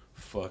 2,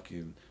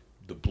 fucking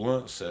the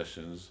Blunt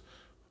Sessions,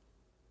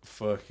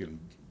 fucking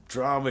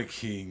Drama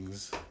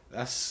Kings.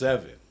 That's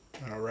 7.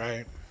 All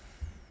right.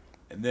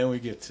 And then we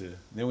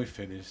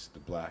finish the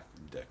Black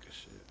and Decca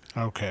shit.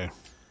 Okay.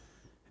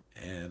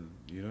 And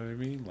you know what I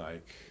mean?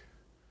 Like,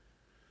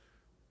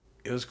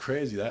 it was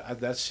crazy.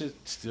 That shit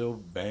still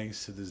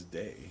bangs to this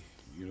day.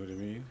 You know what I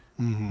mean?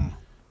 Mm-hmm.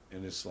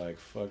 And it's like,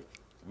 fuck.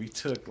 We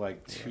took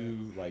like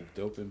 2 like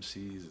dope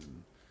MCs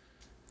and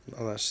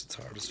that shit's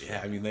hard as fuck.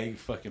 yeah, I mean they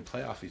fucking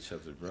play off each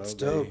other, bro. It's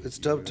dope. It's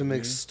dope to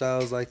mix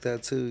styles like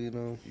that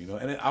too.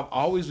 And I've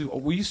always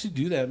we used to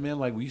do that, man.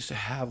 Like we used to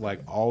have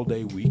like all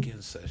day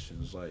weekend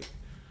sessions. Like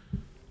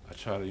I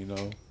try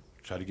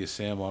to get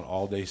Sam on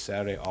all day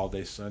Saturday, all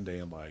day Sunday.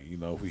 And like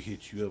if we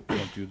hit you up, come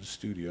through the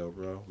studio,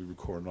 bro. We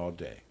recording all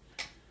day.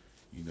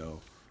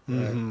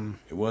 Mm-hmm.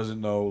 It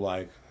wasn't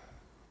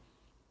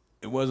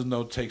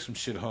no take some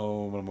shit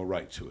home and I'm gonna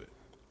write to it.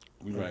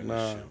 We writing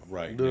this shit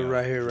right do now. it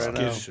right here, right now.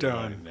 Get it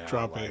done. Right now.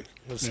 Drop like, it.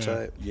 That's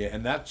tight. Yeah,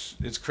 and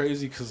it's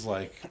crazy because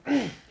like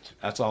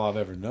that's all I've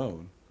ever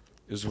known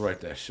is to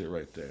write that shit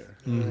right there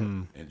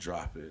Mm-hmm. and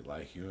drop it.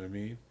 Like you know what I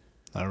mean?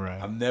 All right.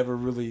 I've never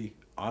really,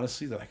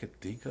 honestly, that I could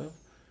think of.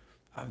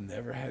 I've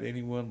never had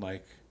anyone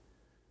like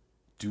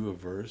do a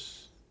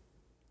verse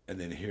and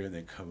then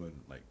come and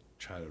like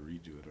try to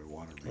redo it or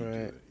want to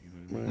redo it.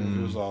 You know what I mean?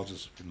 It was all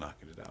just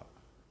knocking it out.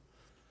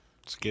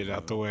 Let's get it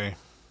out the way.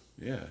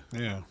 Yeah.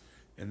 Yeah.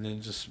 And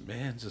then just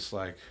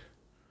like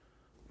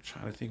I'm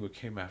trying to think what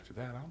came after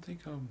that. I don't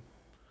think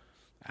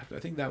I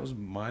think that was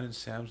mine and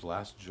Sam's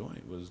last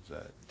joint was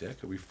that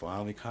Decca. We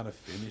finally kind of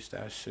finished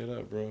that shit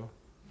up, bro.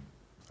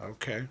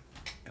 Okay.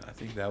 And I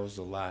think that was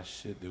the last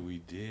shit that we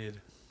did.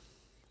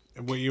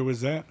 And what year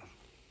was that?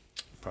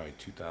 Probably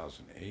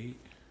 2008.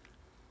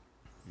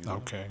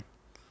 Okay.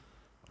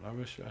 I'm not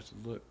really sure. I have to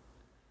look.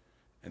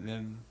 And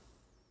then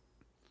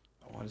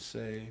I want to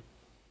say,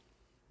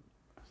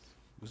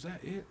 was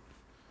that it?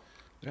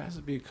 There has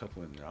to be a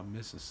couple in there. I'm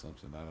missing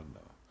something. I don't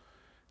know.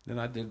 Then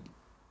I did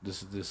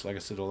this like I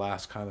said, the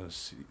last kind of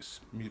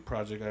music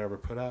project I ever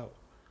put out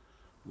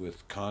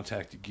with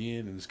Contact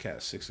again, and this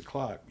cat 6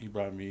 o'clock. He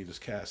brought me this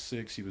cat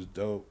 6. He was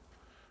dope.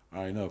 I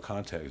already know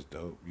Contact is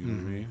dope. You know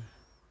what I mean?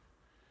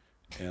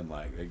 And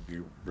like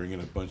you're bringing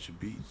a bunch of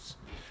beats,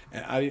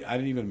 and I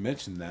didn't even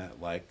mention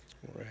that like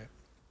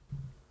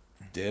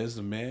Des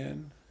the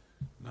Man.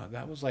 No,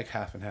 that was like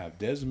half and half.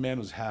 Des the Man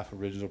was half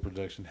original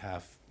production,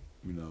 half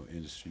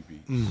industry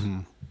beats.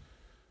 Mm-hmm.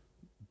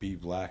 B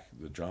Black,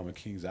 the Drama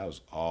Kings, that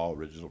was all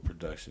original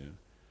production.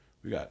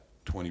 We got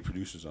 20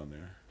 producers on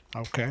there.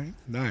 Okay,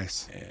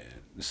 nice. And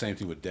the same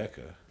thing with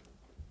Decca.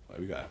 Like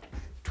we got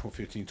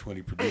 15,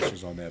 20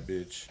 producers on that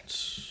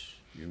bitch.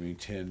 You know what I mean?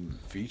 10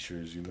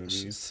 features, you know what I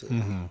mean?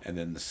 Mm-hmm. And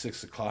then the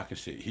 6 o'clock and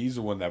shit. He's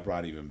the one that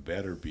brought even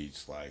better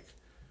beats like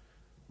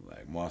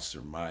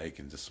Monster Mike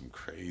and just some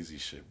crazy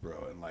shit,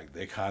 bro. And like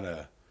they kind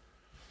of,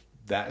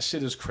 that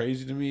shit is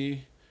crazy to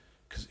me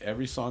because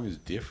every song is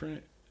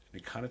different.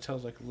 It kind of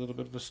tells like a little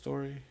bit of a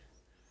story,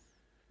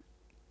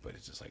 but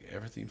it's just like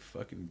everything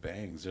fucking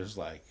bangs. There's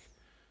like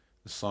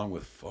the song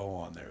with Foe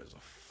on there is a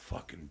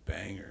fucking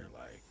banger.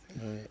 Like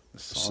the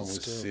song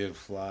with Sid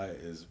Fly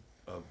is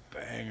a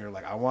banger.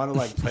 Like I want to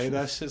like play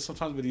that shit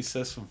sometimes, but he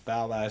says some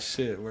foul ass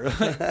shit. Where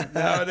like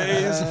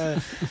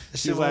nowadays,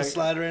 shit like, won't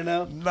slide right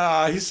now.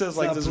 Nah, he says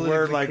like this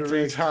word like correct.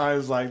 3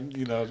 times. Like and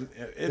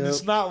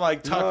it's not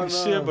like talking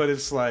shit, but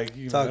it's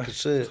like talking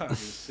shit. Talking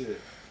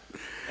shit.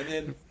 And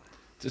then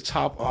to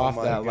top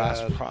off that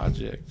last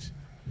project,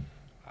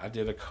 I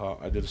did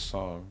a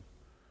song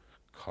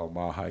called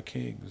Mile High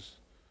Kings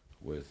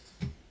with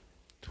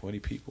 20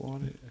 people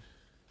on it.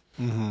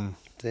 Mm-hmm.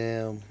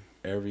 Damn.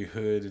 Every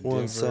hood in One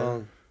Denver.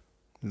 song.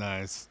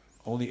 Nice.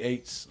 Only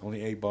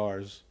 8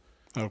 bars.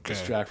 Okay.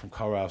 Extract from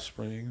Colorado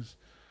Springs.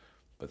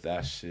 But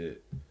that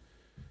shit,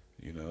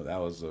 that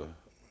was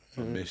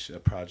a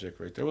project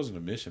right there. It wasn't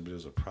a mission, but it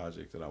was a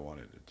project that I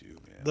wanted to do,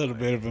 man. A little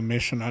bit of a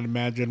mission, I'd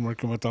imagine,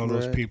 working with all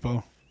those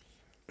people.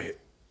 It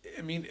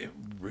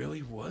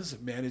really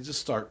wasn't, man. It just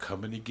started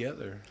coming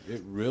together.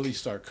 It really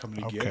started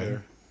coming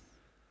together.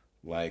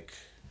 Like,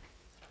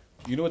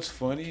 you know what's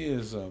funny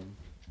is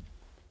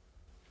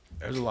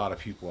there's a lot of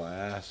people I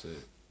asked that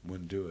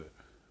wouldn't do it.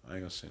 I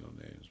ain't gonna say no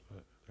names,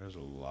 but there's a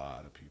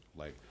lot of people.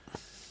 Like,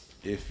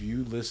 if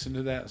you listen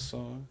to that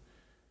song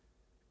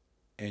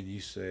and you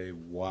say,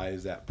 why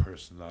is that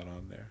person not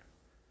on there?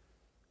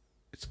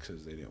 It's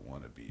because they didn't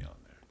want to be on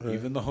there. Right.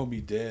 Even the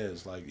homie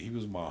Dez, like, he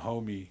was my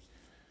homie,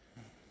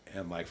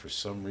 and, like, for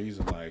some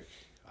reason, like,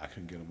 I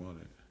couldn't get him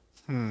on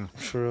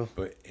it. True.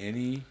 But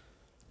any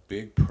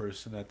big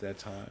person at that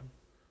time,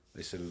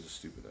 they said it was a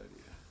stupid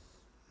idea.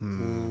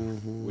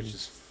 Mm-hmm. Which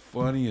is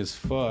funny as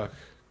fuck,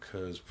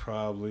 because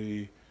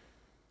probably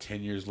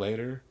 10 years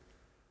later,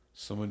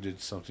 someone did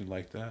something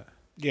like that.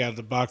 Yeah,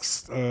 the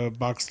box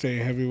day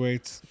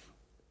heavyweights.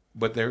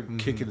 But they're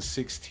kicking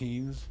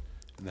 16s,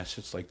 and that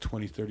shit's like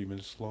 20, 30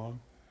 minutes long.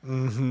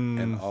 Mm-hmm.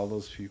 And all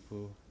those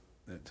people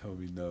that told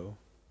me no,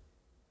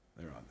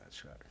 they're on that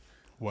track.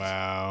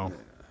 Wow. Yeah.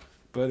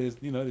 But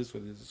it is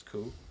what it is. It's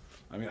cool.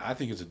 I mean, I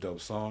think it's a dope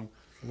song.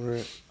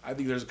 Right. I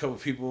think there's a couple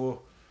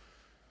people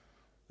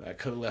that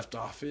could have left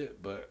off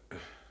it, but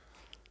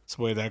it's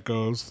the way that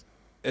goes.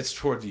 It's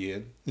toward the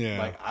end. Yeah.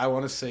 Like, I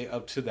want to say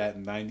up to that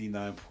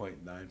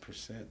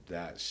 99.9%,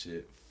 that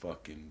shit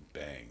fucking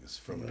bangs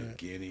from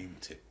beginning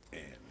to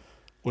end.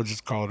 We'll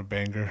just call it a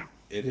banger.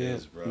 It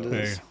is, bro. It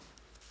is. Hey.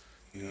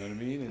 You know what I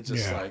mean? It's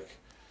just like,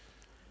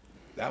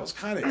 that was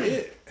kind of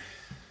it.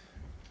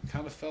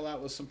 Kind of fell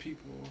out with some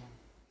people.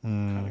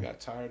 Kind of got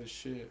tired of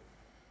shit.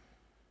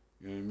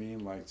 You know what I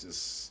mean? Like,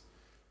 just,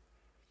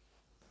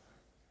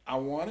 I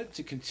wanted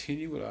to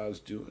continue what I was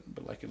doing,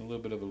 but like in a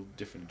little bit of a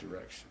different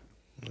direction.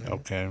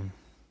 Okay.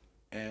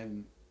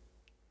 And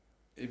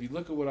if you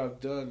look at what I've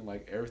done,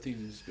 like, everything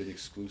has been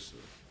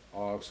exclusive.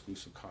 All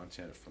exclusive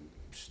content from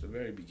just the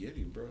very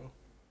beginning, bro. You know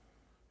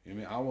what I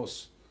mean? I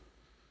almost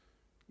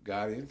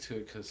got into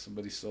it because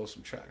somebody stole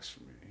some tracks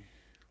from me.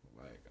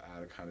 Like, I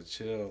had to kind of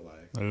chill.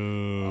 Like,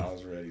 I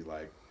was ready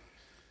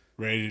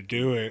to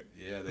do it.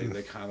 Yeah,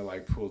 they kind of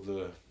like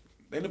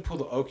they didn't pull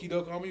the okie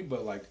doke on me,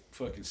 but like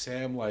fucking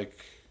Sam, like,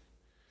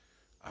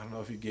 I don't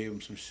know if he gave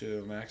him some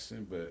shit on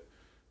accident, but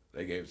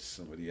they gave it to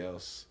somebody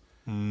else,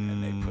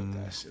 and they put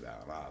that shit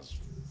out, and I was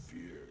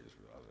furious.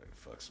 Bro. I was like,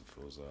 fuck some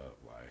fools up,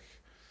 like,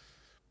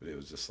 but it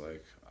was just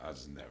like, I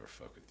just never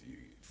fuck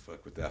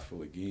with that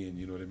fool again,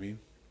 you know what I mean?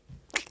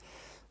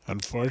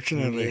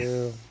 Unfortunately,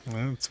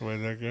 that's the way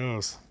that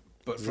goes.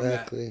 But from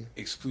that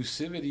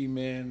exclusivity,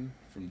 man,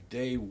 from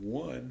day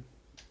one,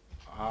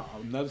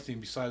 another thing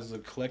besides the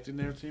collecting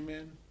and everything,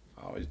 man,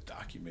 I always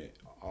document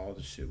all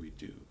the shit we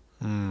do.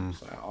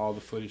 So all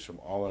the footage from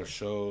all our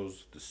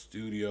shows, the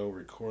studio,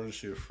 recording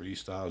shit,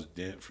 freestyles,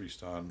 Dent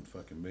freestyling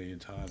fucking million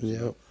times.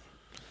 Yep.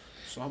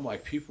 So I'm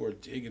like, people are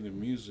digging the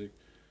music,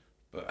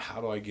 but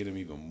how do I get them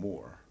even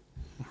more?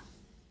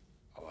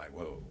 I'm like,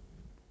 well,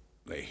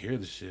 they hear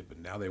the shit, but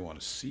now they want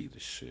to see the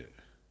shit.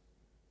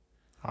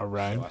 All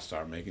right. So I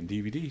started making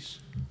DVDs.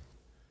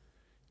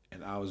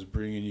 And I was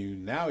bringing you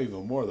now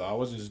even more, though. I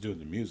wasn't just doing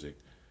the music.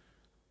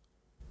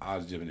 I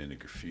was dipping into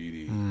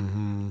graffiti,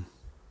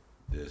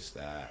 this,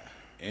 that,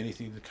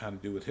 anything to kind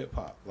of do with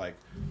hip-hop. Like,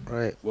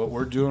 what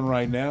we're doing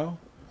right now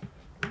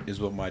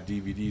is what my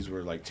DVDs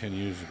were like 10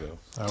 years ago.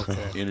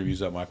 Okay.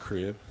 Interviews at my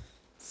crib,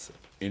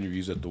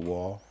 interviews at the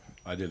wall.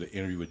 I did an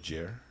interview with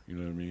Jer, you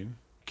know what I mean?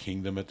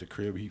 Kingdom at the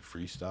crib, he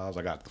freestyles.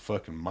 I got the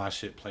fucking my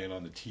shit playing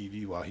on the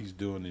TV while he's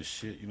doing this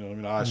shit, you know what I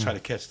mean? I always try to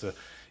catch the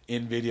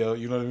in video,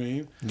 you know what I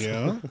mean?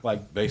 Yeah.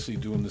 Like, basically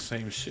doing the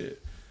same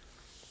shit.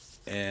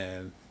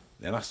 And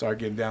then I started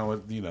getting down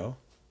with,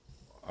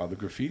 all the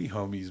graffiti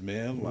homies,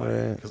 man.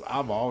 Like, because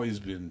I've always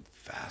been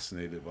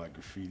fascinated by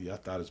graffiti. I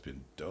thought it's been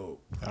dope.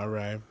 All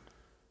right.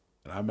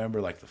 And I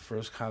remember, like, the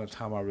first kind of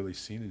time I really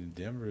seen it in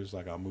Denver is,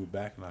 like, I moved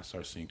back and I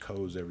started seeing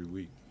codes every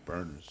week.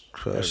 Burners.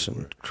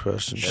 Crushing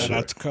Shout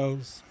out to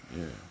Coes.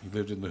 Yeah. He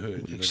lived in the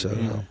hood. You know what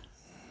I mean?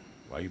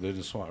 Like, he lived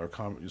in Swamp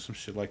or some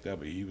shit like that,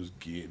 but he was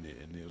getting it.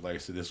 And it was, like I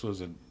said, this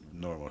wasn't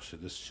normal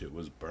shit. This shit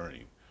was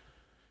burning.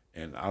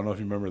 And I don't know if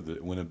you remember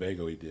the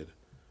Winnebago he did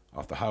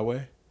off the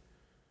highway.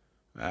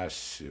 That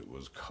shit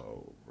was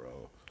cold,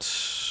 bro.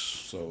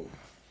 So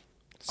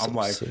I'm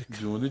like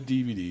doing the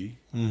DVD,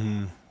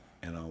 and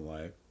I'm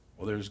like,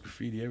 well, there's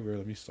graffiti everywhere.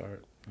 Let me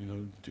start, putting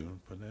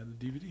that in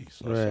the DVD.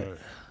 So I started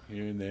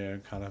here and there,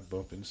 and kind of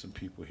bumping some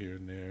people here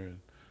and there. And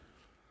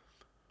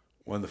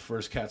one of the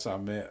first cats I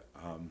met,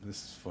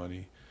 this is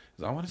funny,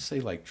 is I want to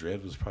say like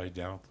Dread was probably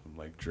down with them,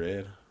 like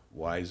Dread,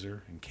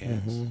 Wiser, and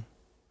Cans.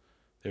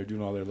 They were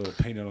doing all their little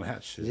painted on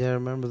hat shit. Yeah, I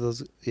remember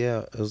those.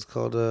 Yeah, it was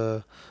called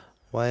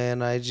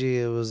YNIG.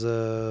 It was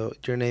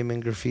Your Name in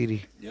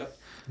Graffiti. Yep.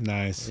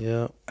 Nice.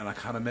 Yep. And I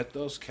kind of met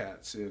those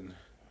cats, and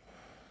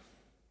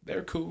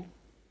they're cool.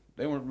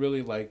 They weren't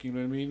really like, you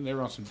know what I mean? They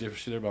were on some different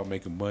shit. They're about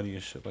making money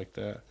and shit like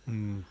that.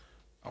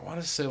 I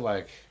want to say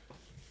like,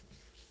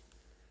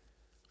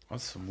 on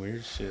some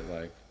weird shit,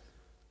 like,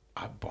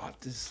 I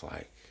bought this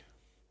like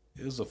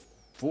it was a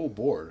full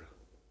board,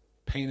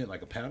 painted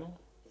like a panel.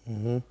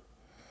 Mm-hmm.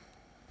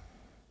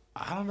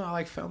 I don't know. I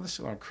like found this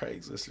shit on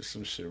Craigslist or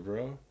some shit,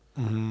 bro.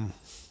 Mm-hmm.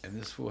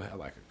 And this fool had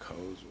like a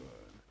Coles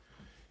one,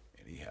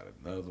 and he had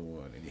another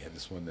one, and he had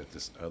this one that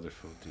this other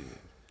fool did.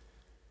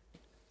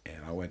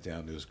 And I went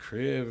down to his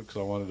crib because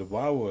I wanted to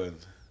buy one,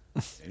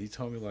 and he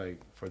told me like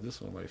for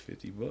this one like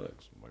 $50. I'm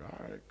like,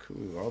 all right,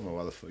 cool. I don't know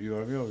why the fuck, you know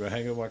what I mean? I'm gonna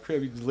hang up my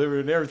crib. You deliver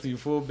and everything,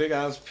 full big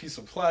ass piece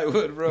of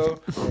plywood, bro.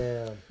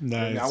 Yeah.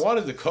 Nice. I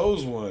wanted the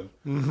Coles one,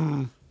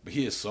 Mm-hmm. but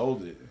he had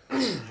sold it,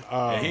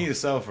 and he didn't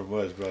sell for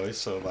much, bro. He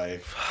sold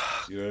like,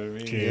 you know what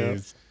I mean?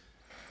 Kids.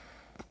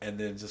 And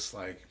then just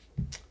like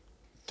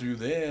through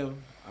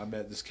them, I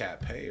met this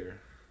cat Payer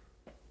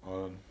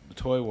on the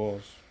toy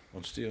walls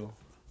on Steel.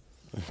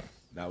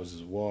 That was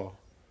his wall,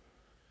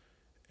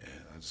 and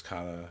I just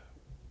kind of,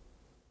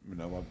 you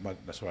know,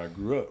 that's where I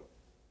grew up.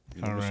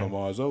 You know, All right. so I'm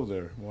always over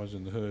there. I'm always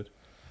in the hood.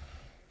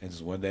 And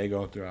just one day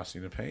going through, I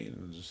seen the paint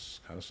and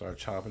just kind of started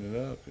chopping it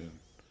up, and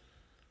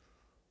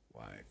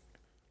like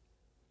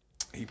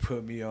he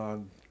put me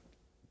on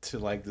to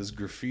like this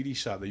graffiti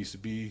shop that used to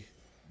be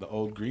the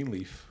old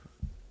Greenleaf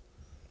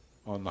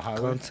on the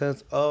highway.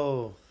 Content.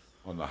 Oh.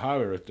 On the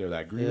highway right there,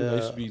 that green. Yeah. There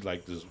used to be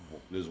like this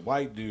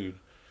white dude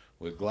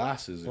with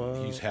glasses, and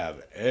Wow. he's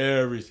have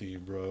everything,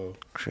 bro.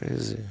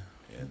 Crazy.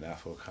 And that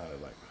fool kind of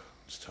like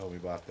just told me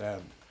about that.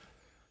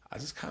 I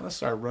just kind of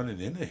started running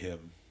into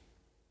him,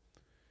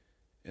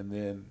 and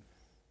then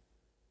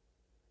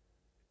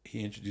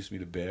he introduced me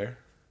to Bear,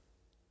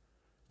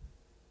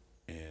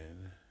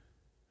 and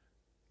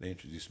they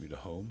introduced me to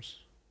Holmes,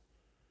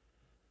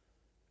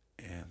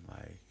 and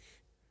like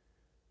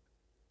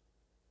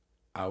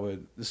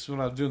this is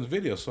when I was doing the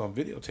video, so I'm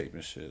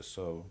videotaping shit.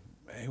 So,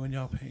 hey, when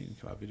y'all paint,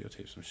 can I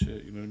videotape some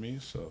shit? You know what I mean?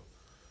 So,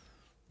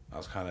 I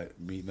was kind of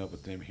meeting up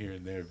with them here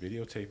and there,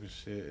 videotaping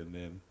shit, and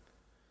then,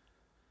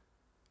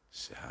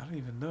 shit, I don't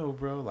even know,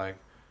 bro. Like,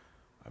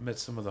 I met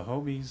some of the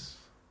homies,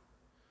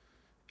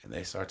 and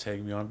they start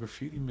taking me on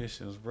graffiti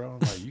missions, bro. I'm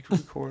like, you can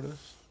record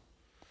us.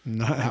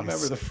 Nice. I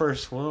remember the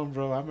first one,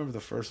 bro. I remember the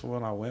first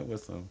one I went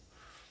with them.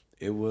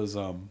 It was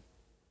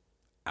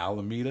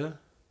Alameda.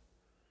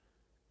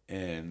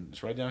 And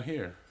it's right down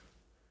here.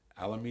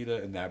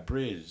 Alameda and that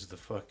bridge, the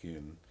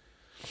fucking...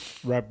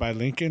 Right by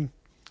Lincoln?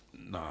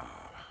 Nah.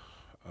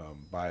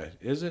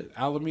 Is it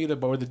Alameda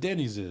by where the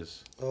Denny's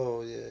is?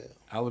 Oh, yeah.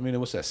 Alameda,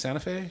 what's that, Santa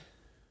Fe?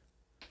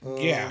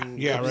 Yeah, right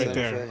Santa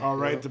there. Fe, Oh,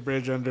 right, yeah. the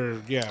bridge under,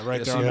 right Yeah,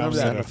 there so on you the remember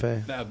Santa Alameda.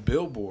 Fe. That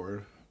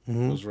billboard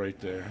was right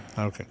there.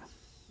 Okay.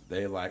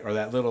 They like, or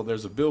that little,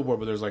 there's a billboard,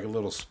 but there's like a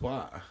little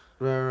spot.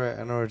 Right.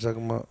 I know what you're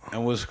talking about.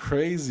 And what's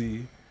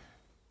crazy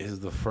is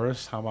the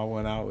first time I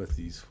went out with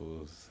these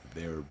fools,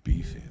 they were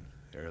beefing.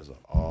 There was an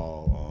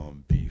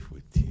all-on beef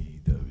with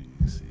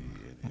TWC,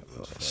 and it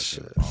was fucking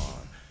shit.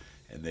 on.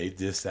 And they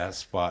dissed that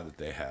spot that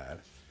they had,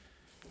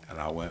 and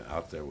I went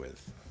out there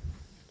with,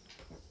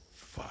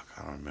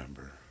 I don't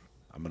remember.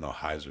 I know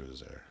Heiser was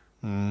there.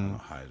 I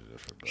know Heiser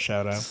was for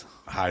Shout out.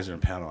 Heiser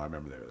and Panel, I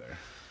remember they were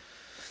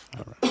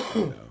there.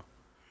 You know.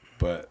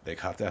 But they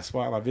caught that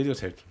spot, and I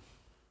videotaped them.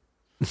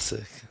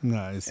 Sick.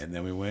 Nice. And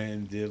then we went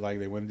and did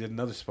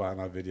another spot,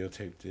 and I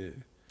videotaped it.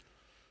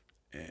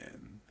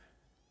 And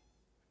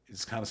it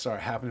just kind of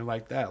started happening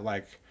like that.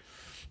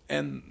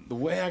 And the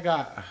way I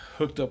got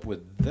hooked up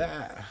with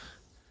that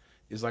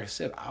is, like I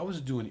said, I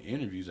was doing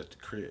interviews at the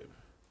crib.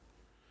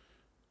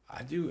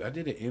 I did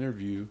an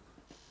interview,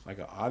 like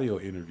an audio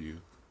interview,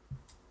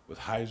 with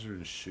Heiser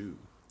and Shu.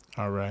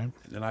 All right. And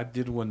then I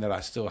did one that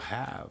I still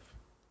have.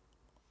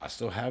 I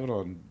still have it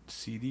on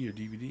CD or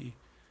DVD.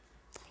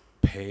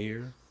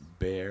 Payer,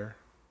 Bear,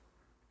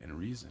 and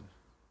Reason.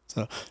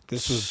 So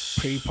this was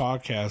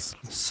pre-podcast.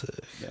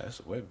 Sick. Yeah,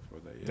 that's way before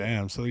that. Yeah.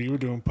 Damn. So you were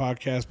doing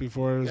podcasts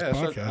before this Yeah,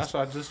 podcast. that's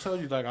what I just told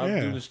you. Like, I was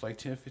Yeah. doing this like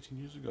 10, 15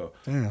 years ago.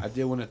 Damn. I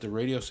did one at the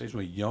radio station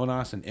with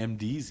Jonas and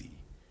MDZ.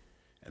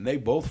 And they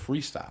both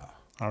freestyle.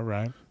 All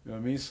right. You know what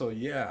I mean? So,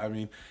 yeah, I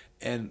mean,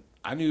 and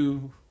I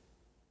knew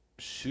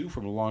Shu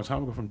from a long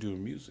time ago from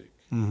doing music.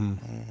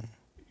 Mm-hmm.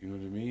 You know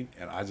what I mean?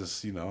 And I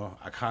just,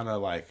 I kind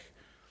of like,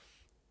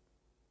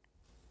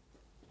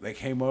 they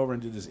came over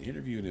and did this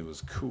interview, and it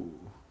was cool.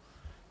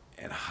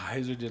 And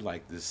Heiser did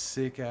like this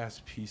sick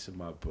ass piece of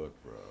my book,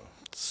 bro.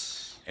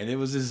 And it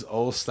was his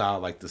old style,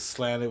 like the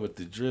slanted with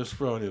the drifts,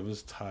 bro. And it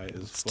was tight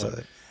as fuck.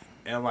 tight.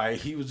 And like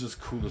he was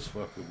just cool as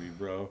fuck with me,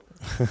 bro.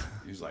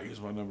 He was like, "Here's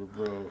my number,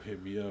 bro.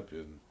 Hit me up."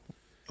 And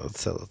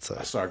Let's tell it.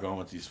 I started going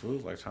with these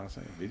fools, like trying to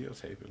say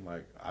videotaping.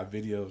 Like I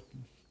videotaped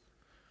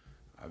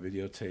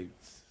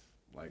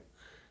like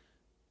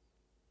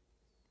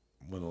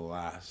one of the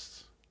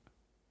last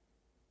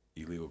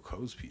illegal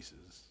codes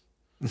pieces.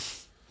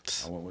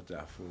 I went with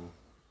that fool.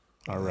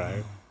 All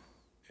right.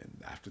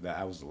 And after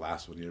that was the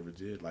last one he ever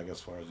did. Like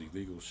as far as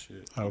illegal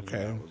shit.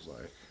 Okay. I was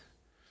like,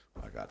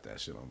 I got that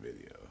shit on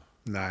video.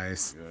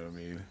 Nice. You know what I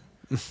mean?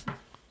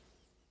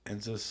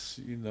 And just,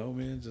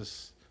 man,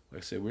 just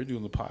like I said, we were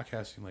doing the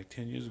podcasting like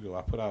 10 years ago.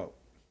 I put out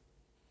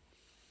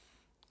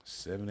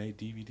 7, 8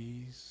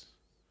 DVDs.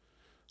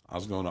 I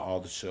was going to all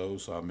the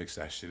shows, so I mixed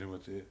that shit in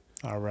with it.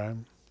 All right.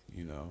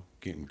 You know,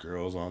 getting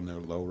girls on their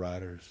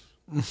lowriders,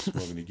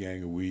 smoking a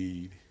gang of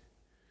weed.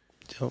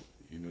 Yep.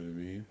 You know what I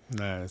mean?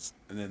 Nice.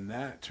 And then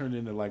that turned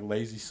into like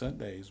Lazy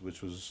Sundays,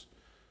 which was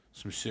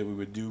some shit we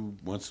would do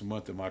once a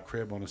month at my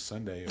crib on a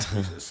Sunday, a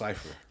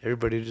cipher.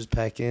 Everybody would just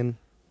pack in.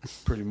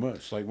 Pretty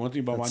much. Like, one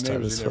thing about That's my tight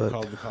neighbors, as they never fuck.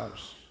 called the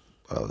cops.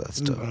 Oh,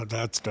 that's dope. Oh,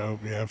 that's dope.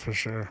 Yeah, for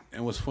sure.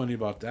 And what's funny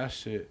about that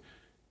shit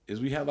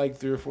is we had like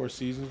 3 or 4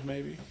 seasons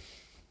maybe.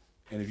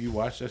 And if you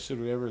watch that shit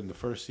or whatever, in the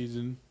first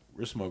season,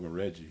 we're smoking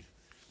Reggie.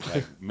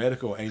 Like,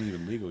 medical ain't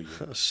even legal yet.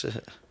 Oh,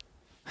 shit.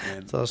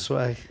 And It's all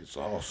swag. it's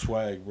all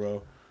swag,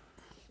 bro.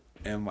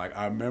 And like,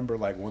 I remember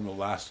like one of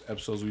the last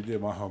episodes we did,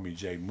 my homie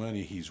Jay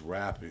Money, he's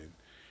rapping.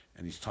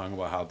 And he's talking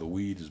about how the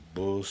weed is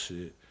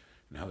bullshit.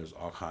 And how there's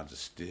all kinds of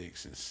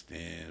sticks and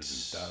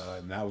stems and da.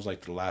 And that was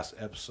like the last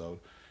episode.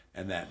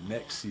 And that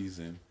next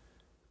season,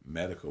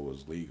 medical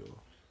was legal.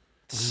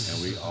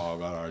 And we all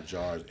got our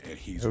jars, and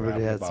he's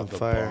Everybody rapping had about some the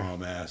fire.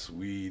 bomb ass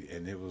weed,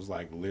 and it was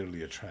like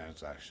literally a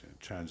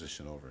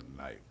transition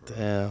overnight, bro.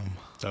 Damn.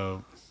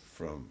 Dope.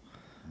 From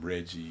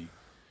Reggie,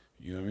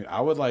 you know what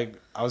I mean?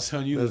 I was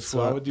telling you That's this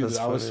before. I would do that's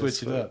this. I would funny switch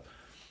as it fuck. up.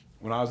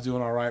 When I was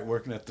doing all right,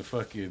 working at the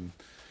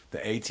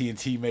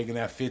AT&T, making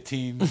that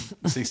 15,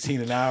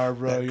 16 an hour,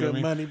 bro. That You know good what I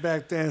mean? money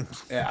back then.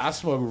 And I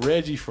smoked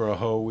Reggie for a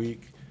whole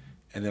week,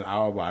 and then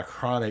I would buy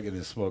Chronic and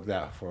then smoke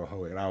that for a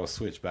whole week, and I would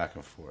switch back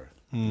and forth.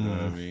 You know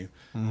what I mean?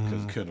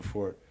 Because couldn't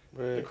afford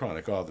the Right.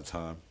 Chronic all the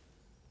time.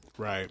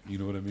 Right. You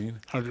know what I mean?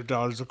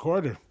 $100 a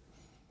quarter.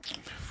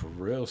 For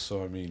real.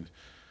 So I mean,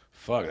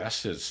 fuck,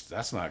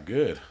 that's not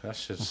good.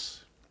 That's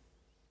just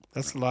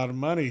That's a lot of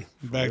money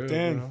back real,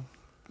 then. bro.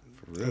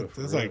 For real.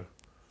 That's like,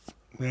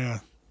 yeah.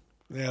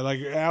 Yeah, like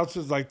an ounce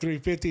is like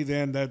 $350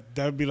 then.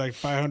 That'd be like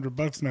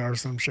 $500 now or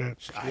some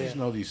shit. I just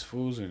know these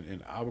fools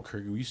in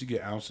Albuquerque. We used to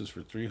get ounces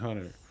for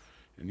 $300,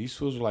 and these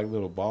fools were like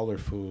little baller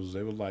fools.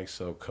 They would like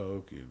sell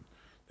coke and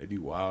they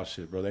do wild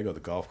shit, bro. They go to the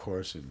golf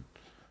course and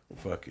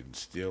fucking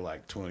steal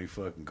like 20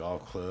 fucking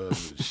golf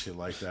clubs and shit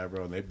like that,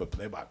 bro. And they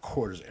buy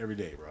quarters every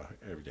day, bro.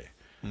 Every day.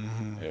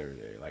 Every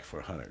day, like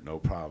for $100, no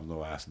problem,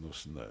 no ass, no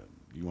nothing.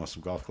 You want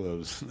some golf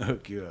clubs?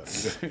 Hook you up.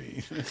 You know what I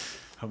mean?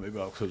 How many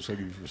golf clubs I'll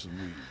give you for some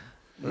weed?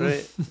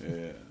 Right.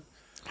 Yeah.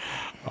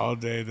 All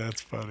day,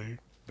 that's funny.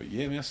 But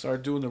yeah, man, I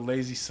started doing the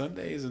Lazy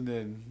Sundays, and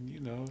then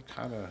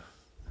kind of,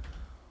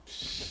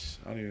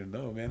 I don't even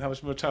know, man. How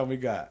much more time we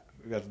got?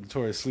 We got the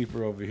Notorious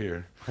Sleeper over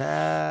here.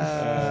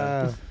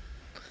 Ah.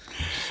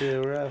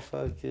 Shit, we're at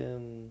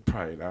fucking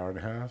Probably an hour and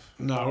a half.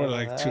 No, we're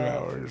like 2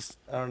 hours.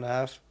 hour and a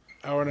half.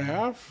 Hour and a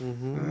half?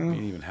 Mm-hmm. We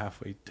ain't even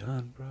halfway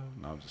done, bro.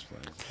 No, I'm just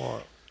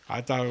playing.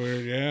 I thought we were,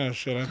 yeah,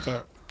 shit, I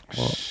thought. It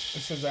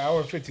says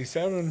hour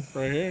 57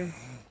 right here.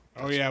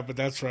 Oh, yeah, but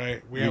that's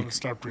right. We haven't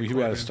stopped recording.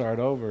 We got to start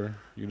over,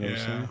 you know what I'm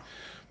Yeah. saying?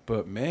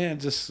 But man,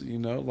 just,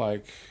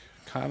 like,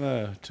 kind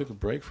of took a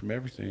break from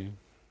everything.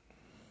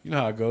 You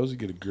know how it goes. You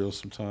get a girl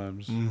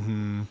sometimes.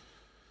 Mm-hmm.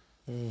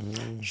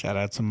 Mm-hmm. Shout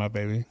out to my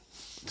baby.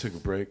 Took a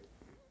break.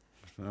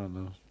 I don't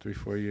know,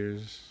 3-4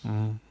 years.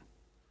 Mm-hmm.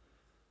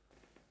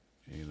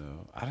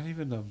 I don't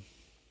even know.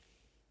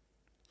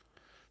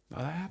 No,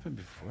 that happened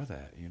before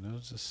that,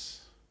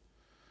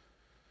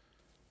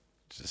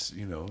 just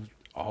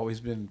always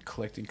been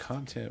collecting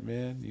content,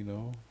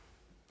 man,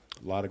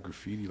 A lot of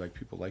graffiti, like,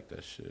 people like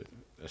that shit.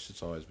 That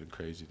shit's always been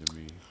crazy to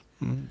me.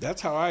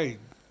 That's how I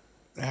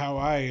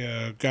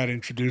got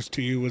introduced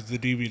to you was the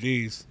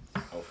DVDs. Oh,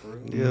 for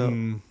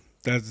real?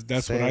 Yeah.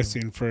 That's what I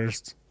Same. seen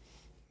first.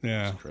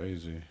 Yeah. That's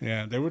crazy.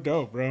 Yeah, they were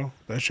dope, bro.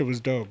 That shit was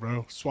dope,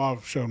 bro.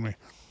 Suave showed me.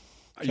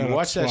 You Shout out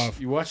watch to that.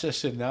 Suave. You watch that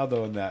shit now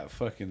though in that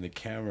fucking the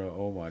camera.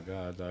 Oh my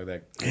god, dog!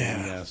 That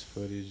Yeah. ass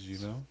footage.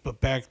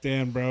 But back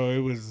then,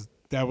 bro,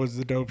 that was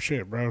the dope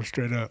shit, bro.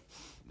 Straight up.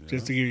 Yeah.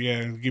 Just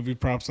to give you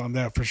props on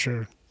that for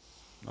sure.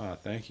 Ah,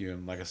 thank you.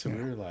 And like I said,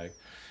 we were like,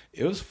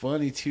 it was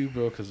funny too,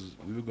 bro, because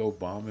we would go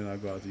bombing.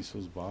 I'd go out these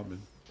fools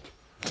bombing.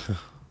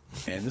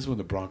 And this is when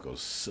the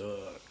Broncos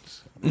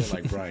sucked. They had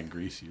like Brian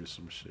Greasy or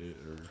some shit,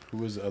 or who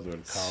was the other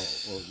one? Kyle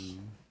Orton.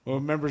 What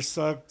remember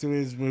sucked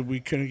is when we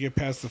couldn't get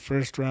past the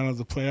first round of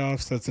the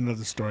playoffs. That's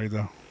another story,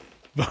 though.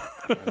 I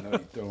know you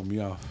throwing me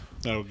off.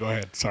 No, go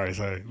ahead. Sorry. That's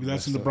when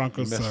Messed the up-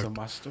 Broncos messed sucked. up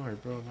my story,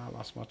 bro. And I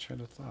lost my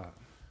train of thought.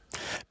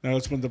 No,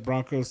 it's when the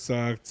Broncos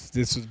sucked.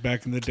 This was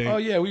back in the day. Oh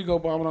yeah, we go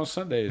bombing on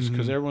Sundays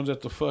because everyone's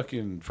at the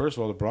fucking. First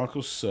of all, the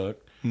Broncos suck.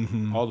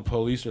 Mm-hmm. All the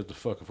police are at the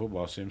fucking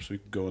football stadium, so we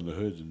could go in the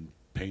hoods and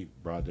paint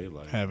broad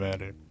daylight. Have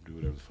at it. Do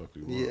whatever the fuck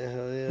we want. Yeah,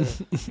 hell yeah.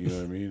 You know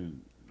what I mean?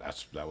 And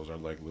that was our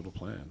like little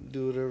plan.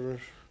 Do whatever.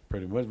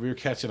 Pretty much. We were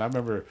catching. I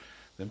remember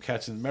them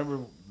catching.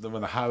 Remember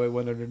when the highway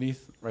went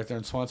underneath right there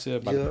in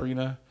Swansea by the Yep.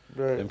 Purina?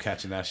 Right. Them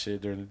catching that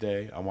shit during the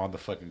day. I'm on the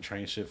fucking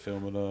train shit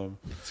filming them.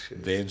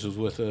 Vans was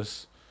with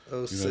us. Oh,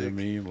 You know sick. what I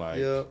mean? Like,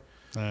 Yep.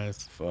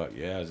 Nice. fuck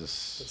yeah, That's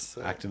just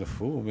sick. acting a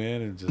fool,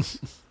 man, and just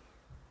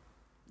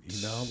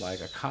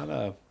like I kind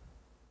of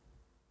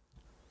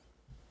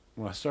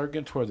when I start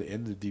getting toward the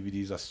end of the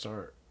DVDs, I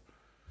start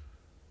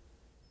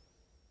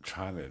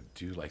trying to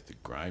do like the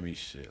grimy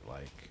shit,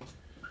 like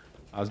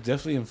I was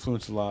definitely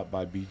influenced a lot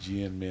by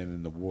BGN, man,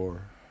 in the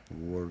war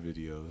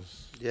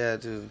videos. Yeah,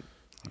 dude.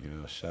 You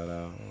know, shout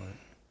out.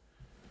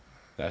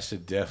 That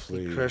shit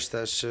definitely He crushed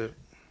that shit.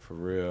 for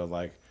real.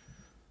 Like,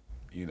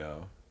 you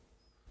know.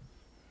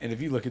 And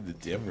if you look at the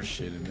Denver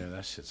shit in there,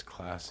 that shit's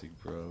classic,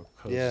 bro.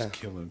 Coach is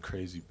killing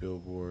crazy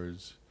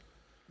billboards.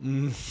 I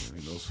mean,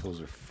 those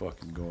fools are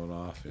fucking going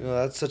off. You know,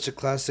 that's such a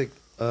classic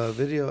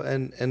video,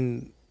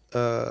 and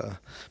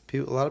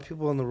people, a lot of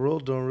people in the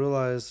world don't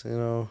realize, you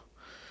know,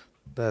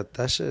 that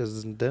shit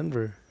is in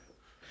Denver.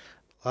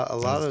 A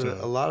lot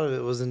of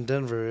it was in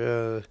Denver.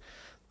 Yeah,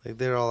 like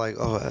they're all like,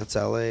 "Oh, that's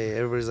L.A."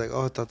 Everybody's like,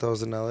 "Oh, I thought that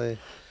was in L.A."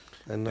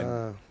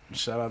 And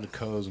shout out to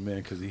Coz, man,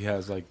 because he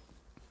has like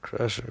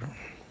Crusher.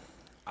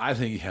 I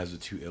think he has the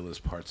two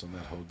illest parts on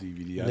that whole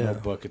DVD. I know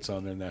Bucket's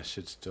on there and that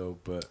shit's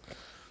dope, but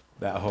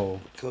that whole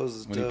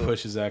when he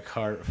pushes that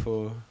cart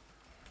full,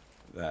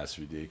 that's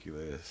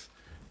ridiculous.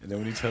 And then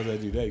when he tells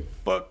that dude, "Hey,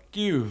 fuck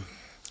you,"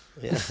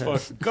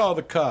 call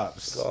the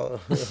cops.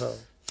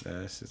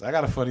 That's just, I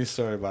got a funny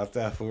story about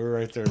that. We were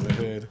right there in the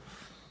hood,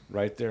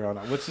 right there on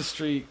what's the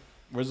street?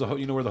 Where's the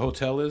you know where the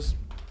hotel is?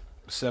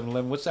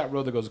 7-Eleven. What's that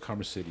road that goes to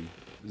Commerce City?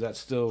 Is that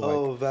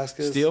still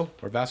Vasquez? Steel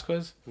or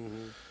Vasquez?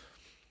 Mm-hmm.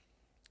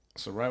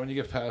 So right when you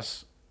get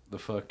past the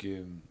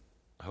fucking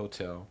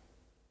hotel,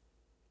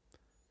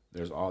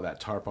 there's all that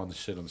tarp on the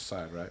shit on the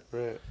side, right?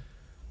 Right.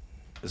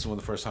 This is one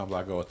of the first times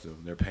I go with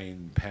them. They're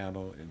painting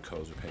panel and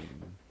Coz are painting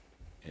them,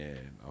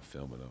 and I'm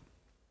filming them.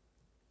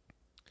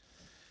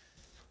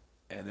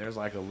 And there's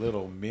like a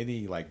little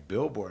mini like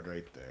billboard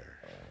right there.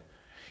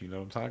 You know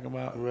what I'm talking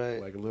about?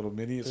 Right. Like a little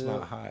mini. It's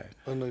not high.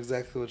 I know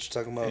exactly what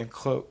you're talking about. And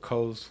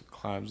Coz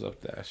climbs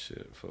up that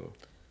shit, fool.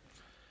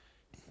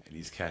 And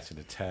he's catching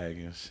the tag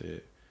and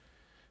shit.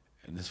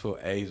 And this fool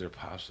Azer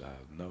pops out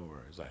of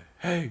nowhere. He's like,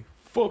 "Hey,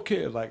 fuck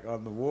it," like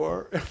on the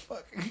war. And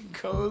fucking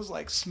Coz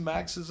like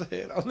smacks his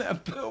head on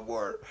that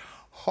billboard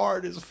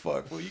hard as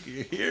fuck. Well, you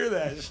can hear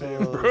that shit,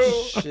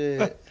 bro.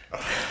 Shit.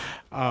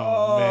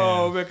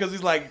 Oh man, because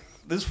he's like,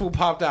 this fool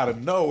popped out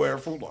of nowhere.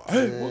 Fool like,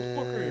 "Hey,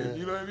 motherfucker,"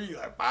 you know what I mean?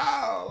 Like,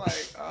 wow,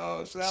 like,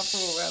 oh, so that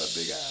fool had a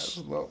big ass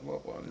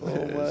lump on his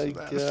head. My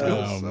God. That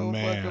was so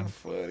fucking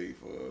funny,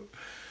 fool.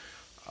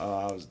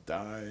 Oh, I was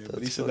dying.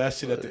 But he said that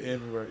shit at the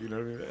end where, you know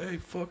what I mean? "Hey,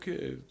 fuck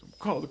it.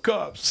 Call the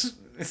cops."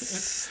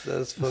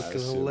 That's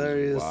fucking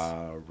hilarious.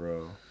 Wow,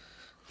 bro.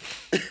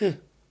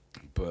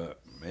 But,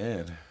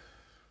 man,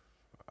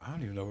 I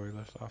don't even know where he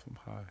left off from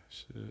high.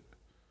 Shit.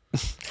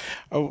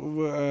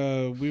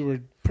 We were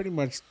pretty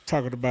much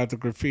talking about the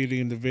graffiti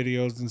and the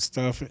videos and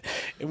stuff.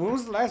 And what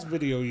was the last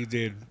video you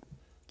did?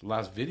 The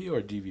last video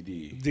or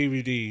DVD?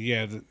 DVD,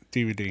 yeah, the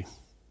DVD.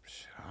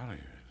 Shit, I don't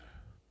even.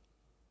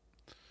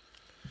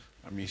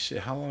 I mean, shit.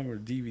 How long were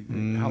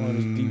DVD? How long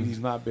has DVDs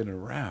not been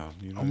around?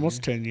 You know,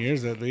 almost 10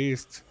 years at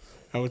least.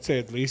 I would say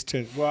at least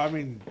 10. Well, I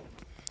mean,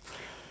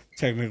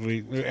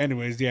 technically.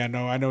 Anyways, yeah,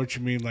 no, I know what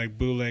you mean. Like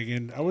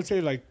bootlegging. I would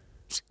say like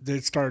they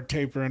started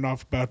tapering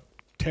off about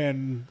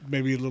 10,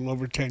 maybe a little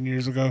over 10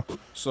 years ago.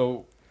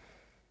 So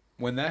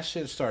when that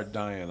shit started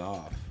dying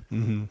off,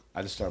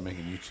 I just started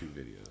making YouTube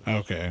videos.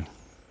 Okay.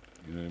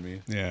 You know what I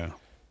mean? Yeah.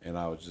 And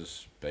I was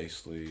just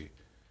basically,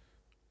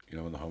 you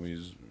know, when the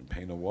homies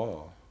paint a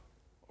wall.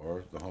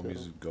 Or the homies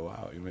would go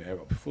out. I mean,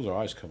 fools are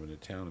always coming to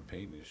town and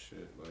painting this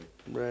shit. Like,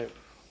 right.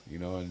 You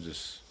know, and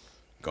just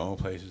going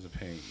places to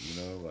paint,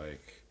 you know,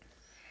 like,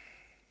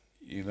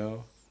 you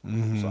know?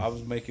 So I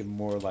was making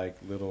more, like,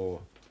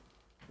 little,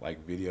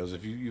 like, videos.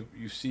 If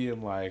you see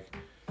them, like,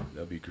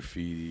 there'll be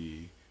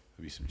graffiti,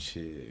 there'll be some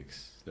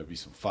chicks, there'll be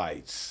some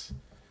fights.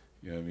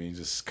 You know what I mean?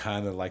 Just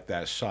kind of like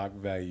that shock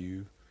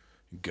value.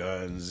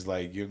 Guns,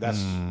 like,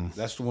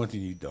 that's the one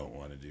thing you don't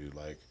want to do,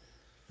 like.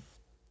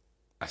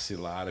 I see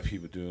a lot of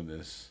people doing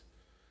this,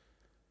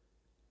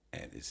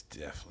 and it's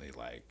definitely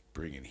like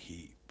bringing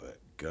heat. But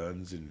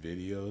guns and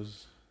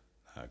videos,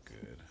 not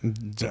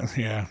good.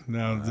 Yeah,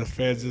 no, the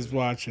feds is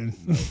watching.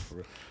 No,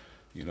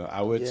 you know,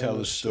 I would tell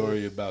a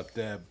story about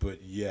that,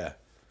 but yeah,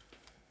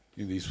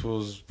 you know, these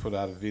fools put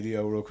out a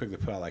video real quick. They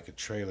put out like a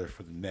trailer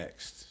for the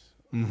next.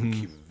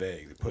 Keep it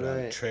vague. They put out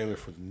a trailer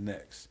for the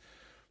next.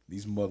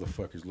 These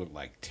motherfuckers look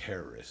like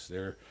terrorists.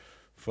 They're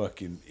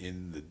fucking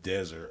in the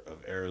desert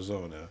of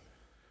Arizona.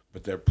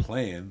 But they're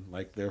playing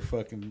like they're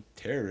fucking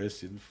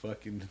terrorists in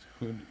fucking,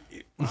 I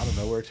don't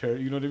know where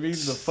terrorists, you know what I mean?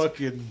 The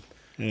fucking,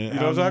 you know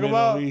what I'm talking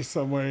about?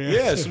 Somewhere,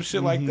 yeah, some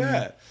shit like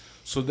that.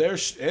 So they're,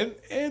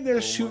 and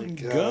they're shooting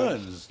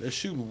guns. They're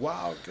shooting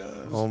wild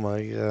guns. Oh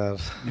my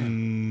God.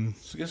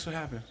 So guess what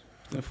happened?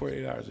 In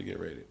 48 hours they get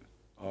raided.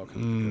 All kinds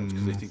of guns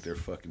because they think they're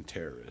fucking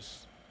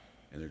terrorists.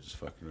 And they're just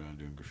fucking around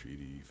doing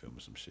graffiti, filming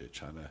some shit,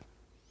 trying to,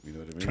 you know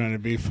what I mean? Trying to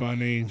be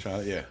funny.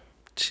 Yeah.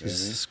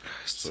 Jesus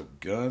Christ. So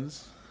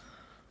guns.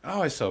 I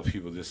always tell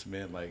people this,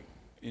 man, like,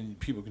 and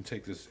people can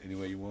take this any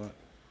way you want.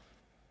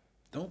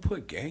 Don't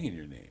put gang in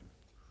your name.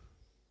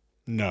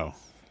 No.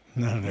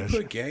 You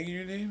put gang in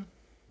your name,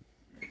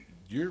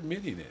 you're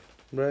admitting it.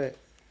 Right.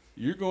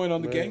 You're going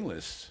on the gang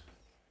list.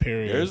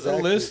 Period. There's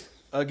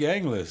a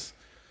gang list.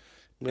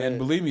 Right. And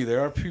believe me,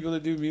 there are people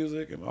that do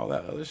music and all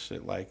that other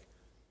shit. Like,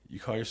 you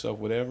call yourself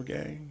whatever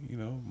gang, you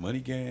know, money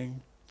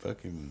gang,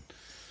 fucking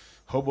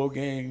hobo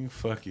gang,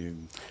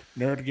 fucking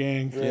Nerd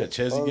gang. yeah,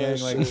 Chezzy all gang,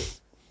 that like shit.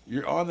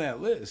 you're on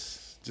that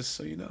list, just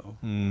so you know.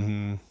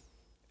 Mm-hmm.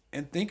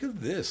 And think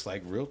of this,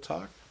 like real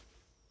talk.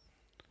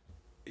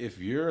 If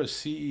you're a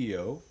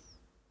CEO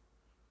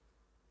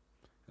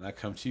and I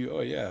come to you,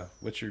 oh yeah,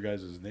 what's your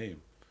guys'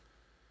 name?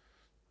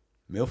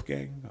 MILF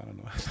gang? I don't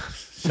know.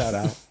 Shout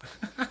out.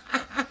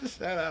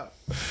 Shout out.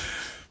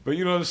 But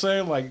you know what I'm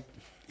saying? Like,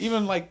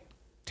 even like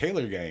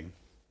Taylor gang.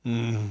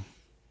 Mm-hmm.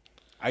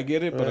 I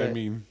get it, but I Right.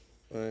 mean,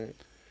 Right.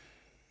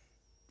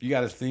 you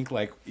got to think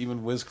like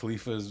even Wiz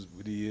Khalifa is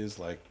what he is.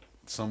 Like,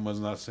 someone's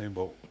not saying,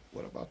 but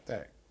what about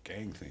that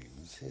gang thing?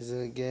 He's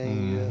in a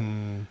gang. Yeah.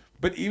 Mm-hmm.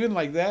 But even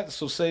like that,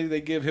 so say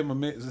they give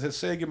him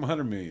say they give him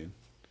 100 million.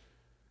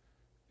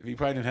 If he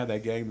probably didn't have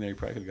that gang there, he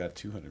probably could have got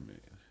 200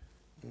 million.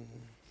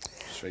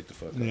 Straight the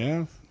fuck up. Yeah.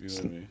 You know what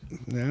I mean?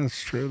 Yeah,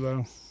 it's true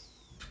though.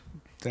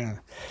 Damn.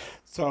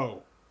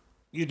 So,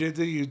 you did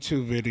the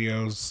YouTube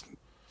videos,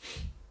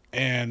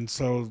 and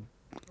so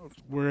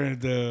we're in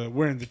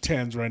the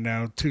tens right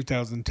now,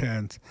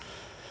 2010s.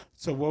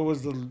 So, what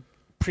was the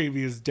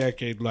previous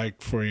decade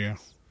like for you?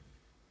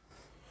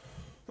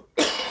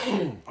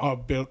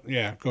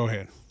 Yeah, go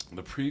ahead.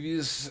 The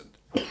previous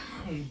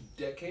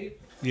decade?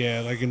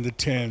 Yeah, like in the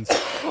tens.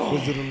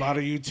 Was it a lot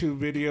of YouTube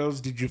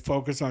videos? Did you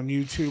focus on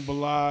YouTube a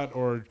lot,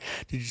 or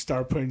did you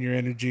start putting your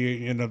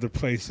energy in other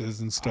places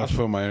and I was stuff?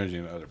 putting my energy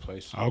in other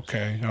places.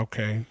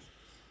 Okay.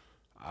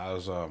 I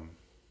was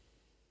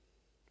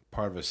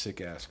part of a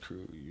sick ass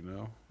crew, you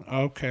know?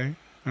 Okay.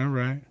 All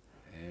right.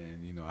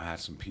 And, you know, I had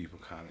some people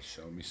kind of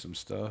show me some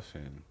stuff.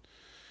 And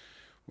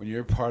when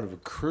you're part of a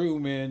crew,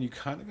 man, you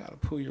kind of got to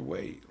pull your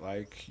weight.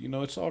 Like, you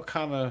know, it's all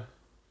kind of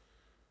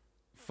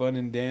fun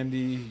and dandy,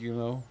 you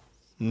know?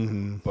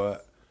 Mm-hmm.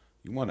 But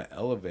you want to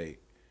elevate.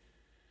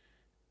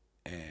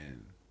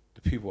 And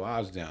the people I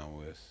was down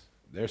with,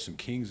 there's some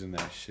kings in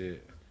that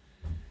shit.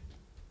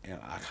 And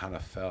I kind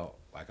of felt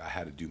like I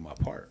had to do my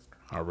part.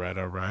 All right.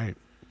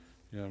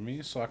 You know what I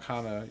mean? So I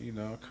kind of,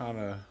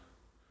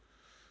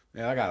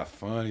 man, I got a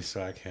funny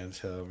story I can't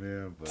tell,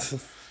 man. But,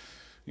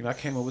 you know, I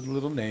came up with a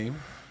little name.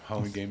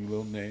 Homie gave me a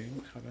little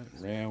name. Kind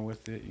of ran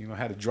with it. You know, I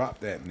had to drop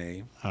that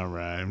name. All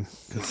right.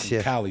 Cause some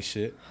Yeah. Cali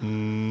shit.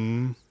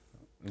 Mm,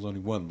 There's only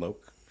one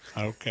Loke.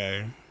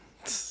 okay.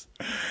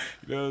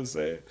 You know what I'm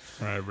saying?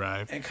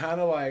 Right. And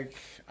kind of like,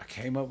 I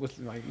came up with,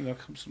 like, you know,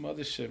 some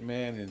other shit,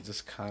 man. And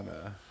just kind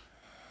of,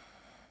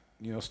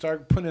 you know,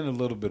 start putting in a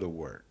little bit of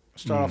work.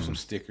 Start off some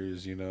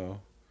stickers, you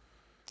know.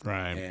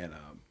 Right. And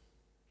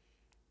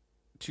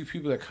two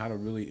people that kind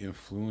of really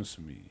influenced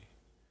me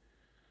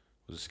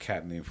was this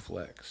cat named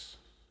Flex.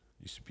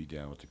 Used to be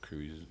down with the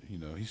crew.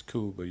 He's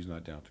cool, but he's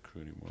not down with the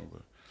crew anymore.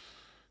 But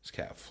this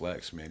cat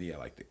Flex, man, he had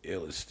like the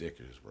illest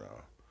stickers, bro.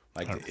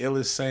 Like the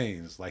illest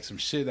sayings, like some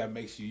shit that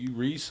makes you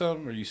read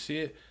something or you see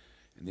it,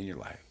 and then you're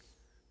like,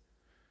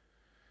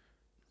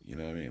 you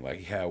know what I mean? Like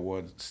he had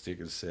one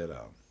sticker that said,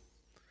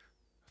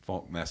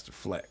 Funk Master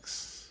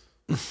Flex.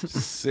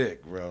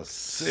 Sick, bro.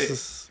 Sick.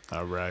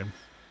 All right.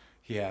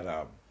 He had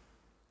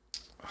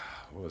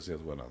what was the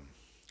other one?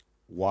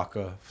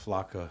 Waka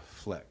Flocka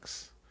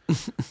Flex.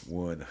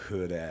 One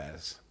hood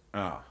ass.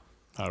 All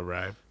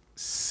right.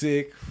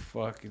 Sick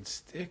fucking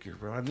sticker,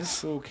 bro. And this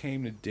fool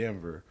came to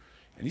Denver,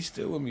 and he's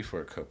still with me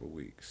for a couple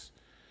weeks.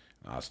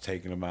 And I was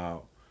taking him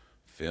out,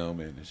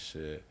 filming and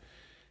shit.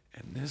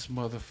 And this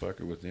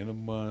motherfucker, within a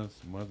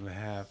month and a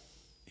half,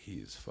 he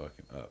is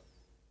fucking up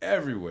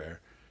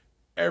everywhere.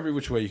 Every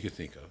which way you could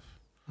think of.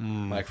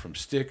 Like from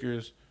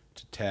stickers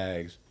to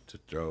tags to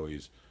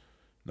throwies.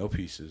 No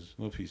pieces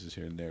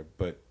here and there.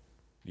 But,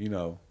 you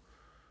know,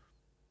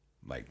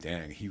 like,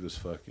 dang, he was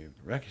fucking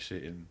wrecking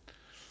shit. And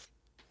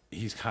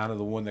he's kind of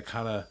the one that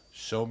kind of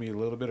showed me a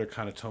little bit or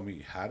kind of told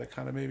me how to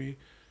kind of maybe,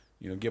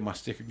 you know, get my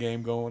sticker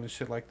game going and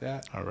shit like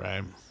that. All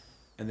right.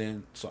 And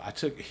then, so I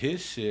took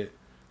his shit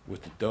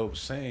with the dope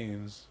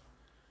sayings.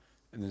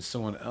 And then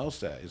someone else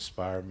that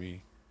inspired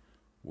me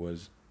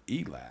was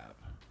E-Lab.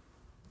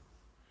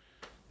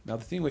 Now,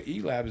 the thing with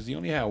E-Lab is he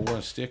only had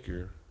one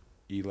sticker,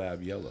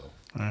 E-Lab yellow.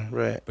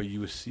 Right. But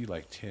you would see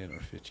like 10 or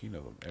 15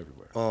 of them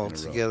everywhere. All in a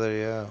row. together,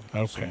 yeah.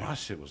 So Okay. my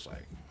shit was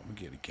like, I'm going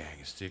to get a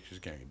gang of stickers,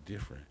 gang of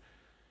different.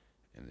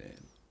 And then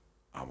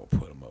I'm going to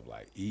put them up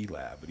like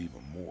E-Lab, but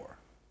even more.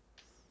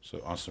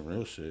 So on some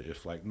real shit,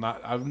 if like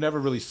not, I've never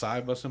really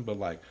side busting, but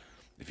like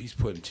if he's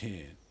putting 10,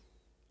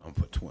 I'm going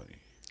to put 20.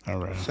 All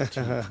right. Like,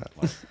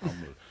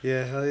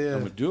 Yeah, hell yeah. I'm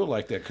gonna do it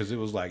like that because it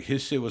was like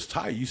his shit was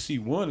tight. You see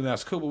one and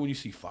that's cool, but when you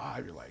see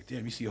 5, you're like,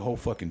 damn. You see a whole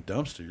fucking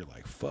dumpster, you're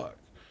like, fuck.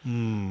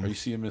 Or you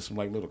see him in some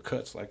like little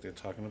cuts, like they're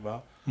talking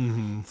about.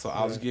 Mm-hmm. So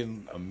I was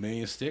getting a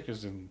million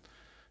stickers, and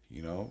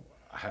you know,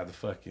 I had the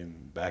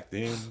fucking back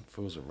then. If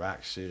it was a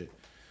rack shit,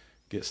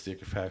 get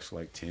sticker packs for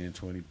like $10,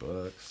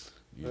 $20.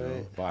 You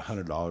know, buy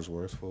 $100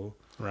 worth full.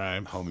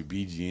 Right. Homie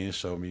BGN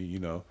showed me, you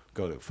know,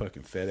 go to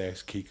fucking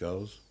FedEx,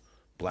 Kiko's,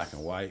 black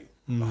and white,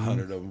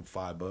 100 of them,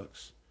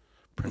 $5.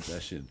 Print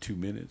that shit in 2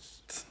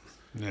 minutes.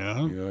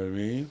 Yeah. You know what I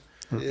mean?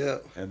 Yeah.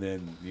 And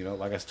then, you know,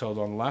 like I told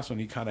on the last one,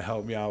 he kind of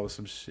helped me out with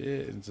some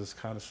shit and just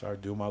kind of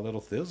started doing my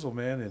little thizzle,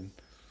 man. And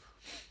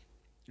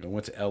I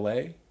went to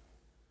L.A.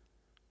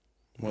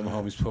 One of the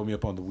homies put me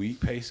up on the wheat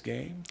pace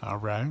game. All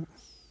right.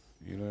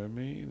 You know what I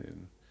mean?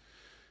 And,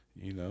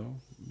 you know,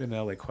 been to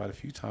L.A. quite a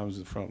few times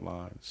in the front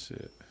line.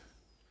 Shit.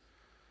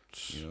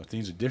 You know,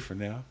 things are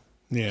different now.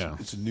 Yeah.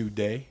 It's a new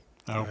day.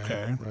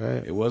 Okay.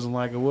 Right. It wasn't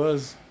like it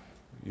was.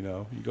 You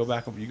know, you go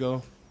back,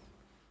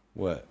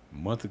 what, a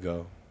month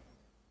ago,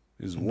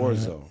 it was a war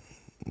zone.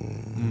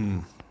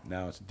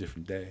 Now it's a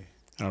different day.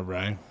 All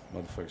right.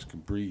 Motherfuckers can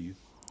breathe.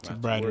 It's a Not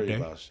to brighter worry day.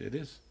 about shit.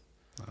 It is.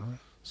 All right.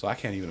 So I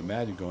can't even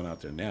imagine going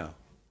out there now.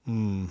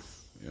 Mm.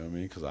 You know what I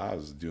mean? Because I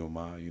was doing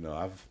my, you know,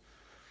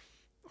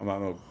 I'm not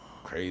no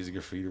crazy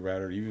graffiti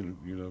writer, even,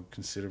 you know,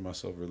 consider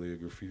myself really a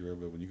graffiti writer.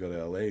 But when you go to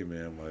L.A.,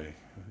 man, like,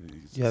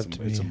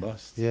 it's a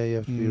must. Yeah, you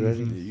have to be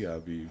ready. Yeah, you gotta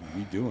be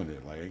doing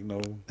it. Like, ain't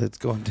no. It's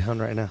going down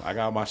right now. I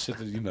got my shit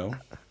that, you know,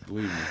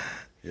 believe me.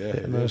 Yeah,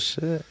 it No is.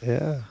 shit.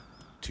 Yeah.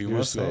 2 You're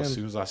months ago, as saying-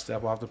 soon as I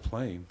step off the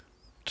plane,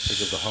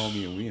 pick up the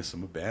homie and we and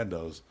some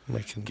bandos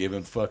Making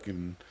giving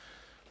fucking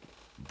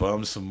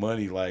bums some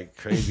money like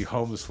crazy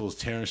homeless fools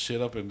tearing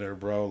shit up in there,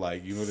 bro.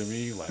 Like, you know what I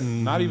mean? Like,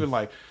 not even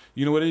like,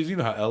 you know what it is? You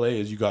know how LA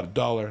is? You got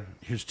 $1.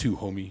 Here's 2,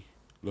 homie.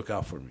 Look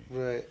out for me.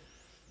 right.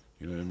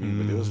 You know what I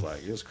mean? But it was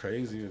like, it was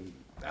crazy, and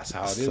that's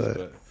how it is. But-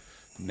 But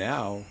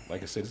now,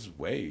 like I said, it's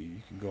way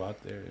you can go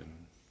out there and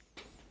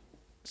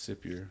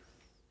sip your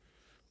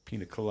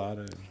pina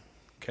colada and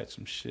catch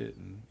some shit,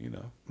 and you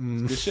know,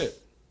 it's good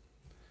shit.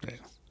 Yeah.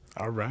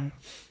 All right.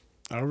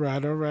 All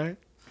right. All right.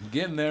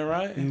 Getting there,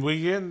 right?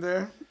 We getting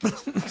there.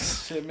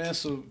 Shit, man.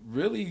 So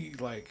really,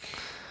 like,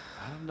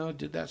 I don't know,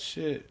 did that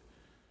shit.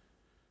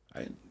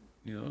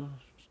 You know,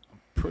 I'm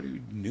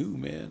pretty new,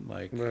 man.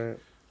 Like, Right.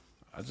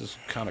 I just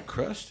kind of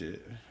crushed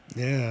it.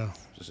 Yeah.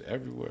 Just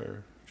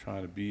everywhere,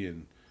 trying to be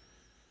in,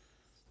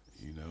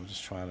 you know,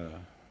 just trying to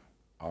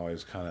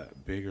always kind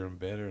of bigger and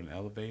better and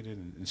elevated.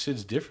 And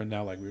shit's different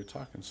now, like we were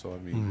talking. So, I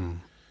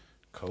mean,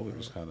 COVID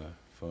was kind of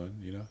fun,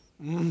 you know?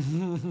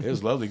 It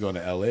was lovely going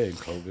to LA in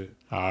COVID.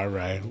 All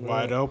right.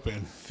 Wide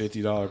open.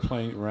 $50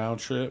 plane round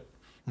trip,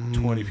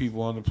 20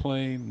 people on the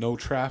plane, no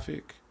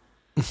traffic.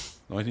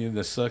 The only thing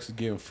that sucks is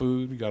getting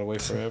food. You got to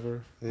wait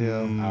forever.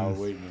 Yeah. Hour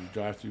waiting in the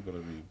drive-thru, but I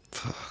mean,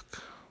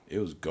 it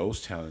was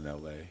ghost town in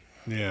LA.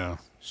 Yeah.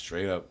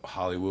 Straight up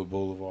Hollywood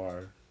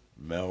Boulevard,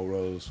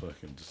 Melrose,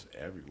 fucking just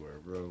everywhere,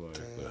 bro. Like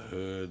the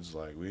hoods,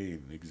 like we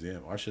ain't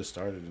exempt. Our shit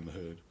started in the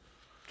hood.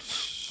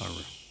 All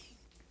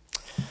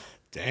right.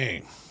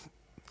 Dang.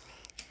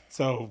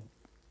 So,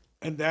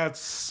 and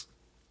that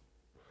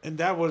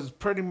was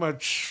pretty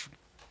much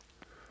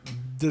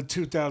the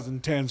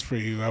 2010s for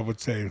you, I would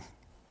say.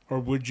 Or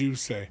would you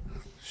say?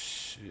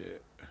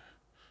 Shit.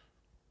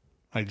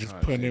 Like just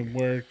Trying to putting in think.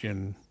 work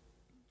and...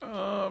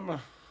 I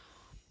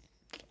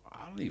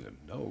don't even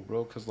know,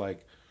 bro, because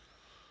like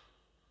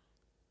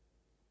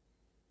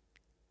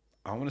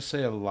I want to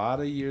say a lot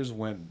of years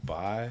went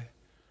by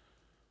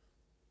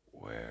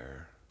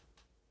where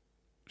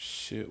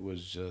shit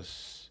was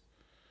just,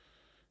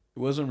 it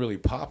wasn't really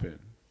popping.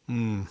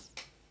 You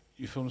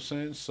feel what I'm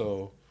saying?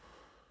 So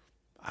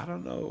I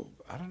don't know.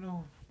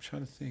 I'm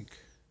trying to think.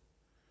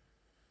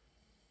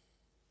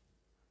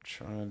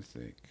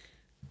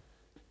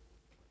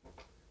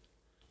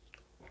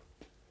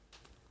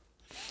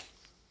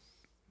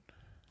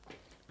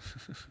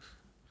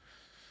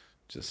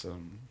 Just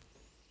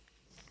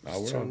no,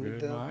 we're all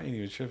good. No, I ain't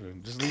even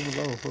tripping. Just leave it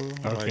alone,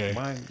 fool. Okay.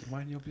 Like,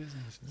 mind your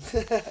business.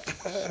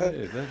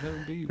 Shit, let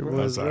them be, bro.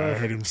 boy's I rough.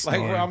 heard him Like,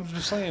 snoring. well, I'm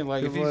just saying,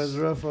 like, Your if boy's he's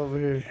rough over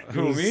here.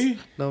 who me?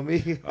 No,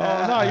 me.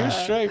 Oh no, you're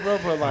straight, bro.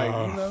 But like,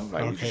 Oh, you know,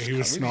 like, we okay, just- he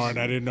was we snoring. just-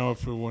 I didn't know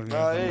if it was...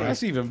 Oh, yeah.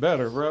 That's even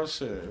better, bro.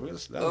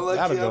 Shit, that'll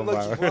Lucky go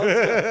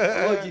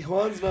by.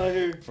 Juan's not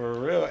here. For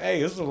real.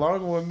 Hey, this is a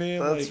long one,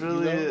 man. That's like,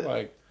 really you know, it.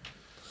 like,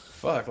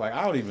 fuck, like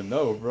I don't even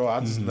know, bro.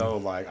 I just know,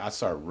 like, I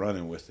started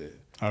running with it.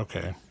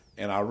 Okay.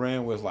 And I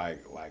ran with I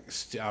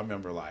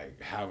remember like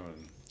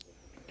having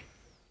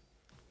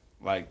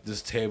like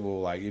this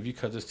table, like if you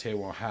cut this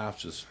table in half,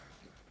 just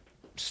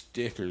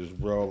stickers,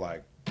 bro,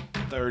 like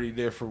 30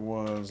 different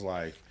ones,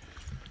 like,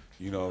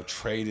 you know,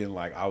 trading.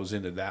 Like I was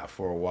into that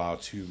for a while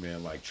too,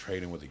 man. Like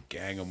trading with a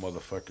gang of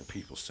motherfucking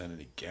people, sending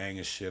a gang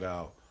of shit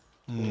out.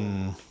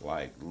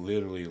 Like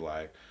literally,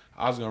 like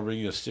I was gonna bring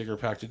you a sticker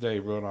pack today,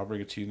 bro, and I'll bring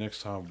it to you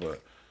next time.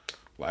 But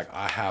like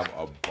I have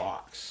a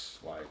box,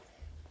 like.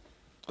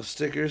 Of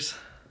stickers.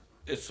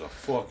 It's a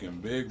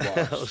fucking big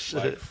box, Oh,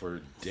 shit. like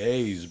for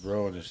days,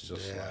 bro, and it's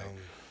just Damn. like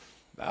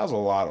that was a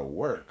lot of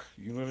work.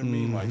 You know what I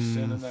mean? Like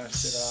sending that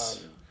shit out,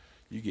 and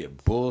you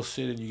get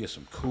bullshit, and you get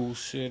some cool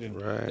shit, and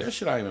Right. there's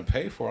shit I even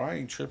pay for. I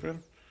ain't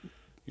tripping.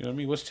 You know what I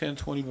mean? What's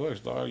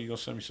 $10-$20, dog? You gonna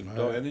send me some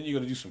dough, and then you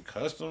gonna do some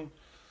custom.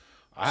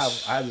 I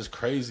had this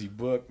crazy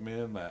book,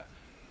 man, that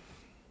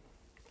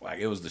like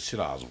it was the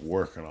shit I was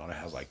working on. It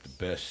has like the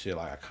best shit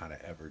like I kind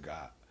of ever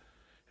got.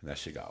 And that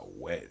shit got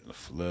wet in the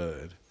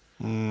flood.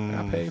 And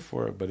I paid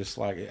for it, but it's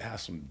like it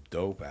has some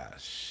dope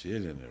ass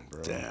shit in it,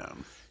 bro.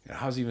 Damn. And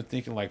I was even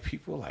thinking like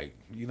people like,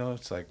 you know,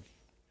 it's like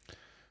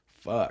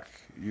fuck.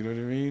 You know what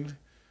I mean?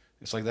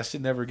 It's like that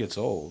shit never gets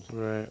old.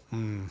 Right.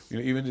 Mm. You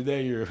know, even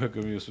today you're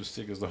hooking me with some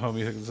stickers. The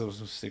homie hooked us up with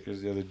some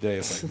stickers the other day.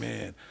 It's like,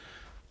 man,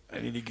 I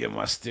need to get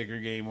my sticker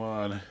game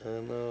on. I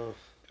know.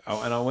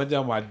 And I went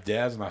down my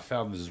dad's and I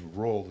found this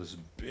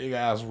big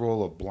ass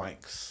roll of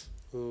blanks.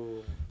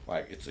 Ooh.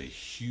 Like it's a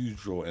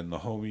huge roll. And the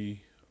homie,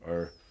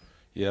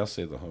 I'll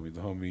say the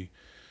homie,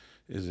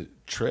 is it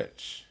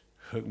Tretch,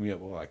 hooked me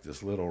up with like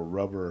this little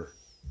rubber,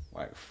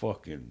 like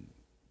fucking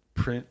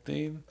print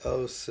thing.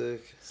 Oh,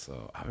 sick.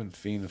 So I've been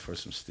fiending for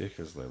some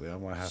stickers lately. I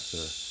might have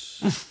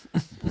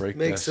to break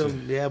Make that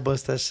some, shit.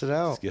 bust that shit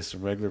out. Just get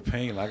some regular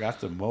paint. I got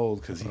the mold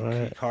because he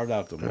Right. carved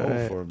out the mold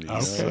Right. for me. You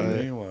Okay. know what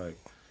I mean? Like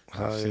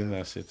I've Oh, seen yeah.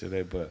 that shit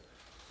today, but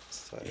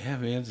yeah,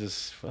 man,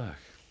 just fuck.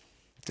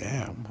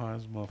 Damn. I'm high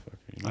as a motherfucker.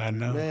 You know? I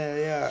know. Man,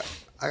 yeah,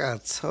 I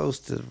got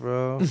toasted,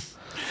 bro.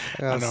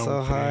 I got I know. so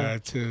I'm pretty high. high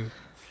too.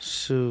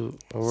 Shoot,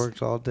 I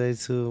worked all day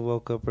too.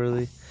 Woke up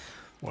early.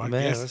 Well, I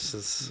Man, guess- this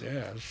is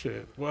Yeah,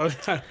 shit. Well,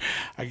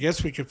 I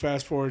guess we can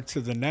fast forward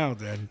to the now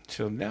then.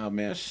 Till now,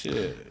 man,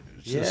 shit.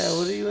 yeah.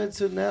 What are you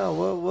into now?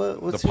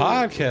 What's The your,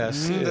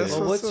 podcast, shit. that's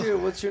Well, what's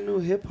what's your new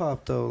hip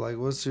hop though? Like,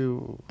 what's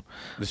your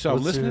The show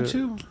I'm what's listening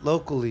your- to?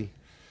 locally?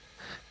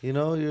 You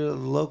know, your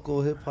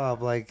local hip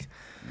hop, like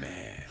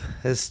Man,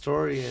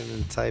 historian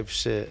and type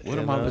shit. what you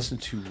am I know? listening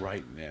to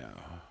right now?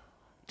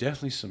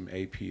 Definitely some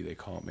AP. They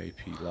call them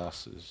AP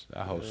losses.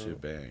 That whole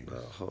shit bang. Oh,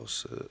 whole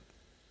shit.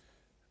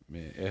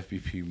 Man,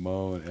 FBP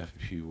Mo and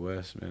FBP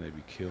West, man, they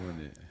be killing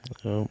it.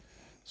 Yep.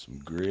 Some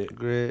grit.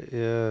 Great,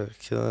 yeah,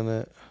 killing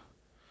it.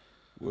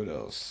 What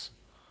else?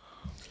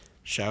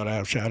 Shout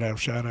out, shout out,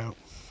 shout out.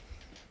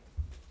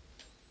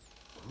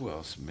 Who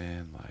else,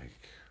 man?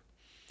 Like,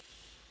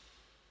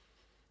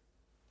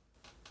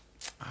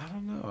 I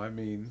don't know. I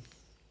mean,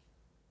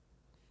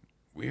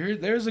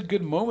 there's a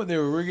good moment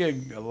there where we're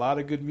getting a lot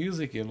of good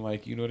music in,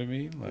 like, you know what I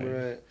mean? Like,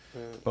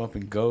 Right.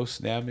 bumping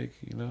Ghost, Namek,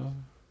 you know?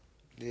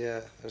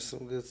 Yeah, there's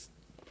some good.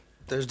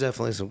 There's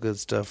definitely some good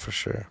stuff for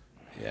sure.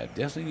 Yeah,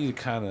 definitely need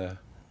to kind of.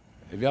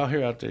 If y'all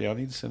here out there, y'all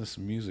need to send us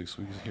some music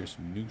so we can hear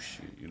some new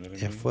shit. You know what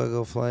I Yeah, mean?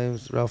 Fuego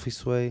Flames, Ralphie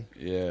Sway,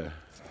 Yeah.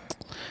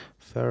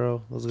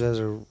 Pharaoh. Those guys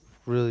are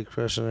really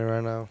crushing it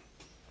right now.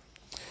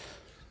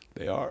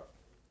 They are.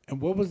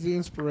 And what was the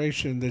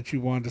inspiration that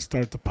you wanted to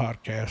start the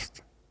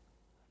podcast?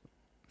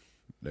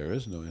 There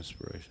is no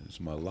inspiration. It's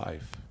my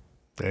life.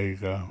 There you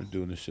go. I've been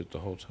doing this shit the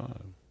whole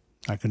time.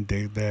 I can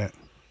dig that.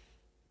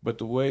 But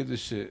the way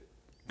this shit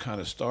kind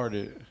of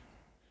started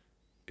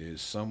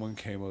is someone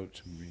came up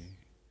to me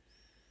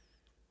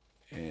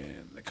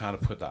and they kind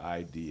of put the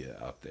idea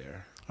out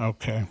there.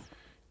 Okay.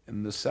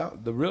 And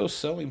the real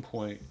selling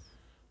point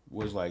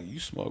was like, you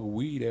smoke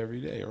weed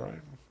every day,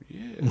 right?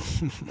 Yeah,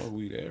 smoke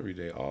weed every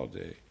day, all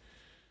day,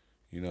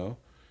 you know?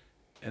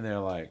 And they're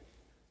like,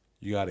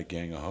 you got a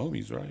gang of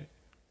homies, right?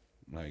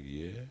 I'm like,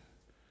 yeah.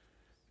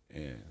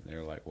 And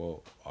they're like,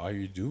 well, all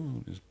you're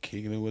doing is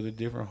kicking it with a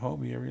different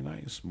homie every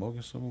night and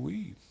smoking some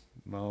weed.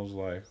 And I was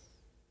like,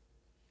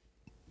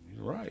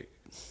 you're right.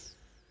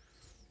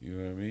 You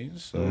know what I mean?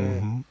 So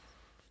Mhm.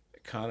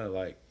 it kind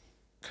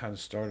of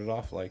started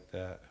off like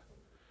that.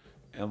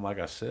 And like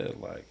I said,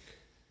 like,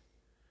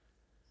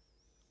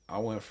 I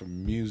went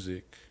from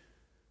music.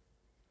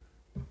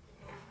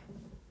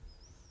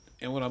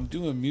 And when I'm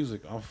doing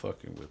music, I'm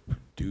fucking with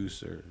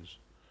producers,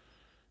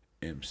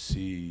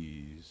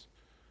 MCs,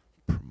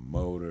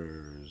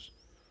 promoters,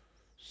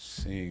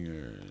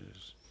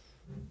 singers,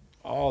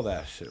 all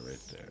that shit right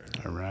there.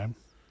 All right.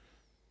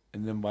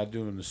 And then by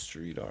doing the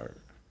street art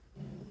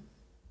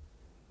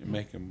and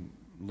making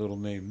a little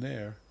name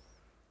there,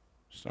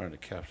 starting to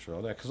capture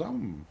all that. Because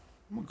I'm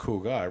a cool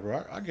guy,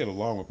 bro. I get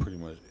along with pretty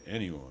much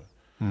anyone.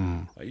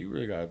 Mm. Like, you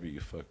really gotta be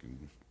a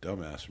fucking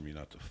dumbass for me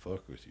not to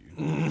fuck with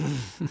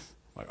you.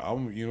 Like,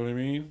 you know what I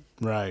mean?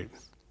 Right.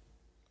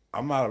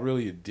 I'm not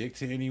really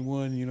addicted to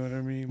anyone, you know what I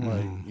mean?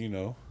 Like, you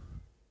know,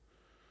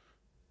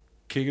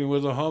 kicking it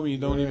with a homie you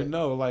don't even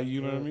know, like,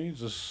 you know what I mean?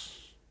 Just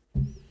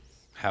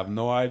have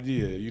no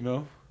idea, you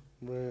know?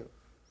 Right.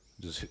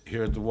 Just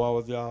here at the wall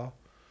with y'all,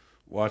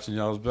 watching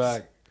y'all's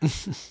back,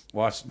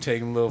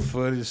 taking a little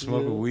footage,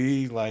 smoking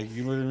weed, like,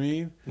 you know what I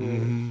mean?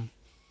 Mm-hmm.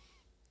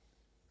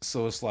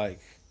 So it's like,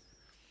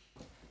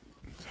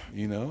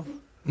 you know?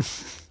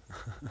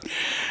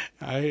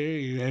 I hear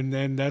you. And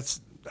then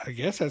I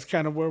guess that's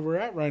kind of where we're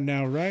at right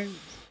now, right?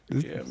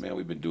 Yeah, man,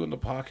 we've been doing the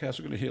podcast.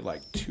 We're going to hit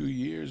like 2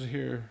 years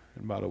here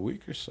in about a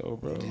week or so,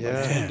 bro.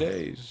 Yeah. Like 10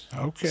 days.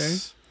 Okay.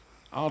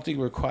 I don't think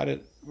we're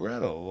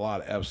at a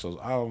lot of episodes.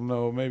 I don't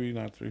know, maybe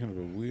not 300,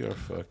 but we are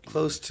fucking.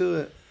 Close to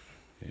it.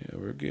 Yeah,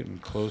 we're getting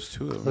close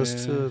to it, Close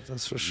man. to it.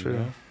 That's for You sure.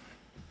 know?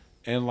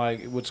 And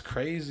like, what's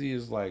crazy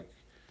is like,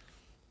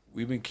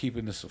 we've been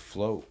keeping this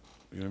afloat.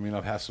 You know what I mean?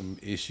 I've had some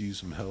issues,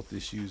 some health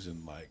issues,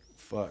 and like,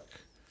 fuck.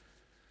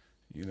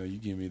 You know, you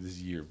give me this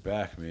year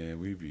back,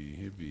 man, it'd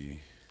be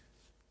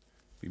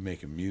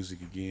making music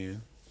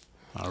again.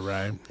 All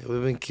right. Yeah,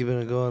 we've been keeping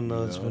it going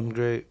though. You It's know? been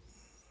great.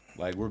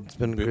 Like, we're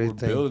been a great we're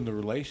thing. building the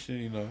relation,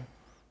 you know.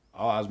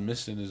 All I was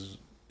missing is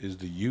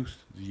the youth,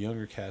 the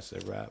younger cats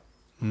that rap.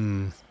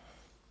 Mm.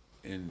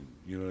 And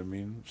you know what I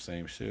mean?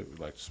 Same shit. We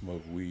like to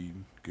smoke weed,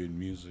 good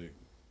music.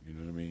 You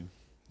know what I mean?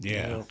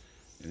 Yeah. And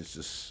it's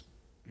just,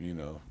 you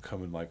know,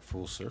 coming like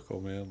full circle,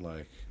 man.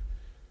 Like,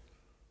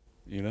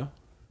 you know?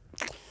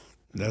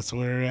 That's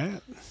where we're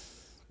at.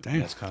 Damn.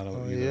 That's kind of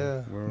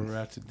where we're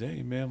at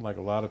today, man. Like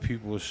a lot of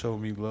people show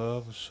me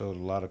love, showed a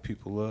lot of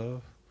people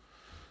love.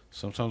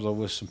 Sometimes I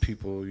wish some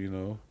people, you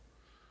know,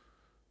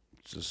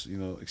 just, you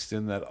know,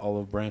 extend that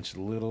olive branch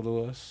a little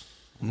to us.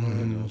 Mm-hmm.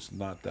 You know, it's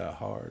not that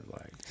hard.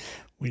 Like,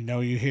 we know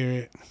you hear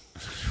it.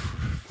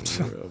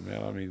 for real,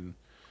 man. I mean,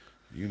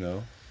 you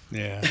know.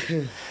 Yeah.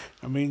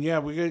 I mean, yeah,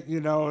 we get, you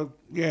know,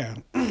 yeah,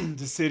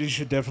 the city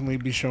should definitely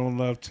be showing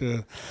love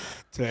to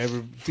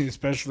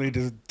especially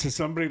to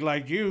somebody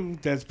like you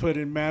that's put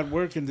in mad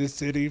work in this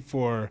city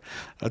for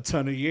a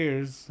ton of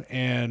years.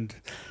 And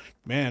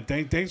man,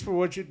 thanks for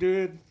what you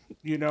did.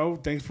 You know,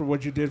 thanks for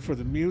what you did for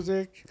the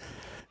music,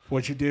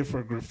 what you did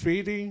for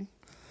graffiti,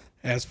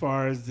 as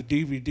far as the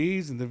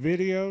DVDs and the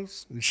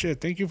videos and shit.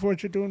 Thank you for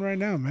what you're doing right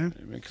now, man.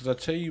 Because I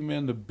tell you,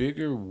 man, the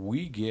bigger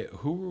we get,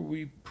 who are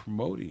we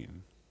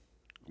promoting?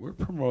 We're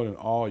promoting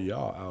all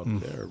y'all out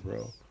there,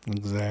 bro.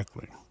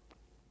 Exactly.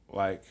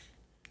 Like,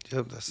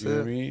 Yep, that's you know it.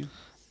 what I mean?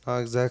 Oh,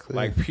 exactly.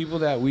 Like people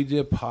that we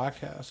did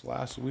podcasts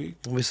last week,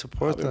 we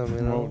support I've been them, you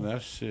promoting know.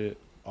 that shit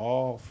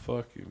all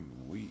fucking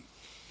week,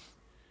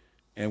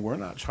 and we're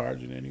not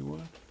charging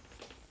anyone.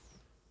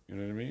 You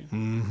know what I mean?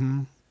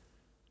 Mm-hmm.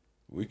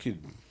 We could,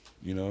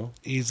 you know,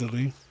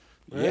 Easily.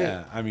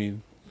 yeah. I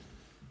mean,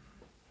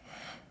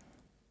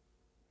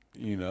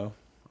 you know,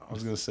 I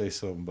was gonna say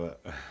something,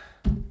 but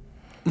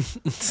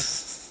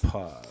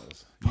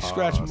pause. You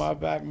scratch my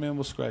back, man,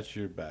 we'll scratch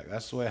your back.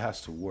 That's the way it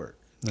has to work.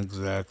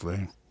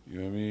 Exactly. You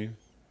know what I mean?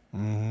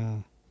 Mm-hmm.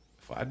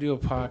 If I do a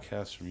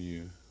podcast from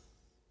you,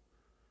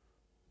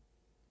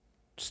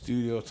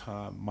 studio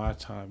time, my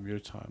time, your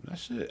time, that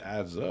shit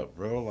adds up,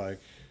 bro. Like,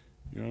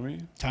 you know what I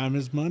mean? Time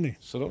is money.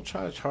 So don't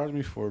try to charge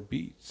me for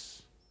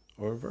beats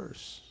or a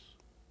verse.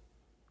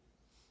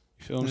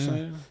 You feel what I'm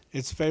saying?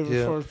 It's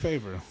favor for a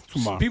favor.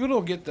 Come on. People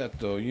don't get that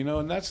though, you know,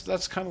 and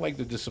that's kind of like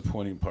the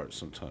disappointing part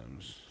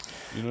sometimes.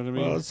 You know what I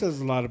mean? Well, it says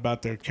a lot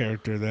about their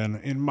character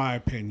then, in my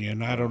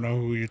opinion. I don't know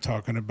who you're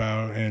talking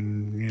about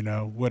and, you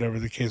know, whatever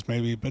the case may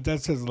be, but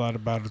that says a lot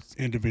about an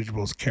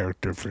individual's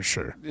character for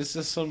sure. It's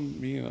just some,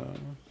 you know,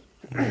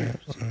 it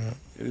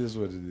is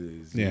what it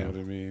is. You know what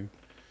I mean?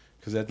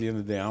 Because at the end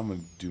of the day, I'm going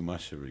to do my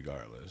shit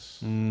regardless.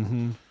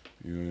 Mm-hmm.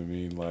 You know what I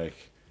mean? Like,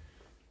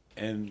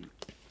 and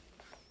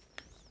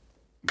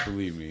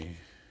believe me,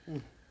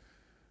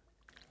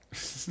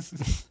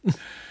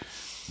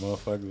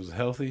 motherfucker was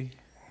healthy.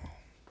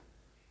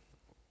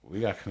 We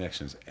got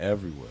connections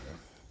everywhere.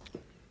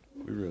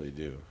 We really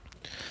do.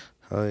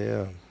 Oh,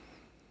 yeah.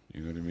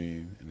 You know what I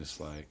mean? And it's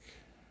like,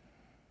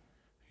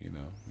 you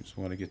know, we just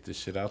want to get this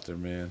shit out there,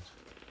 man.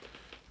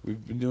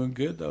 We've been doing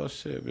good, though,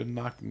 shit. Been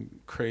knocking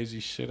crazy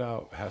shit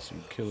out. Had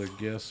some killer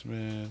guests,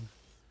 man.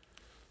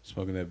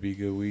 Smoking that Be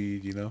Good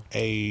weed, you know?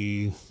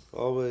 Hey,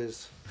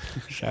 Always.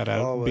 shout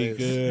out, Always.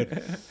 Be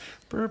Good.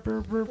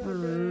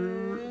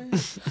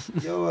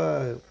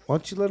 Yo, why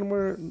don't you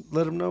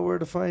let them know where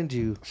to find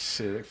you?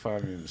 Shit, they can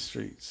find me in the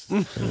streets.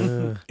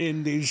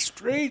 In these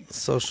streets.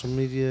 Social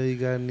media, you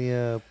got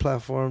any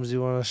platforms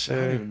you want to I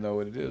don't share? even know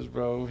what it is,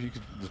 bro. You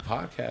could the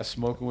podcast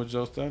Smoking with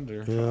Joe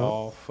Thunder. Yeah.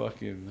 All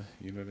fucking,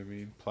 you know what I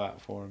mean,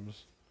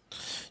 platforms.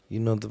 You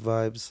know the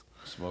vibes.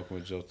 Smoking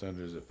with Joe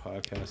Thunder is it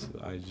podcast,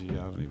 IG? I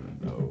don't even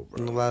know, bro.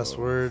 And the last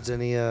words,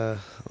 any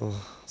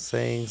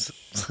sayings?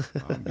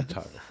 I'm be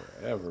talking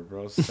forever,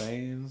 bro.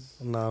 Sayings.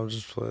 No, I'm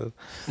just playing.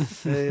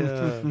 Hey,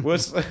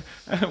 What's worse?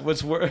 Yeah.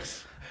 What's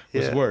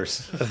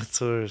worse? that's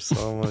worse.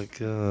 Oh my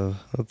god,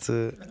 that's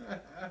it.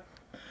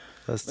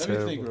 That's Let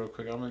terrible. me think real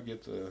quick. I'm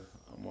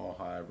all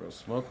high, bro.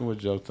 Smoking with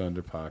Joe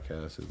Thunder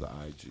podcast is the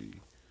IG.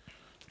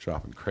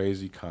 Dropping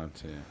crazy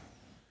content.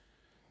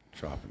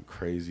 Dropping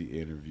crazy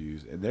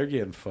interviews. And they're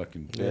getting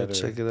fucking Yeah, better.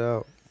 check it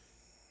out.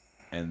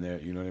 And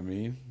they're, you know what I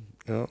mean?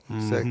 Yep,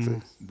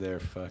 exactly. They're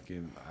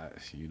fucking,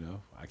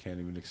 I can't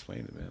even explain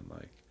it, man.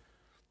 Like,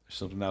 there's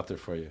something out there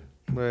for you.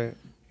 Right.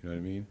 You know what I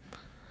mean?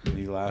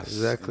 Any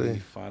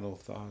final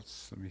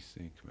thoughts? Let me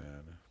think,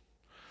 man.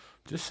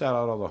 Just shout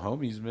out all the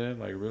homies, man.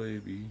 Like, really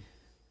be,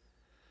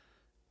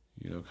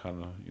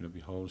 kind of, be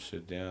holding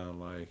shit down.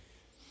 Like,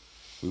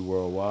 we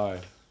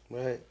worldwide.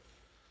 Right.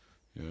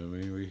 You know what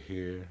I mean? We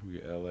here. We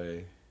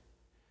LA,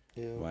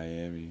 Yeah.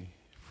 Miami,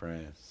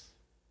 France,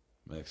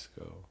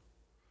 Mexico.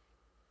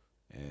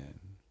 And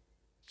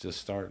just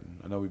starting.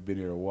 I know we've been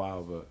here a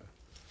while, but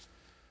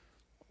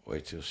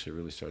wait till shit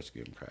really starts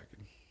getting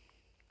cracking.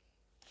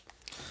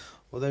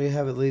 Well, there you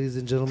have it, ladies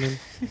and gentlemen.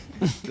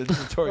 The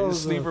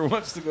notorious sleeper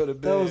wants to go to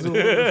bed. That was a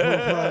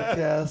wonderful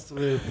podcast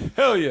with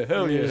Hell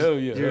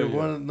yeah. your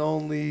one and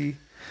only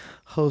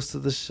host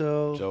of the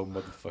show, Joe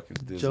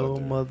motherfucking Diz Joe out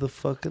there.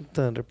 motherfucking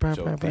Thunder. Joe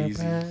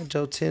Deezy.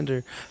 Joe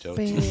Tinder. Joe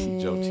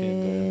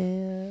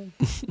Tinder.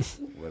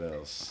 What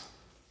else?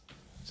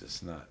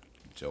 Just not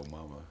Joe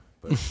Mama,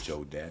 but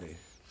Joe Daddy.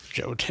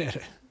 Joe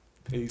Daddy.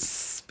 Peace.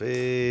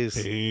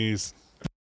 Space. Peace.